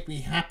just make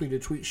me happy to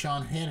tweet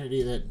Sean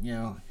Hannity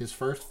that, his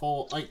first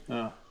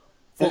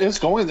it's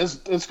going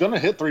to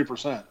hit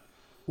 3%.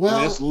 Well,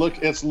 I mean,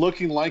 it's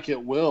looking like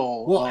it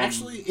will. Well,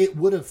 actually, it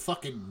would have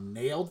fucking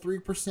nailed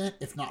 3%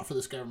 if not for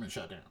this government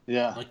shutdown.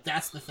 Yeah. Like,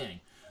 that's the thing.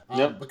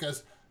 Yep.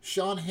 Because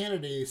Sean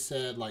Hannity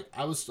said, like,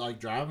 I was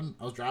driving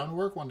to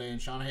work one day,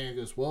 and Sean Hannity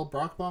goes, well,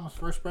 Barack Obama's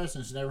first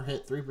president's never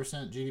hit 3%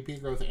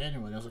 GDP growth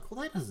annually. And I was like,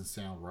 well, that doesn't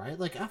sound right.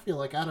 Like, I feel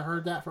like I'd have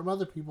heard that from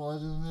other people other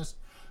than this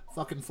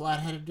fucking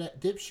flat-headed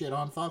dipshit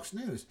on Fox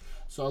News.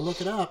 So I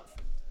look it up,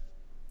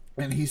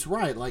 and he's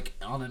right. Like,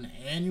 on an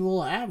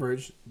annual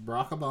average,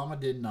 Barack Obama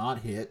did not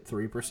hit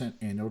 3%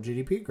 annual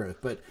GDP growth,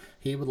 but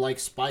he would, like,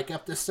 spike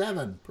up to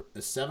 7.5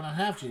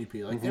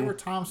 GDP. Like, there were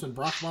times when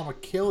Barack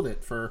Obama killed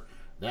it for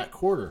that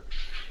quarter.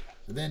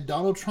 And then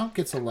Donald Trump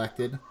gets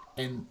elected,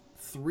 and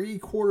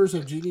 3/4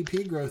 of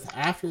GDP growth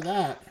after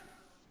that,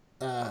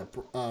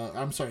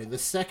 the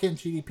second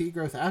GDP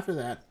growth after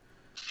that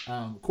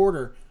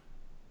quarter,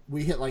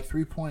 we hit like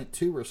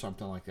 3.2 or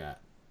something like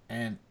that.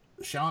 And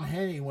Sean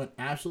Hannity went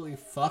absolutely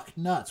fuck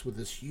nuts with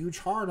this huge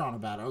hard-on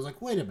about it. I was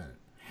like, wait a minute.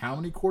 How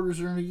many quarters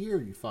are in a year,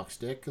 you fuck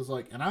stick? Cause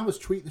like, and I was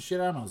tweeting the shit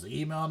out, and I was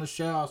emailing the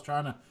show. I was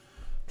trying to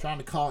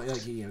call,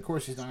 like, of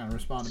course he's not going to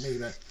respond to me,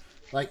 but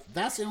like,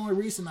 that's the only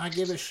reason I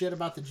give a shit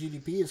about the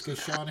GDP is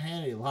because Sean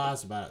Hannity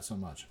lies about it so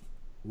much.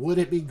 Would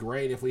it be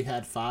great if we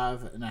had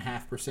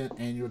 5.5%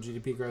 annual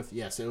GDP growth?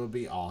 Yes, it would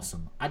be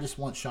awesome. I just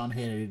want Sean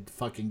Hannity to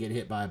fucking get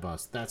hit by a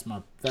bus. That's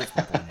my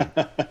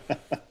plan.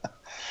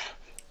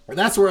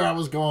 That's where I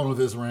was going with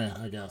this rant,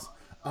 I guess.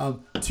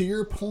 To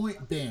your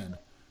point, Ben,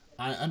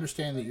 I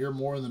understand that you're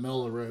more in the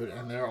middle of the road,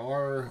 and there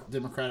are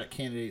Democratic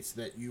candidates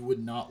that you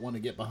would not want to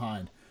get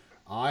behind.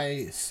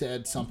 I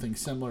said something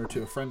similar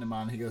to a friend of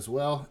mine. He goes,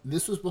 well,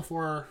 this was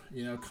before,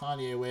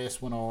 Kanye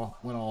West went all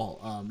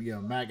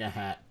MAGA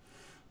hat.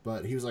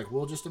 But he was like,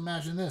 well, just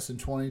imagine this in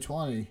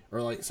 2020,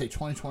 or like, say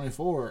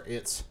 2024,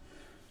 it's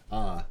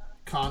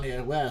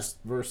Kanye West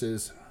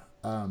versus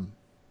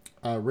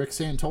Rick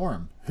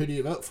Santorum. Who do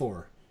you vote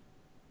for?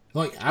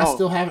 Like, I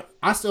still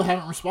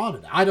haven't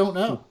responded. I don't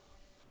know.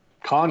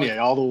 Kanye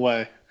all the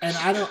way. And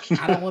I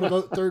don't want to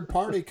vote third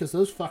party because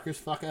those fuckers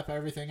fuck up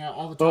everything out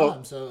all the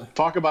time. So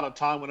talk about a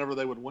time whenever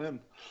they would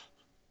win.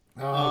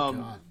 Oh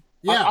God,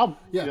 yeah.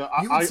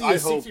 You would see a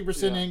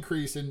 60%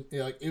 increase, and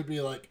it would be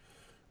like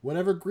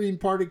whatever Green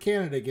Party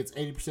candidate gets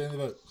 80% of the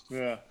vote.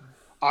 Yeah,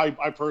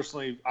 I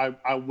personally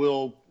I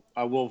will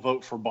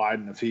vote for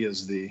Biden if he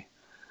is the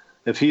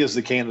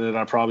candidate.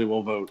 I probably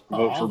will vote for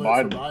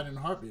Biden. For Biden in a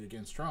heartbeat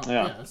against Trump.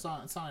 Yeah, it's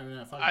not even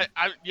that funny.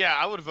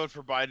 I would vote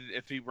for Biden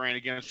if he ran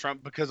against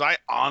Trump because I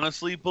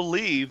honestly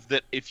believe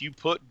that if you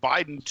put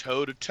Biden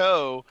toe to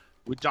toe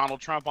with Donald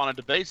Trump on a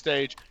debate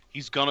stage,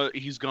 he's gonna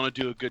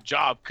do a good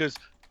job because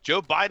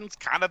Joe Biden's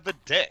kind of a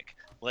dick.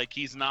 Like,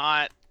 he's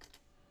not.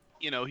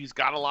 He's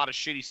got a lot of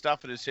shitty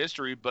stuff in his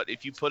history, but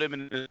if you put him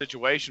in a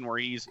situation where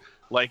he's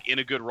like in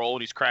a good role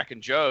and he's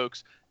cracking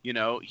jokes, he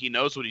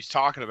knows what he's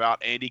talking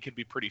about, and he can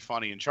be pretty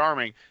funny and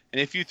charming. And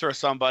if you throw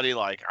somebody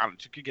like,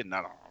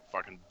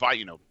 fucking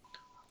Biden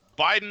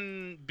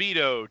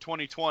Beto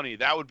 2020,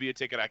 that would be a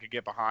ticket I could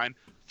get behind.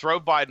 Throw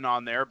Biden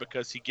on there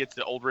because he gets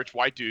the old rich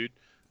white dude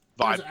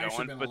vibe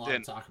going. Been a lot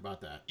of talk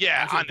about that.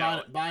 Yeah, I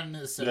know. Biden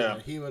has said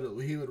that he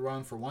would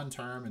run for one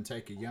term and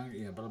take a young,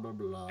 blah blah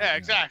blah. Yeah,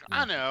 exactly.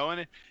 I know,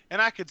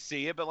 and I could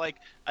see it, but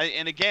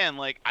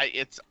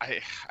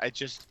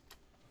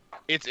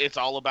it's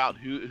all about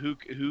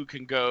who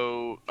can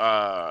go,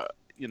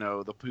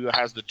 who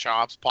has the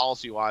chops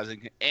policy wise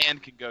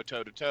and can go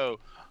toe to toe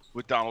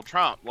with Donald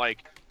Trump.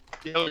 Like,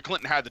 Hillary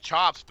Clinton had the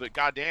chops, but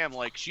goddamn,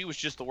 like, she was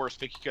just the worst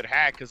pick you could have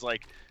had. Because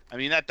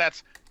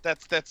that's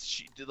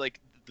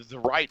the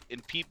right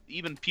and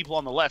even people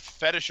on the left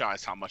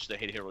fetishize how much they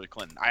hate Hillary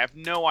Clinton. I have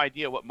no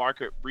idea what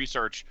market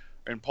research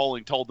and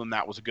polling told them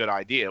that was a good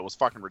idea. It was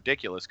fucking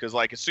ridiculous. Because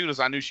as soon as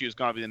I knew she was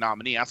going to be the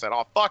nominee, I said,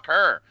 "Oh, fuck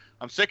her!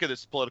 I'm sick of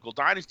this political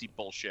dynasty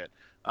bullshit."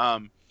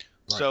 Right.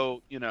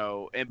 So you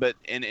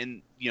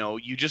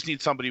just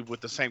need somebody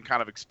with the same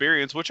kind of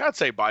experience, which I'd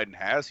say Biden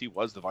has. He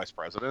was the vice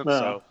president,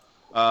 so.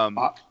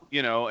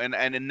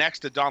 And next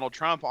to Donald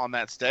Trump on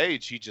that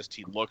stage, he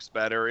looks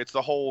better. It's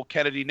the whole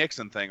Kennedy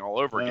Nixon thing all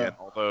over again.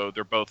 Although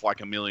they're both like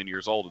a million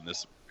years old in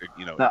this,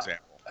 example.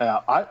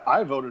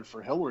 I voted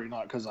for Hillary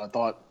not because I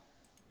thought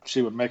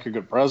she would make a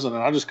good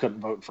president. I just couldn't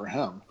vote for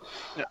him.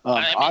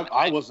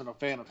 I wasn't a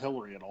fan of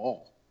Hillary at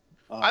all.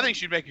 I think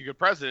she'd make a good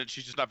president.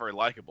 She's just not very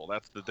likable.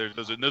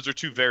 Those are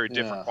two very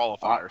different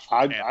qualifiers.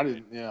 I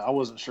didn't. Yeah, I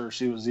wasn't sure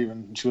she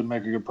would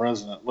make a good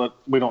president. But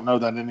we don't know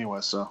that anyway.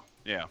 So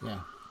yeah.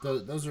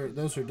 Those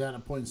are data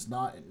points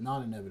not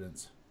in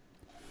evidence.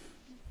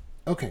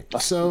 Okay,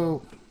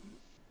 so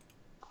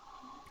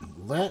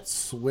let's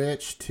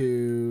switch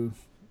to.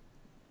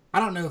 I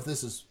don't know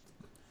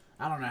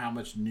how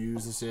much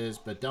news this is,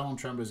 but Donald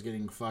Trump is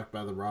getting fucked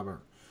by the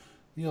Robert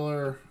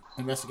Mueller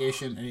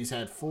investigation, and he's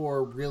had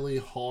 4 really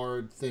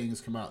hard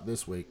things come out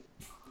this week.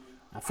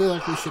 I feel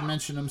like we should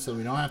mention them so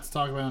we don't have to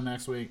talk about them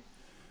next week.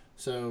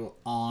 So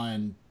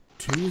on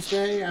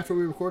Tuesday, after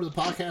we recorded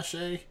the podcast,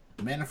 Shay,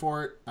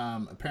 Manafort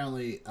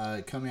apparently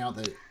coming out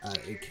that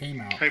it came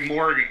out. Hey,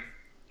 Morgan,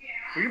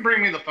 will you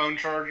bring me the phone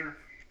charger?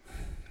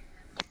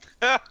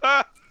 Yeah.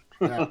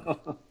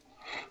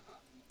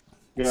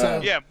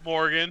 Yeah,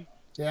 Morgan.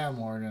 Yeah,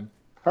 Morgan.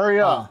 Hurry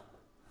up.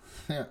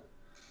 Yeah.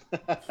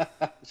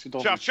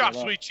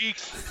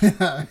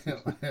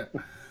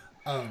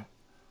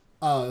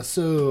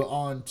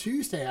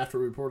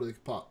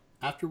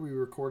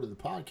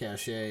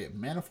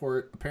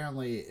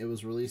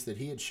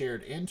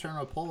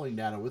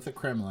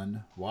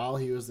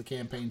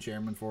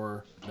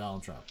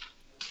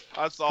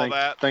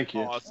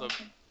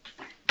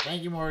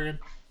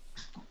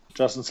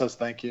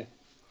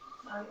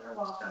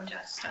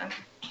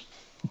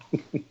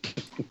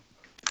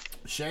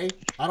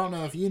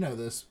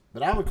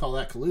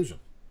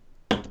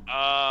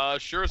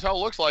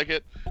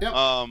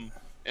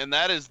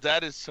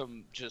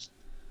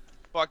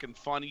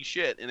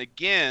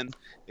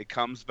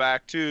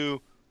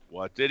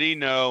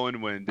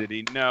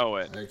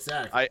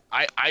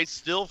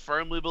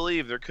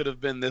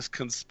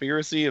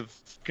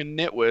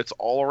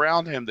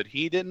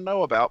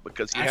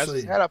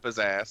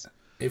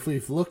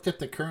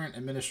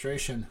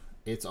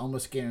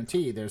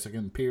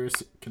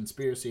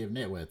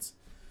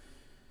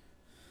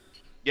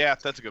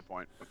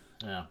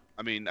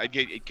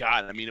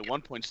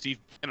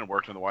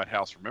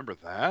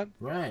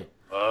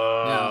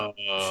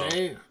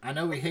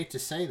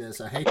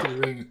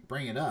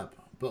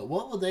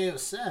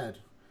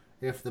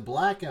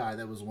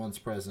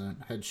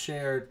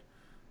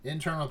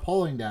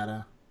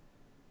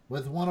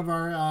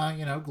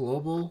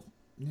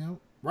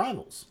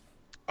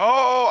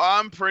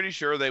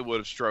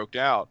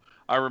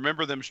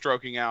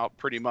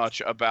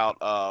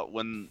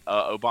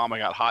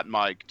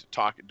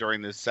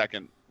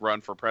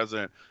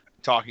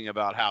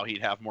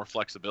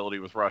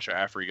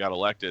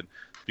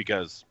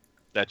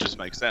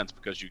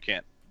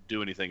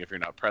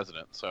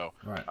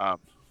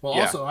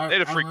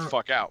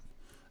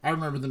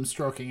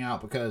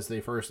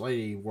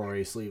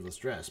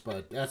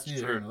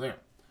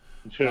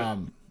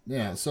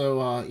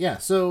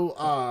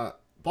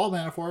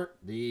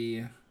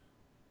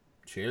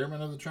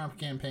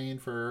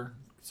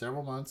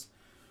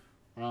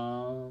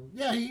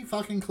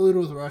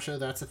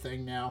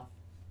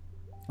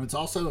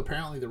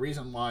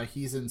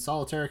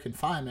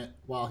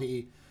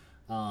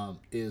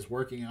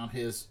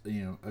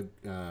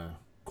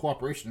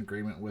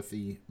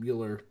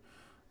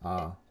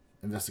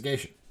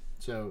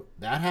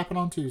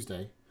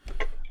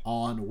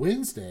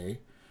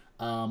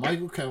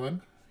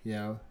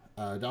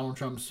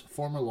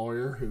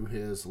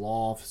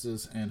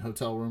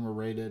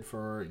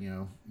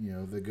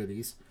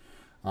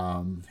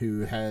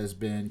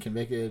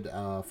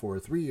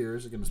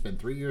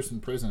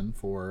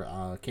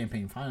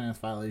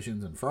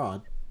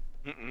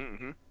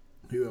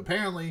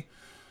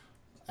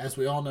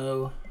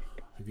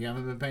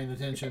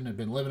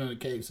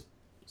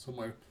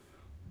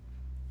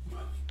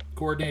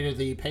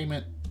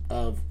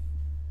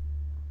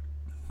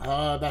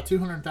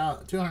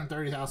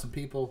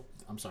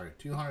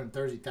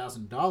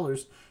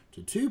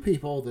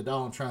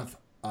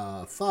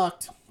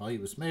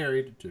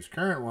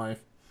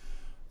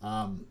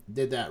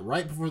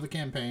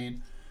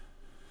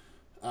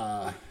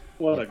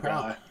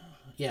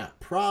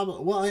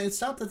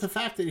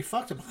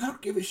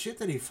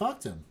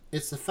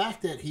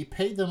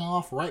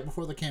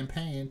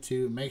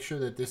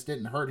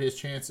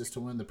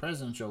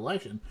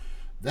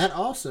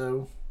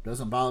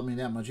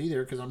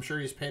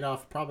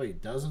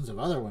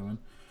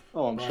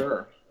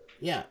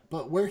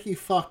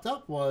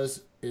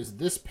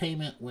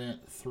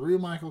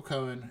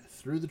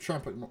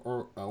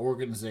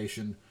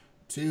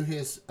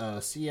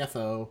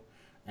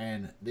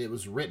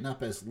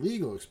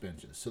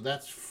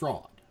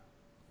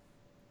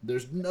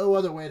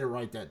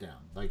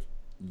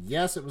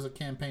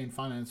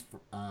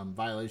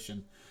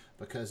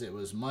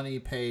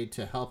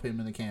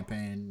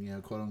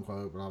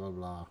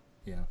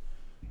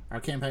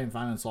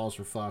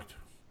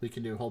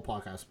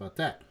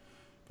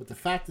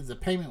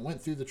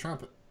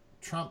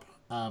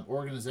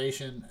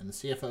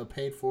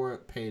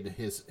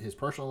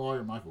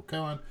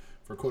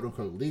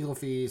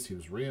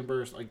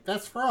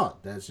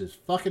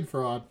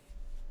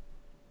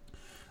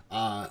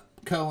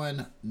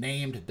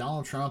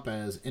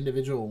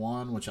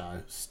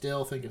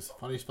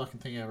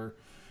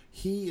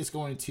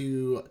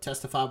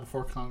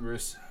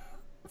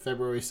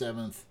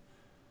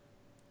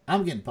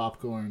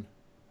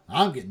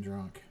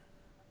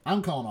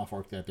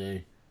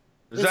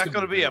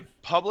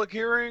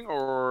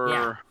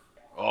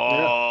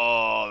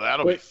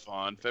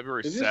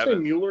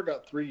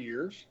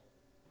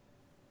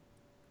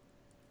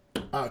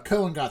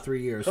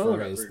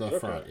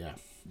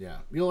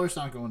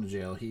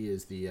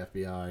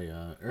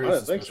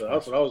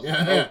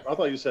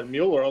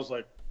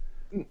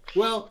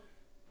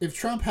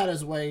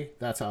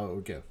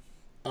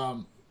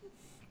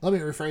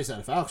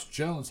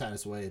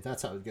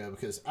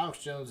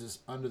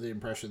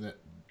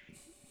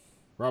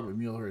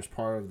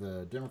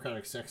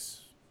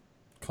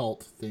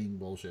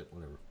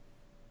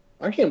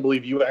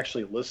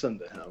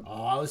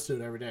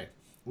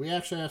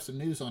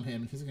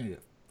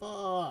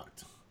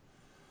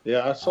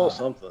 Yeah, I saw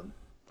something.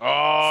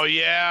 Oh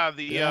yeah,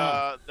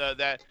 Yeah.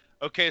 that.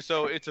 Okay,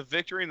 so it's a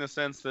victory in the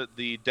sense that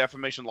the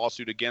defamation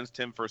lawsuit against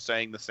him for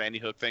saying the Sandy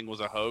Hook thing was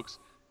a hoax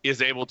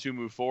is able to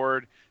move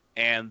forward,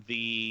 and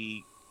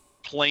the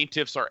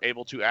plaintiffs are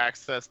able to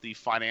access the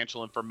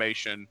financial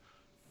information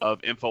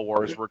of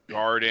Infowars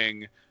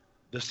regarding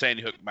the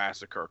Sandy Hook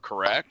massacre.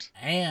 Correct?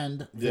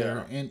 And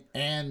Yeah.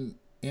 and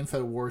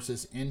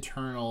Infowars'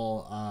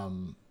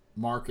 internal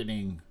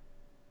marketing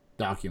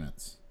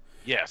documents.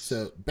 Yes.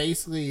 So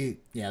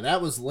basically, yeah,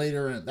 that was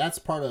later.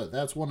 That's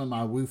one of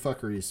my woo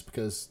fuckeries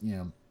because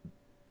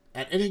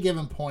at any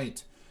given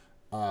point,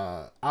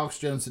 Alex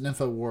Jones and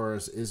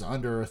Infowars is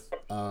under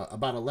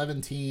about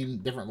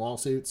 11 different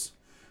lawsuits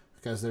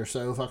because they're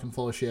so fucking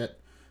full of shit.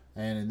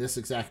 And in this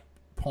exact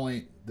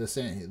point, the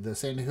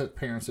Sandy Hook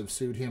parents have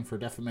sued him for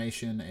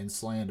defamation and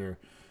slander.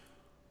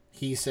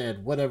 He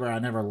said, "Whatever, I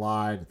never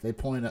lied." They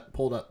pulled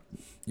up,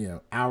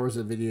 hours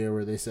of video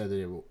where they said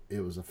that it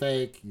was a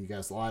fake. You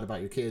guys lied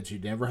about your kids. You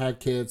never had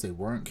kids. They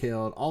weren't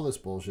killed. All this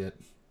bullshit.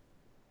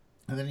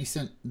 And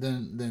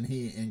then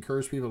he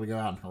encouraged people to go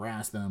out and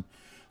harass them.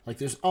 Like,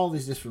 there's all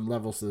these different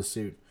levels to the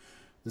suit.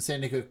 The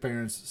Sandy Hook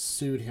parents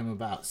sued him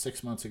about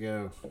 6 months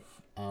ago.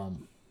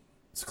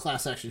 It's a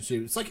class action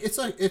suit.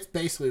 It's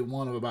basically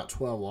one of about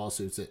 12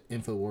 lawsuits that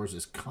Infowars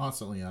is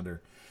constantly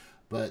under.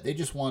 But they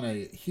just won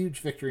a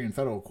huge victory in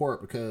federal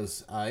court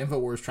because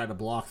Infowars tried to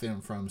block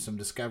them from some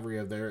discovery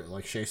of their,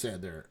 like Shay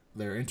said,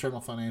 their internal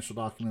financial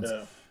documents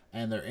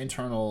and their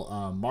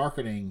internal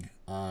marketing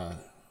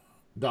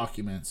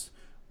documents.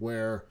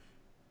 Where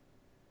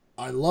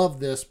I love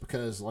this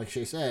because, like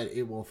Shay said,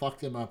 it will fuck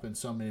them up in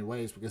so many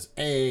ways. Because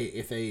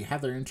if they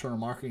have their internal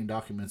marketing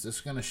documents,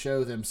 it's going to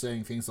show them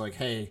saying things like,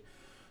 "Hey,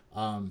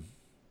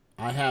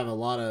 I have a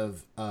lot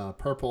of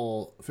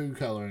purple food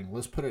coloring.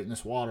 Let's put it in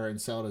this water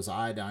and sell it as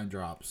iodine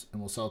drops,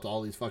 and we'll sell it to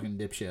all these fucking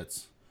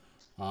dipshits."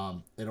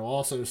 It'll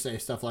also say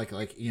stuff like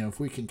if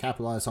we can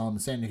capitalize on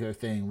the Sandy Hook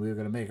thing, we're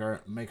gonna make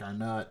our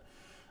nut.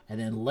 And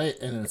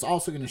then it's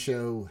also going to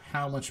show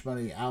how much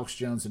money Alex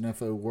Jones and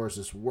Infowars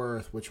is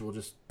worth, which will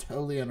just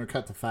totally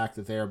undercut the fact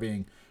that they are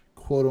being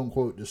quote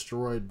unquote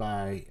destroyed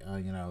by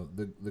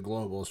the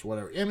globalists,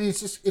 whatever. I mean,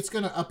 it's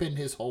going to upend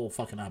his whole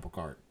fucking apple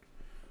cart.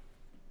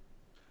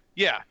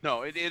 Yeah,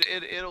 no,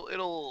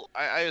 it'll.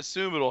 I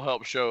assume it'll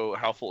help show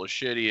how full of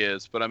shit he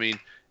is. But I mean,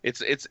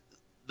 it's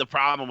the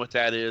problem with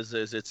that is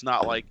it's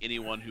not like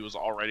anyone who is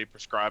already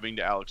prescribing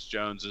to Alex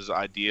Jones's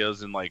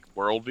ideas and like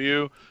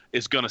worldview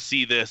is gonna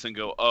see this and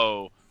go,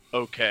 "Oh,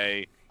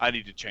 okay, I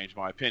need to change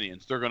my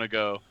opinions." They're gonna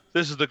go,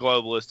 "This is the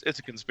globalist. It's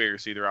a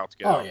conspiracy. They're out to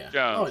get Alex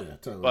Jones." Oh yeah,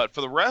 totally. But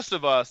for the rest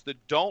of us that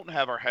don't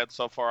have our heads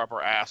so far up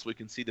our ass we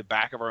can see the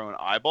back of our own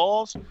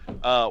eyeballs,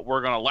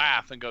 we're gonna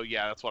laugh and go,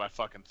 "Yeah, that's what I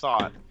fucking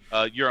thought."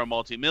 You're a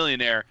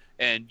multimillionaire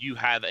and you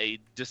have a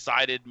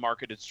decided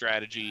marketed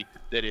strategy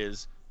that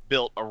is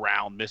built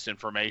around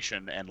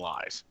misinformation and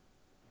lies.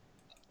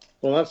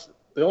 Well, that's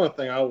the only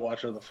thing I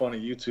watch are the funny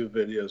YouTube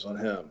videos on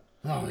him.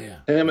 Oh yeah,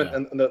 him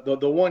and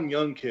the one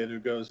young kid who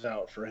goes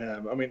out for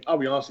him. I mean, I'll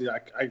be honest with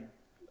you,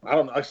 I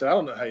don't. I said I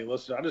don't know how you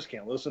listen. I just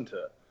can't listen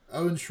to it.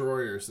 Owen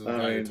Schroyer is the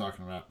guy you're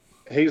talking about.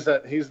 He's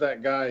that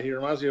guy. He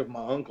reminds me of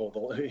my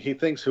uncle. He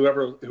thinks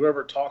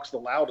whoever talks the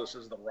loudest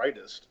is the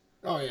rightest.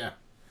 Oh yeah.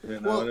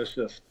 And it's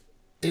just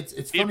it's.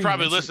 He'd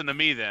probably listen to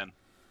me then.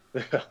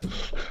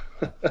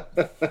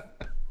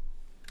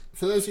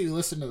 For those of you who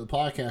listen to the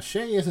podcast,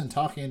 Shay isn't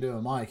talking into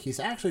a mic. He's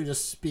actually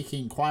just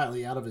speaking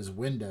quietly out of his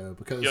window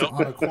because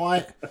on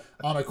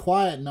a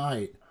quiet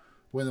night,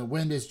 when the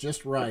wind is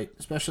just right,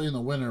 especially in the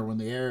winter when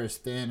the air is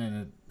thin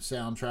and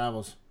sound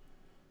travels,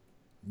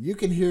 you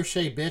can hear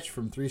Shay bitch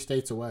from 3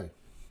 states away.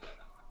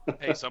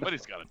 Hey,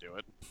 somebody's got to do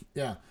it.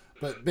 Yeah,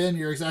 but Ben,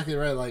 you're exactly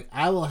right. Like,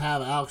 I will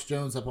have Alex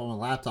Jones up on my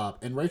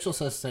laptop, and Rachel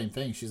says the same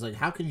thing. She's like,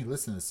 "How can you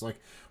listen to this?"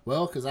 Like,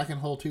 well, because I can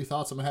hold 2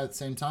 thoughts in my head at the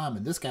same time,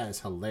 and this guy is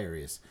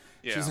hilarious.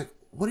 Yeah. She's like,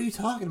 "What are you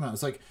talking about?"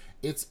 It's like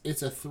it's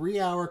a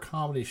 3-hour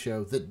comedy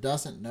show that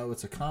doesn't know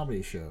it's a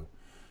comedy show,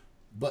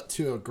 but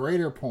to a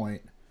greater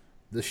point,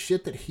 the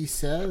shit that he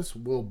says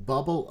will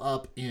bubble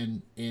up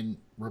in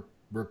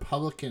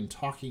Republican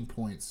talking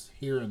points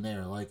here and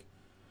there. Like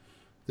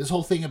this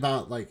whole thing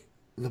about like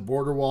the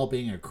border wall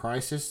being a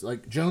crisis.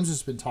 Like Jones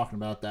has been talking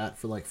about that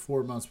for like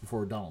 4 months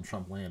before Donald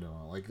Trump landed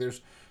on it. Like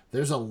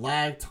there's a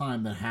lag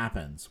time that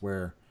happens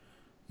where.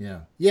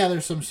 Yeah.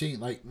 There's some scene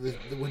like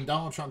when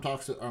Donald Trump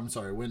talks.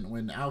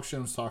 When Alex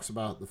Jones talks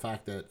about the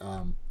fact that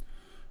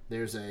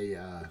there's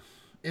a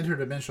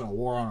interdimensional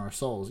war on our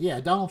souls. Yeah,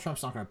 Donald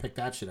Trump's not going to pick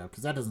that shit up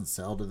because that doesn't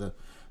sell to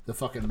the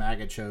fucking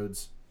MAGA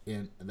chodes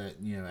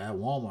at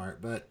Walmart.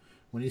 But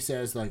when he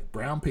says like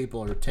brown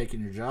people are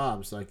taking your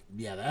jobs, like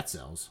that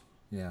sells.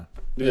 Yeah.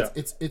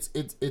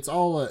 It's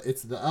all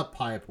it's the up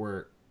pipe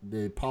where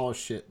they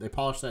polish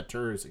that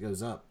turd as it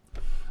goes up.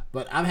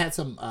 But I've had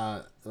some.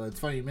 It's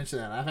funny you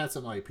mentioned that. I've had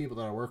some like people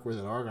that I work with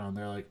at Argonne.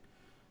 They're like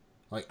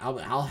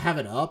I'll have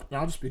it up and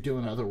I'll just be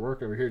doing other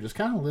work over here, just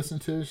kind of listen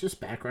to it. It's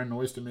just background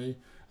noise to me.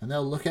 And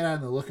they'll look at it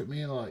and they'll look at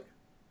me and like,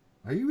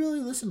 "Are you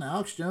really listening to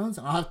Alex Jones?"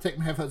 And I'll have to take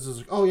my headphones and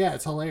like, "Oh yeah,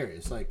 it's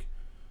hilarious." Like,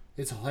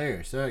 It's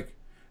hilarious. They're like,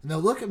 and they'll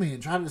look at me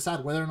and try to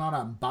decide whether or not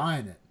I'm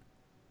buying it.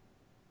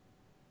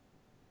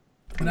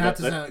 And I have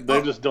to say, like,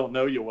 they just don't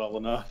know you well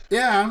enough.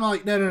 Yeah, I'm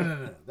like,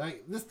 no.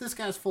 Like this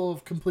guy's full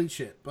of complete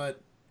shit,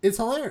 but it's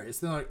hilarious.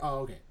 They're like, oh,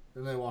 okay.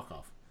 Then they walk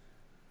off.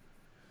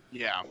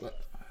 Yeah. But,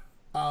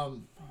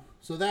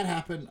 so that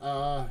happened.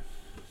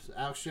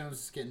 Alex Jones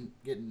is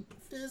getting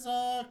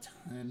fizzucked,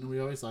 and we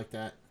always like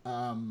that.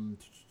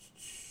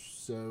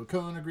 So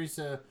Cohen agrees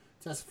to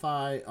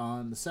testify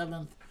on the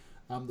 7th.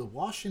 The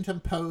Washington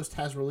Post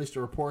has released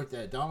a report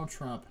that Donald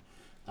Trump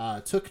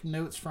took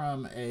notes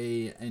from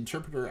a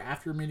interpreter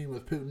after meeting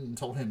with Putin and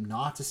told him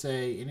not to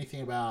say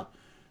anything about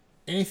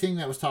anything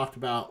that was talked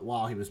about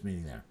while he was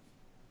meeting there.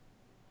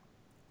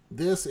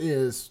 This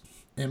is,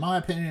 in my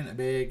opinion, a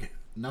big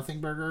nothing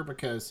burger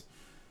because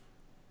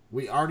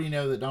we already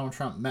know that Donald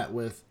Trump met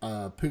with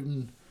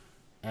Putin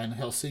and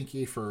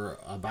Helsinki for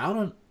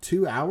about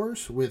 2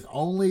 hours with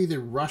only the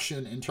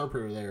Russian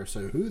interpreter there.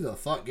 So who the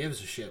fuck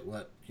gives a shit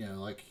what,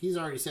 like he's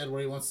already said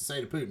what he wants to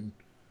say to Putin.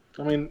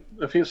 I mean,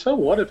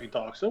 what if he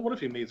talks? So what if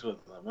he meets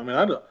with them? I mean,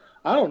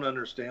 I don't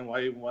understand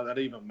why that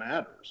even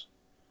matters.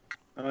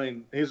 I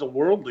mean, he's a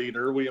world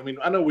leader.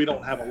 I know we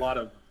don't have a lot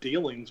of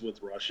dealings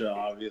with Russia,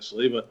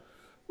 obviously, but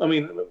I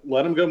mean,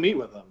 let him go meet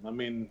with them. I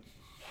mean,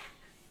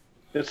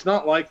 it's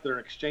not like they're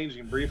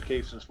exchanging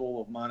briefcases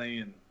full of money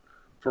and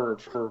for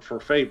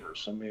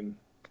favors. I mean,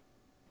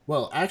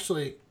 well,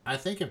 actually, I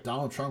think if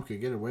Donald Trump could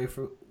get away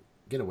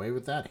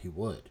with that, he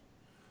would.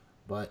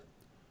 But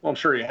I'm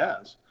sure he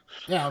has.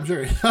 Yeah, I'm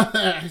sure.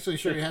 Actually,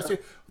 sure he has to.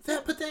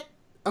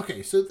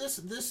 Okay. So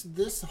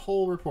this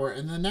whole report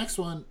and the next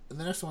one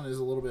is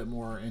a little bit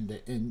more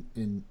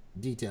in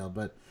detail,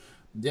 but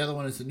the other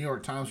one is the New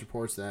York Times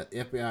reports that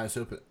the FBI has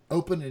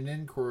opened an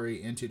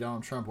inquiry into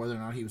Donald Trump whether or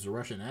not he was a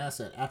Russian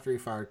asset after he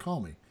fired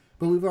Comey.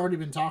 But we've already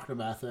been talking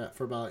about that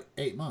for about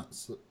 8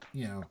 months,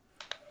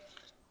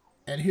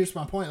 And here's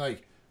my point,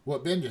 like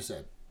what Ben just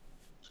said.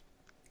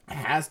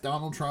 Has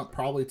Donald Trump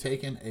probably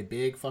taken a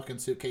big fucking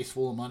suitcase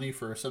full of money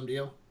for some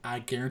deal? I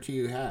guarantee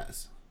you he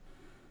has.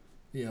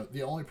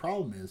 The only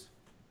problem is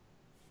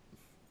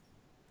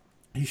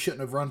he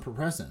shouldn't have run for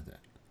president then.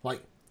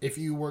 Like, if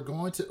you were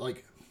going to,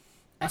 like,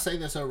 I say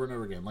this over and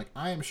over again. Like,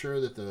 I am sure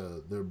that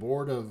the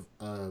board of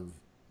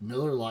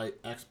Miller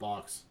Lite,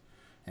 Xbox,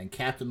 and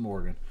Captain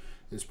Morgan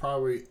is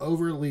probably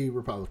overly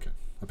Republican.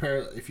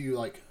 Apparently, if you,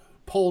 like,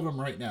 polled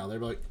them right now, they'd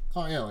be like,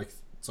 oh, yeah, like,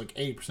 it's like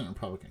 80%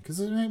 Republican. Because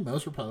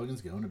most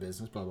Republicans go into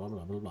business, blah, blah,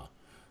 blah, blah, blah.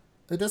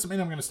 It doesn't mean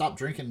I'm going to stop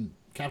drinking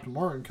Captain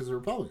Morgan because they're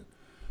Republican.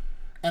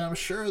 And I'm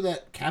sure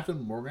that Captain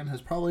Morgan has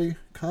probably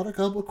cut a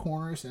couple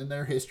corners in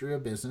their history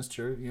of business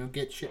to,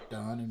 get shit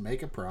done and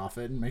make a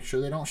profit and make sure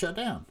they don't shut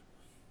down.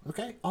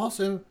 Okay?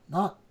 Also,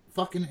 not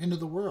fucking end of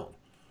the world.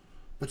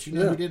 But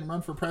who didn't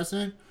run for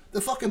president?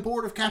 The fucking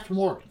board of Captain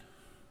Morgan.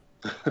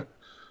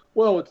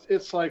 Well,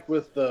 it's like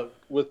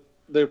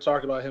they've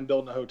talked about him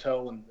building a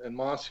hotel in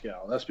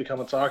Moscow. That's become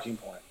a talking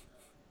point.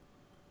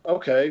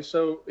 Okay,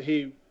 so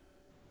he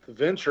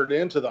ventured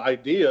into the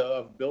idea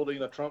of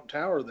building a Trump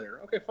Tower there.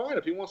 Okay, fine.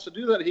 If he wants to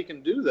do that, he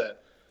can do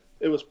that.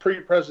 It was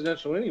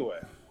pre-presidential anyway.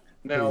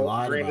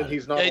 Now, granted,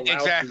 he's not allowed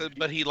exactly, to.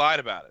 But he lied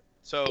about it.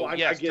 So I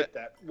get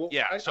that. Well,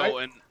 yeah.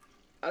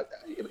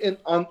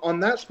 On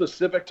that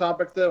specific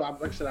topic, though,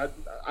 like I said,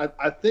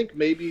 I think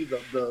maybe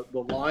the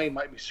line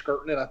might be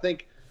skirting it. I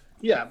think,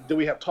 do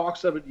we have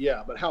talks of it?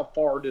 Yeah, but how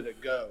far did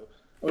it go?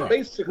 I mean,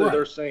 basically,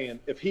 they're saying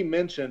if he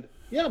mentioned,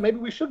 maybe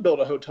we should build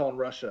a hotel in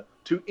Russia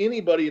to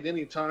anybody at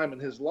any time in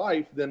his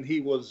life, then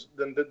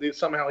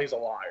somehow he's a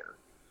liar.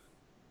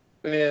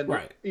 And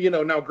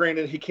now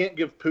granted, he can't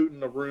give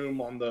Putin a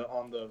room on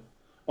the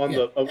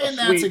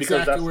suite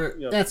because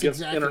that's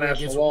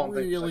international law and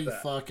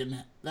things like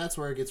that. That's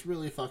where it gets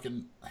really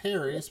fucking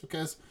hilarious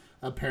because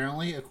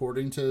apparently,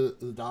 according to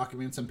the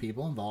documents and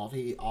people involved,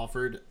 he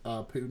offered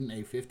Putin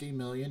a $50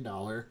 million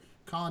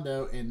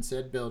condo in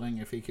said building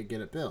if he could get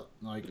it built.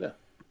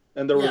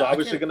 And there was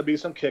obviously going to be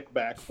some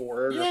kickback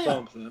for it or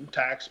something,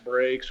 tax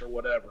breaks or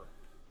whatever.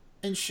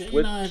 And Shay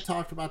and I have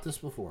talked about this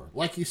before.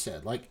 Like you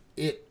said, like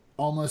it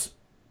almost,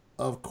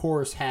 of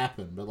course,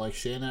 happened. But like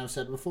Shay and I have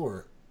said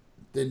before,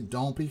 then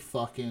don't be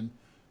fucking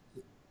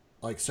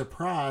like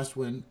surprised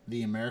when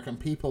the American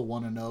people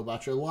want to know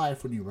about your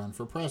life when you run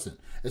for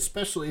president.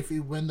 Especially if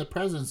you win the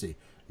presidency.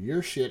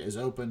 Your shit is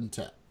open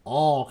to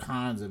all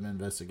kinds of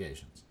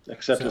investigations.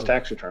 Except his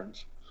tax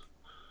returns.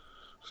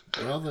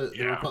 Well,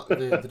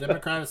 the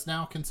Democrats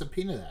now can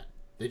subpoena that.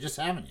 They just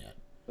haven't yet.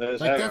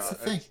 That's the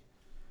thing.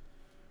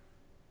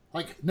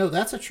 Like, no,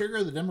 that's a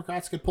trigger the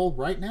Democrats could pull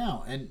right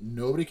now, and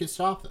nobody could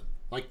stop them.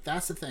 Like,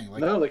 that's the thing.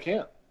 Like, no, they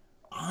can't.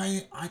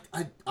 I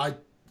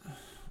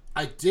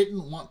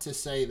didn't want to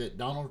say that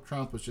Donald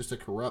Trump was just a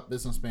corrupt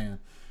businessman,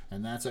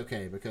 and that's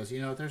okay because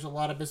there's a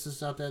lot of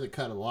businesses out there that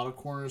cut a lot of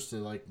corners to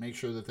like make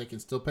sure that they can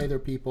still pay their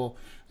people,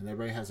 and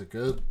everybody has a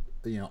good,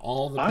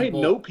 all the people.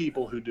 I know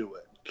people who do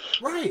it.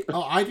 Right.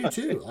 Oh, I do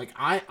too. Like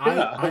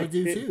I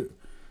do too.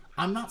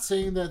 I'm not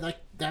saying that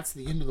that's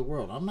the end of the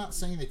world. I'm not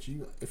saying that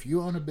if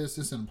you own a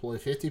business and employ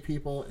 50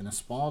 people in a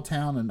small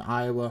town in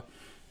Iowa,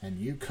 and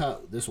you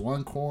cut this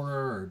one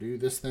corner or do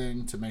this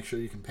thing to make sure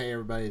you can pay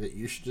everybody, that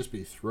you should just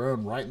be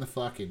thrown right in the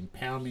fucking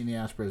pounding the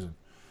ass prison.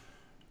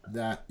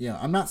 That,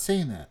 I'm not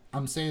saying that.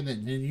 I'm saying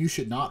that then you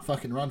should not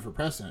fucking run for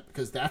president,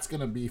 because that's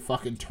going to be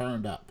fucking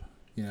turned up.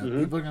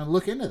 People are going to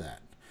look into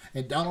that.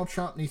 And Donald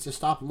Trump needs to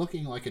stop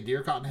looking like a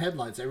deer caught in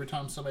headlights every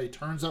time somebody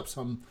turns up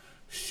some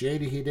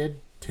shady he did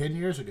 10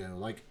 years ago.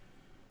 Like,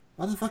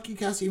 why the fuck you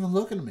guys even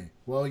looking at me?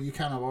 Well, you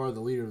kind of are the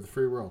leader of the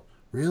free world.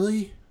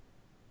 Really?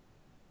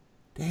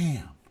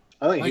 Damn.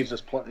 I think he's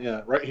just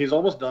right. He's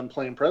almost done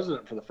playing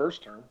president for the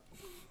first term.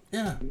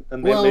 Yeah.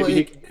 And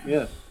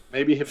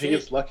maybe if he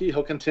gets lucky,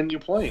 he'll continue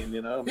playing.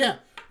 Yeah.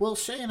 Well,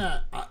 Shay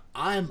and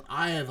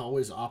I have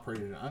always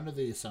operated under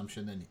the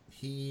assumption that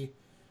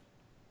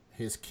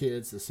his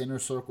kids, this inner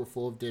circle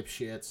full of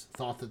dipshits,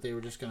 thought that they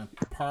were just going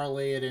to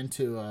parlay it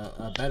into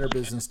a better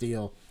business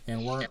deal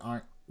and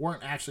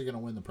weren't actually going to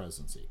win the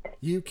presidency.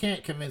 You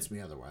can't convince me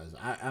otherwise.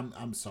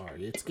 I'm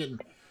sorry. It's getting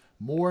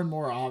more and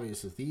more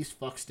obvious that these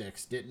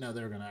fucksticks didn't know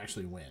they were going to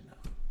actually win.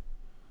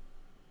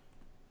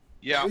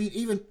 Yeah. I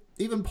mean,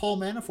 even Paul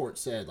Manafort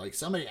said, like,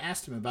 somebody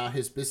asked him about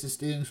his business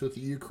dealings with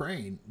the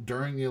Ukraine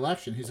during the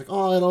election. He's like,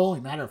 oh, it'll only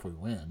matter if we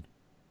win.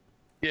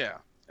 Yeah.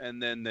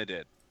 And then they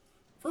did.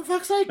 For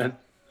fuck's sake.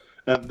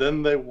 And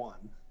then they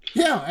won.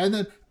 Yeah, and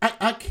then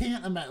I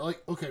can't imagine,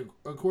 like, okay,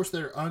 of course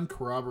there are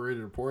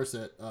uncorroborated reports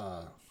that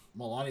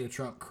Melania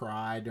Trump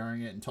cried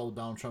during it and told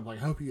Donald Trump, like,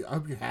 I hope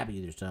you're happy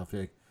with yourself.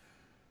 Like,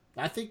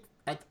 I think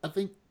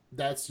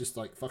that's just,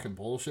 like, fucking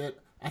bullshit.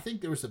 I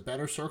think there was a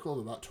better circle of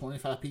about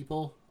 25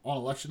 people on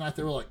election night.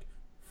 They were like,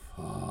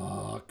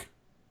 fuck.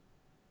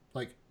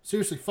 Like,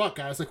 seriously, fuck,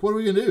 guys. Like, what are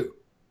we going to do?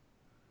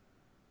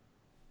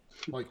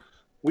 Like,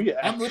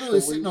 I'm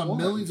literally sitting on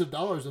millions of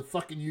dollars of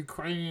fucking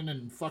Ukrainian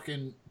and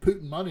fucking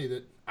Putin money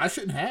that I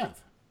shouldn't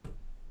have.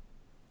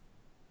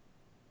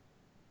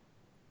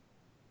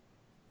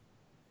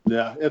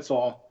 Yeah, it's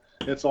all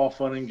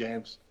fun and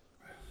games.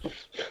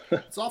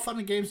 It's all fun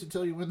and games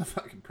until you win the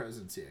fucking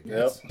presidency, I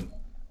guess. Yep.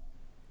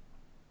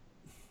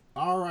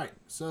 All right,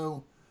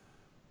 so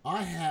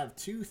I have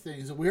two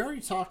things that we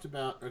already talked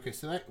about. Okay,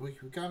 so that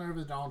we've gone over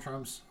the Donald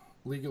Trump's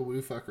legal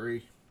woo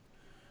fuckery,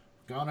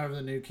 gone over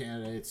the new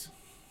candidates,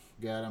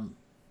 got them.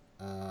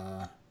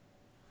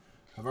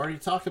 I've already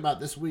talked about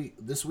this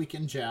week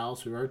in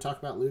Jowls. We've already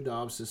talked about Lou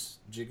Dobbs'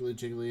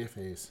 jiggly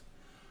face.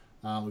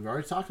 We've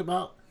already talked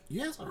about.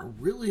 You guys are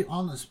really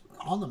on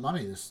the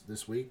money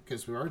this week,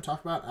 because we already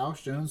talked about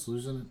Alex Jones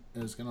is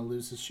going to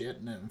lose his shit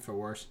and for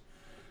worse.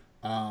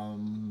 We've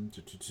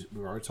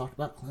already talked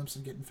about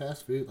Clemson getting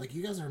fast food. Like,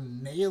 you guys are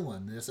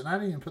nailing this, and I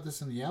didn't even put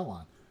this in the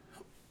outline.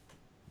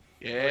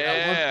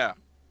 Yeah.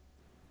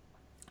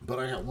 But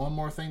I got one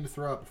more thing to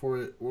throw out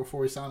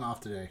before we sign off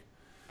today.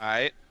 All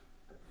right.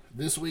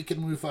 This week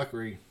in Woo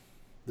Fuckery,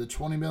 the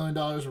 $20 million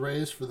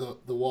raised for the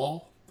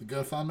wall, the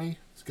GoFundMe,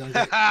 is going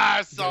to get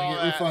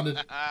refunded.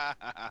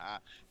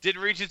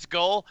 Didn't reach its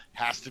goal,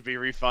 has to be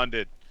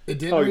refunded. It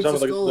didn't reach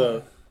its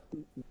goal.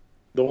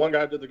 The one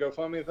guy who did the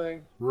GoFundMe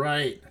thing?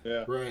 Right.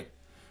 Yeah. Right.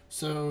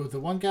 So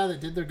the one guy that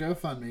did their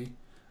GoFundMe,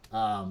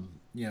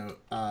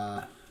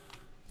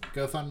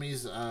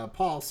 GoFundMe's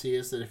policy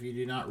is that if you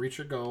do not reach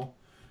your goal,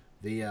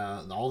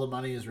 all the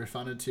money is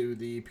refunded to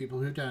the people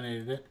who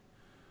donated it.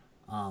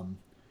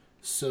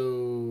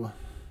 So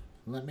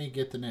let me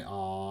get the name.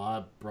 Oh,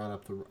 I brought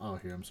up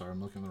here. I'm sorry.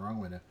 I'm looking in the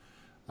wrong window.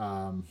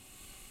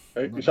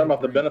 You talking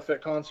about the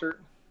benefit concert?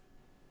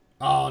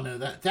 Oh no,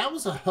 that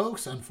was a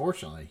hoax,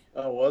 unfortunately.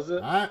 Oh, was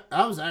it? I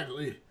was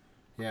actually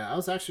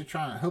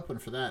hoping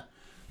for that,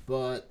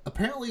 but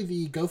apparently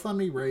the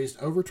GoFundMe raised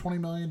over $20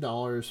 million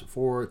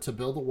to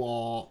build a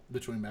wall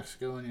between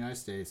Mexico and the United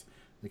States.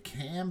 The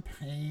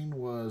campaign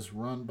was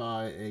run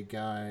by a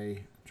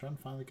guy. I'm trying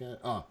to find the guy.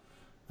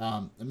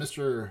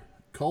 Mr.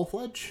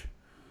 Kolfage,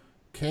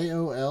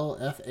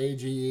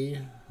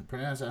 Kolfage.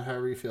 Pronounce that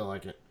however you feel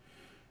like it.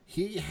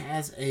 He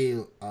has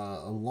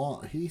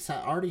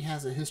already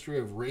has a history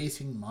of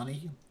raising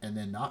money and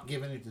then not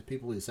giving it to the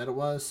people he said it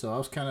was. So I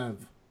was kind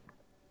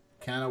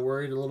of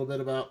worried a little bit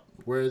about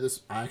where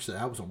this. Actually,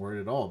 I wasn't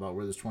worried at all about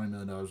where this $20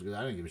 million was because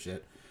I didn't give a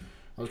shit.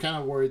 I was kind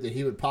of worried that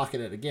he would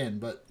pocket it again,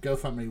 but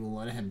GoFundMe will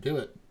let him do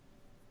it.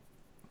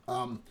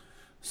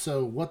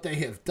 So what they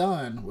have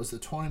done was the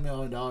 $20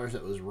 million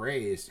that was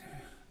raised.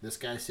 This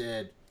guy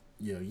said,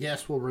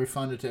 yes, we'll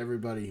refund it to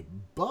everybody,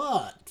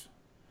 but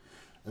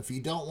if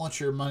you don't want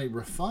your money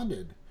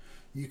refunded,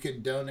 you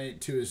can donate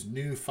to his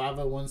new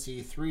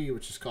 501c3,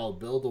 which is called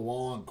Build the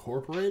Wall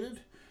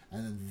Incorporated,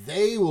 and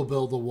they will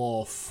build the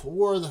wall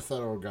for the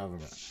federal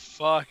government.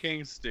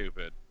 Fucking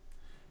stupid.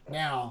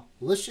 Now,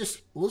 we're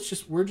just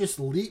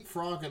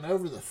leapfrogging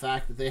over the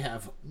fact that they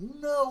have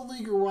no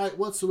legal right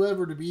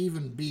whatsoever to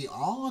even be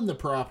on the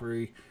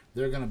property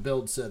they're going to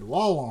build said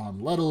wall on,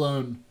 let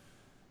alone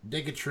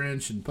dig a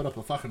trench and put up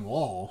a fucking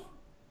wall.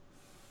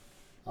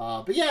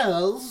 But yeah,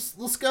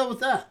 let's go with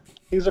that.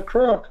 He's a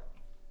crook.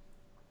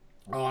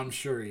 Oh, I'm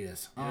sure he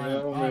is. I'm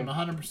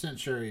 100%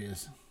 sure he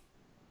is.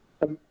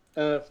 And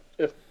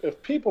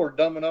if people are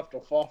dumb enough to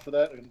fall for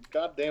that, and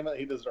God damn it,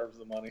 he deserves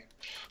the money.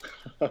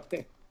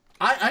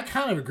 I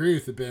kind of agree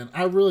with you, Ben.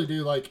 I really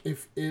do. Like,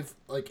 if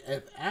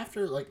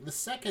after, like, the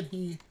second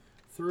he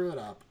threw it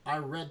up, I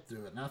read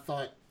through it, and I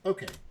thought,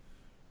 okay,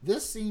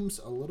 this seems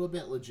a little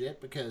bit legit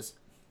because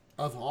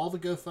of all the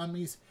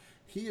GoFundMes,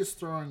 he is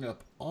throwing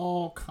up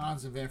all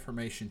kinds of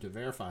information to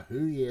verify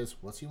who he is,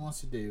 what he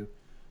wants to do,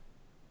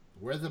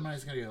 where the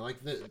money's going to go. Like,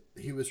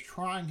 he was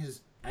trying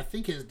his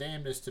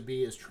damnedest to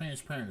be as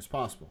transparent as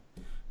possible.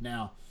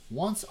 Now,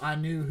 once I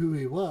knew who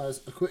he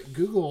was, a quick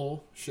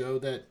Google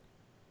showed that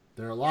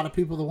there are a lot of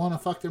people that want to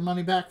fuck their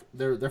money back,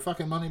 their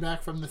fucking money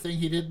back from the thing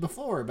he did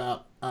before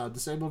about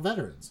disabled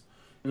veterans.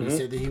 Mm-hmm. He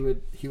said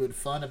that he would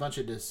fund a bunch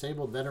of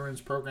disabled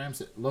veterans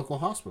programs at local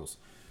hospitals.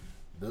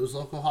 Those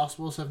local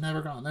hospitals have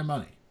never gotten their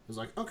money. It was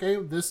like, okay,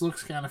 this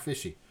looks kind of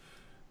fishy.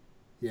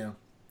 You know,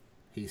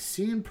 he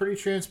seemed pretty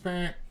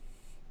transparent.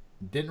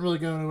 Didn't really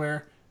go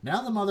anywhere.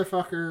 Now the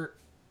motherfucker,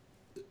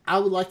 I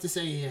would like to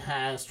say he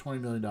has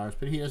 $20 million,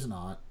 but he does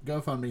not.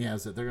 GoFundMe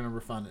has it. They're going to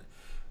refund it.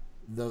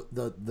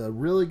 The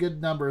really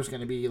good number is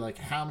going to be like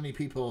how many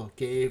people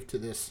gave to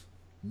this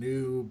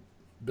new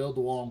Build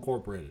the Wall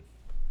Incorporated.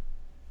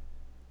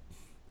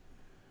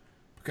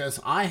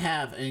 Because I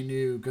have a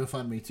new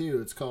GoFundMe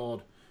too. It's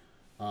called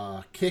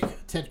Kick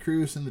Ted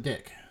Cruz in the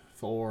Dick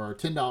for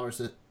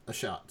 $10 a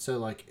shot. So,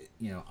 like,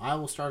 you know, I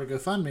will start a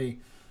GoFundMe,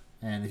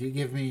 and if you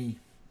give me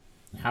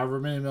however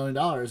many $1 million,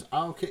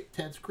 I'll kick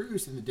Ted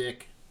Cruz in the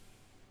dick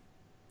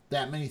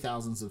that many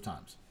thousands of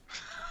times.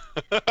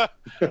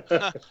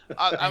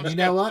 I'm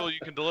skeptical you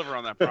can deliver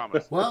on that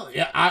promise. Well,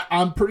 yeah,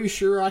 I'm pretty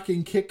sure I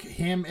can kick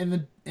him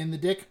in the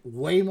dick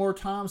way more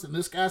times than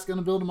this guy's going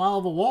to build a mile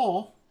of a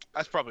wall.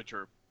 That's probably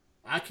true.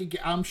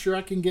 I'm sure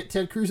I can get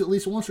Ted Cruz at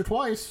least once or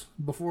twice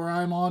before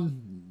I'm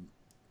on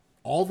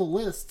all the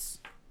lists.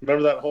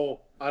 Remember that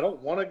whole "I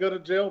don't want to go to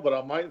jail, but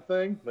I might"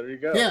 thing? There you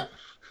go. Yeah,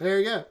 there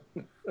you go.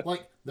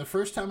 Like, the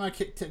first time I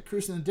kicked Ted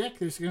Cruz in the dick,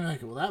 they're going to be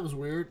like, well, that was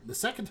weird. The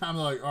second time,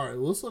 they're like, all right,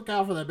 let's look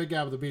out for that big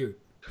guy with the beard.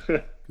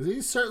 Because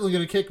he's certainly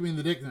going to kick me in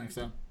the dick next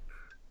time.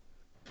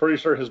 Pretty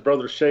sure his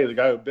brother Shay, the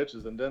guy who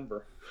bitches in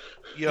Denver.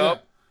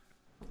 Yup.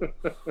 Yeah.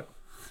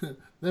 They'd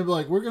be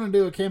like, we're going to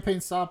do a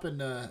campaign stop in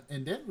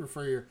Denver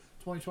for your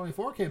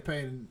 2024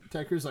 campaign. And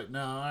Ted Cruz is like,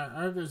 no, I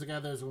heard there's a guy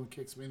there's one who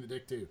kicks me in the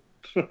dick too.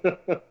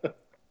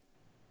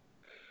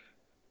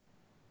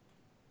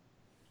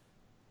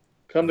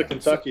 Come to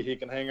Kentucky, he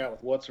can hang out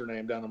with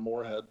what's-her-name down in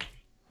Moorhead.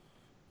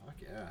 Fuck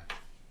yeah.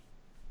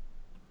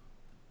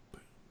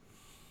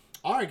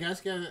 All right,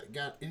 guys,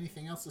 got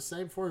anything else to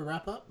say before we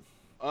wrap up?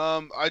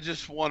 I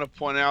just want to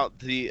point out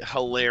the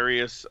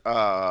hilarious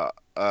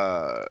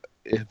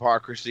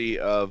hypocrisy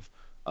of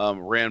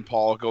Rand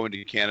Paul going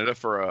to Canada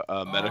for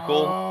a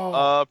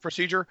medical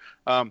procedure.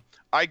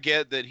 I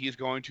get that he's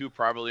going to a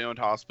privately owned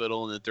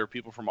hospital and that there are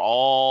people from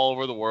all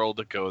over the world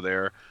that go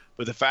there.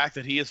 But the fact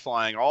that he is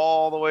flying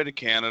all the way to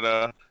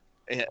Canada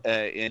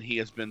and he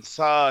has been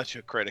such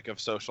a critic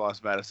of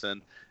socialized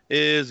medicine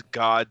is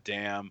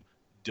goddamn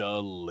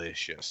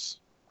delicious.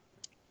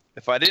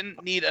 If I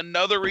didn't need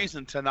another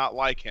reason to not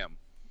like him.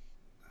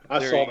 I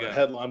saw the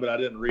headline, but I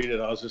didn't read it.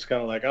 I was just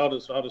kind of like, I'll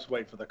just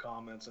wait for the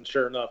comments. And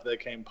sure enough, they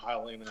came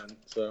piling in.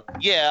 So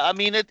yeah, I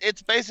mean,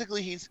 it's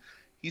basically he's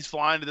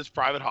flying to this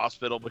private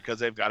hospital because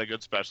they've got a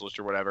good specialist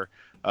or whatever.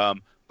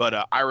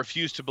 But I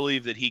refuse to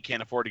believe that he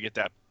can't afford to get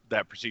that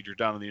procedure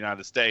done in the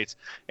United States,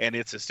 and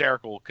it's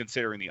hysterical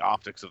considering the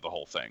optics of the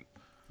whole thing.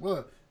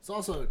 Well, it's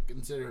also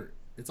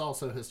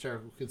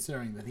hysterical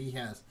considering that he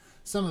has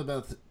some of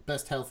the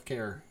best health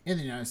care in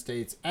the United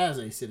States as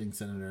a sitting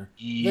senator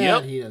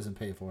that he doesn't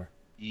pay for.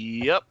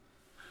 Yep.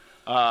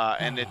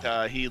 And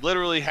he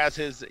literally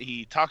has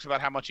he talks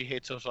about how much he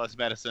hates socialized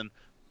medicine,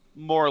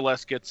 more or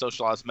less gets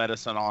socialized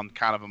medicine on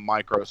kind of a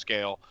micro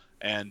scale,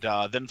 and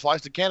then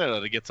flies to Canada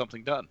to get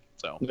something done.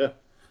 So yeah.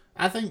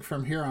 I think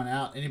from here on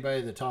out,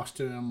 anybody that talks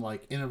to him,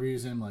 like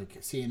interviews him,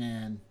 like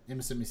CNN,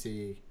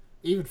 MSNBC,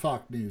 even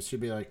Fox News, should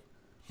be like,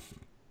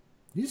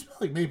 "You smell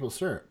like maple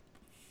syrup.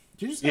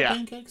 Did you just have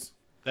pancakes?"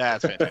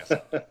 That's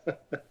fantastic.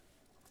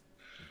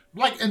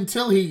 Like,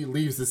 until he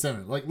leaves the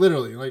Senate, like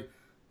literally, like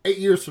 8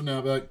 years from now,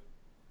 I'll be like,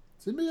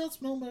 "Does anybody else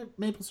smell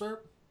maple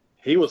syrup?"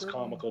 He was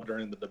comical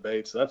during the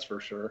debates, that's for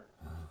sure.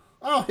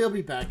 Oh, he'll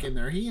be back in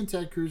there. He and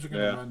Ted Cruz are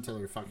going to run until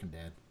they're fucking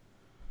dead.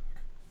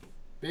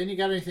 Ben, you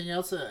got anything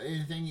else?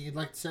 Anything you'd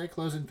like to say?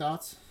 Closing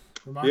thoughts?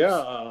 Remarks?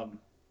 Yeah.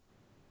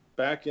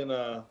 Back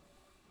in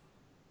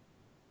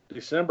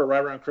December,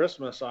 right around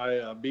Christmas,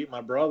 I beat my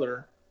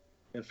brother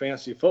in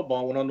fantasy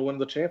football and went on to win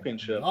the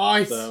championship.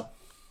 Nice. So,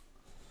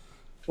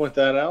 point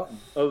that out. And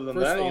other than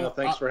that,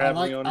 thanks for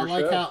having me on your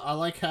show. I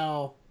like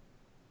how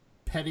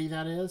petty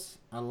that is.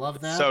 I love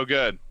that. So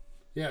good.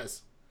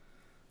 Yes.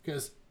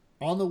 Because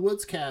on the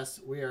Woods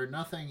Cast, we are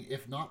nothing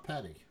if not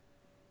petty.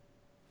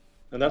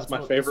 And that's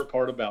my favorite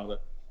part about it.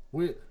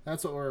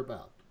 That's what we're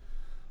about.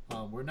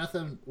 We're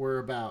nothing. We're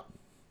about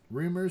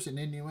rumors and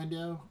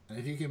innuendo. And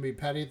if you can be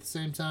petty at the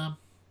same time.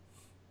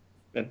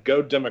 And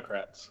go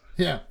Democrats.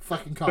 Yeah,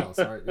 fucking call us.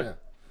 All right, yeah.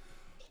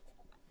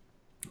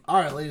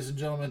 All right, ladies and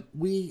gentlemen.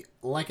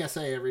 Like I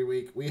say every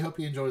week, we hope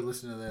you enjoy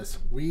listening to this.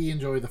 We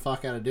enjoy the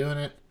fuck out of doing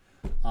it.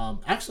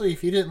 Actually,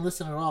 if you didn't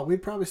listen at all,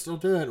 we'd probably still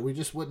do it. We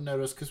just wouldn't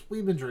notice because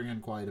we've been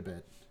drinking quite a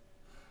bit.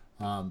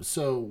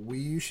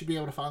 You should be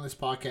able to find this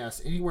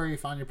podcast anywhere you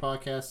find your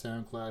podcast,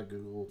 SoundCloud,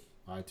 Google,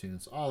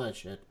 iTunes, all that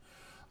shit.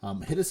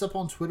 Hit us up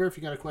on Twitter if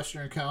you got a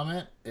question or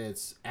comment.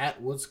 It's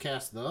at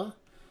WoodsCastThe.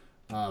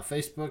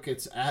 Facebook,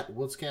 it's at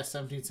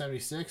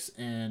WoodsCast1776.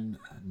 And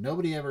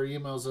nobody ever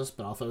emails us,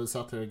 but I'll throw this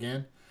out there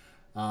again.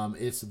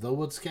 It's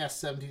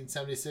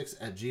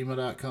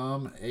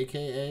thewoodscast1776@gmail.com,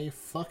 aka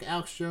fuck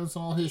Alex Jones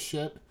and all his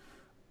shit.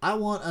 I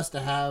want us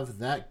to have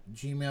that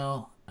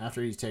Gmail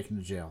after he's taken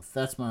to jail.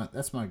 That's my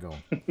goal.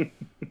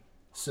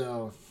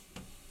 So,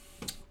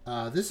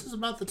 this is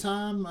about the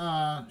time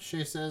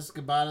Shay says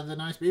goodbye to the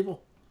nice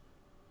people.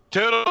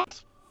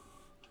 Toodles.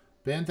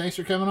 Ben, thanks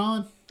for coming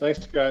on.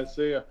 Thanks, guys.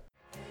 See ya.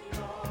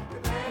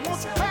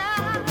 Won't you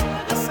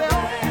cry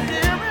yourself,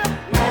 dear?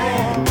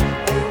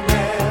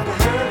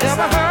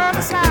 Never heard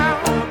a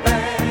sound.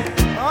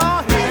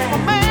 Oh, he's my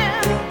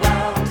man,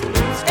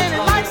 and he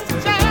likes to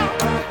jam.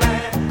 The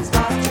bang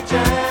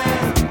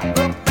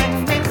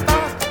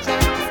starts to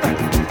jam,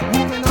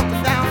 moving up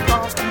and down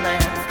across the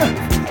land.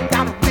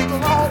 Got a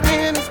wiggle all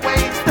in his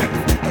waist.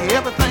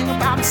 Everything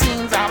about him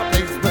seems out of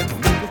place, but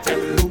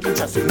moving,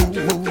 just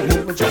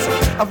moving, just a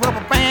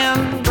rubber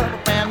band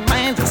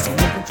man, just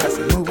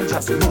moving,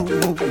 just a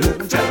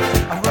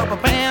rubber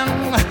band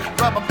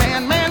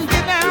man.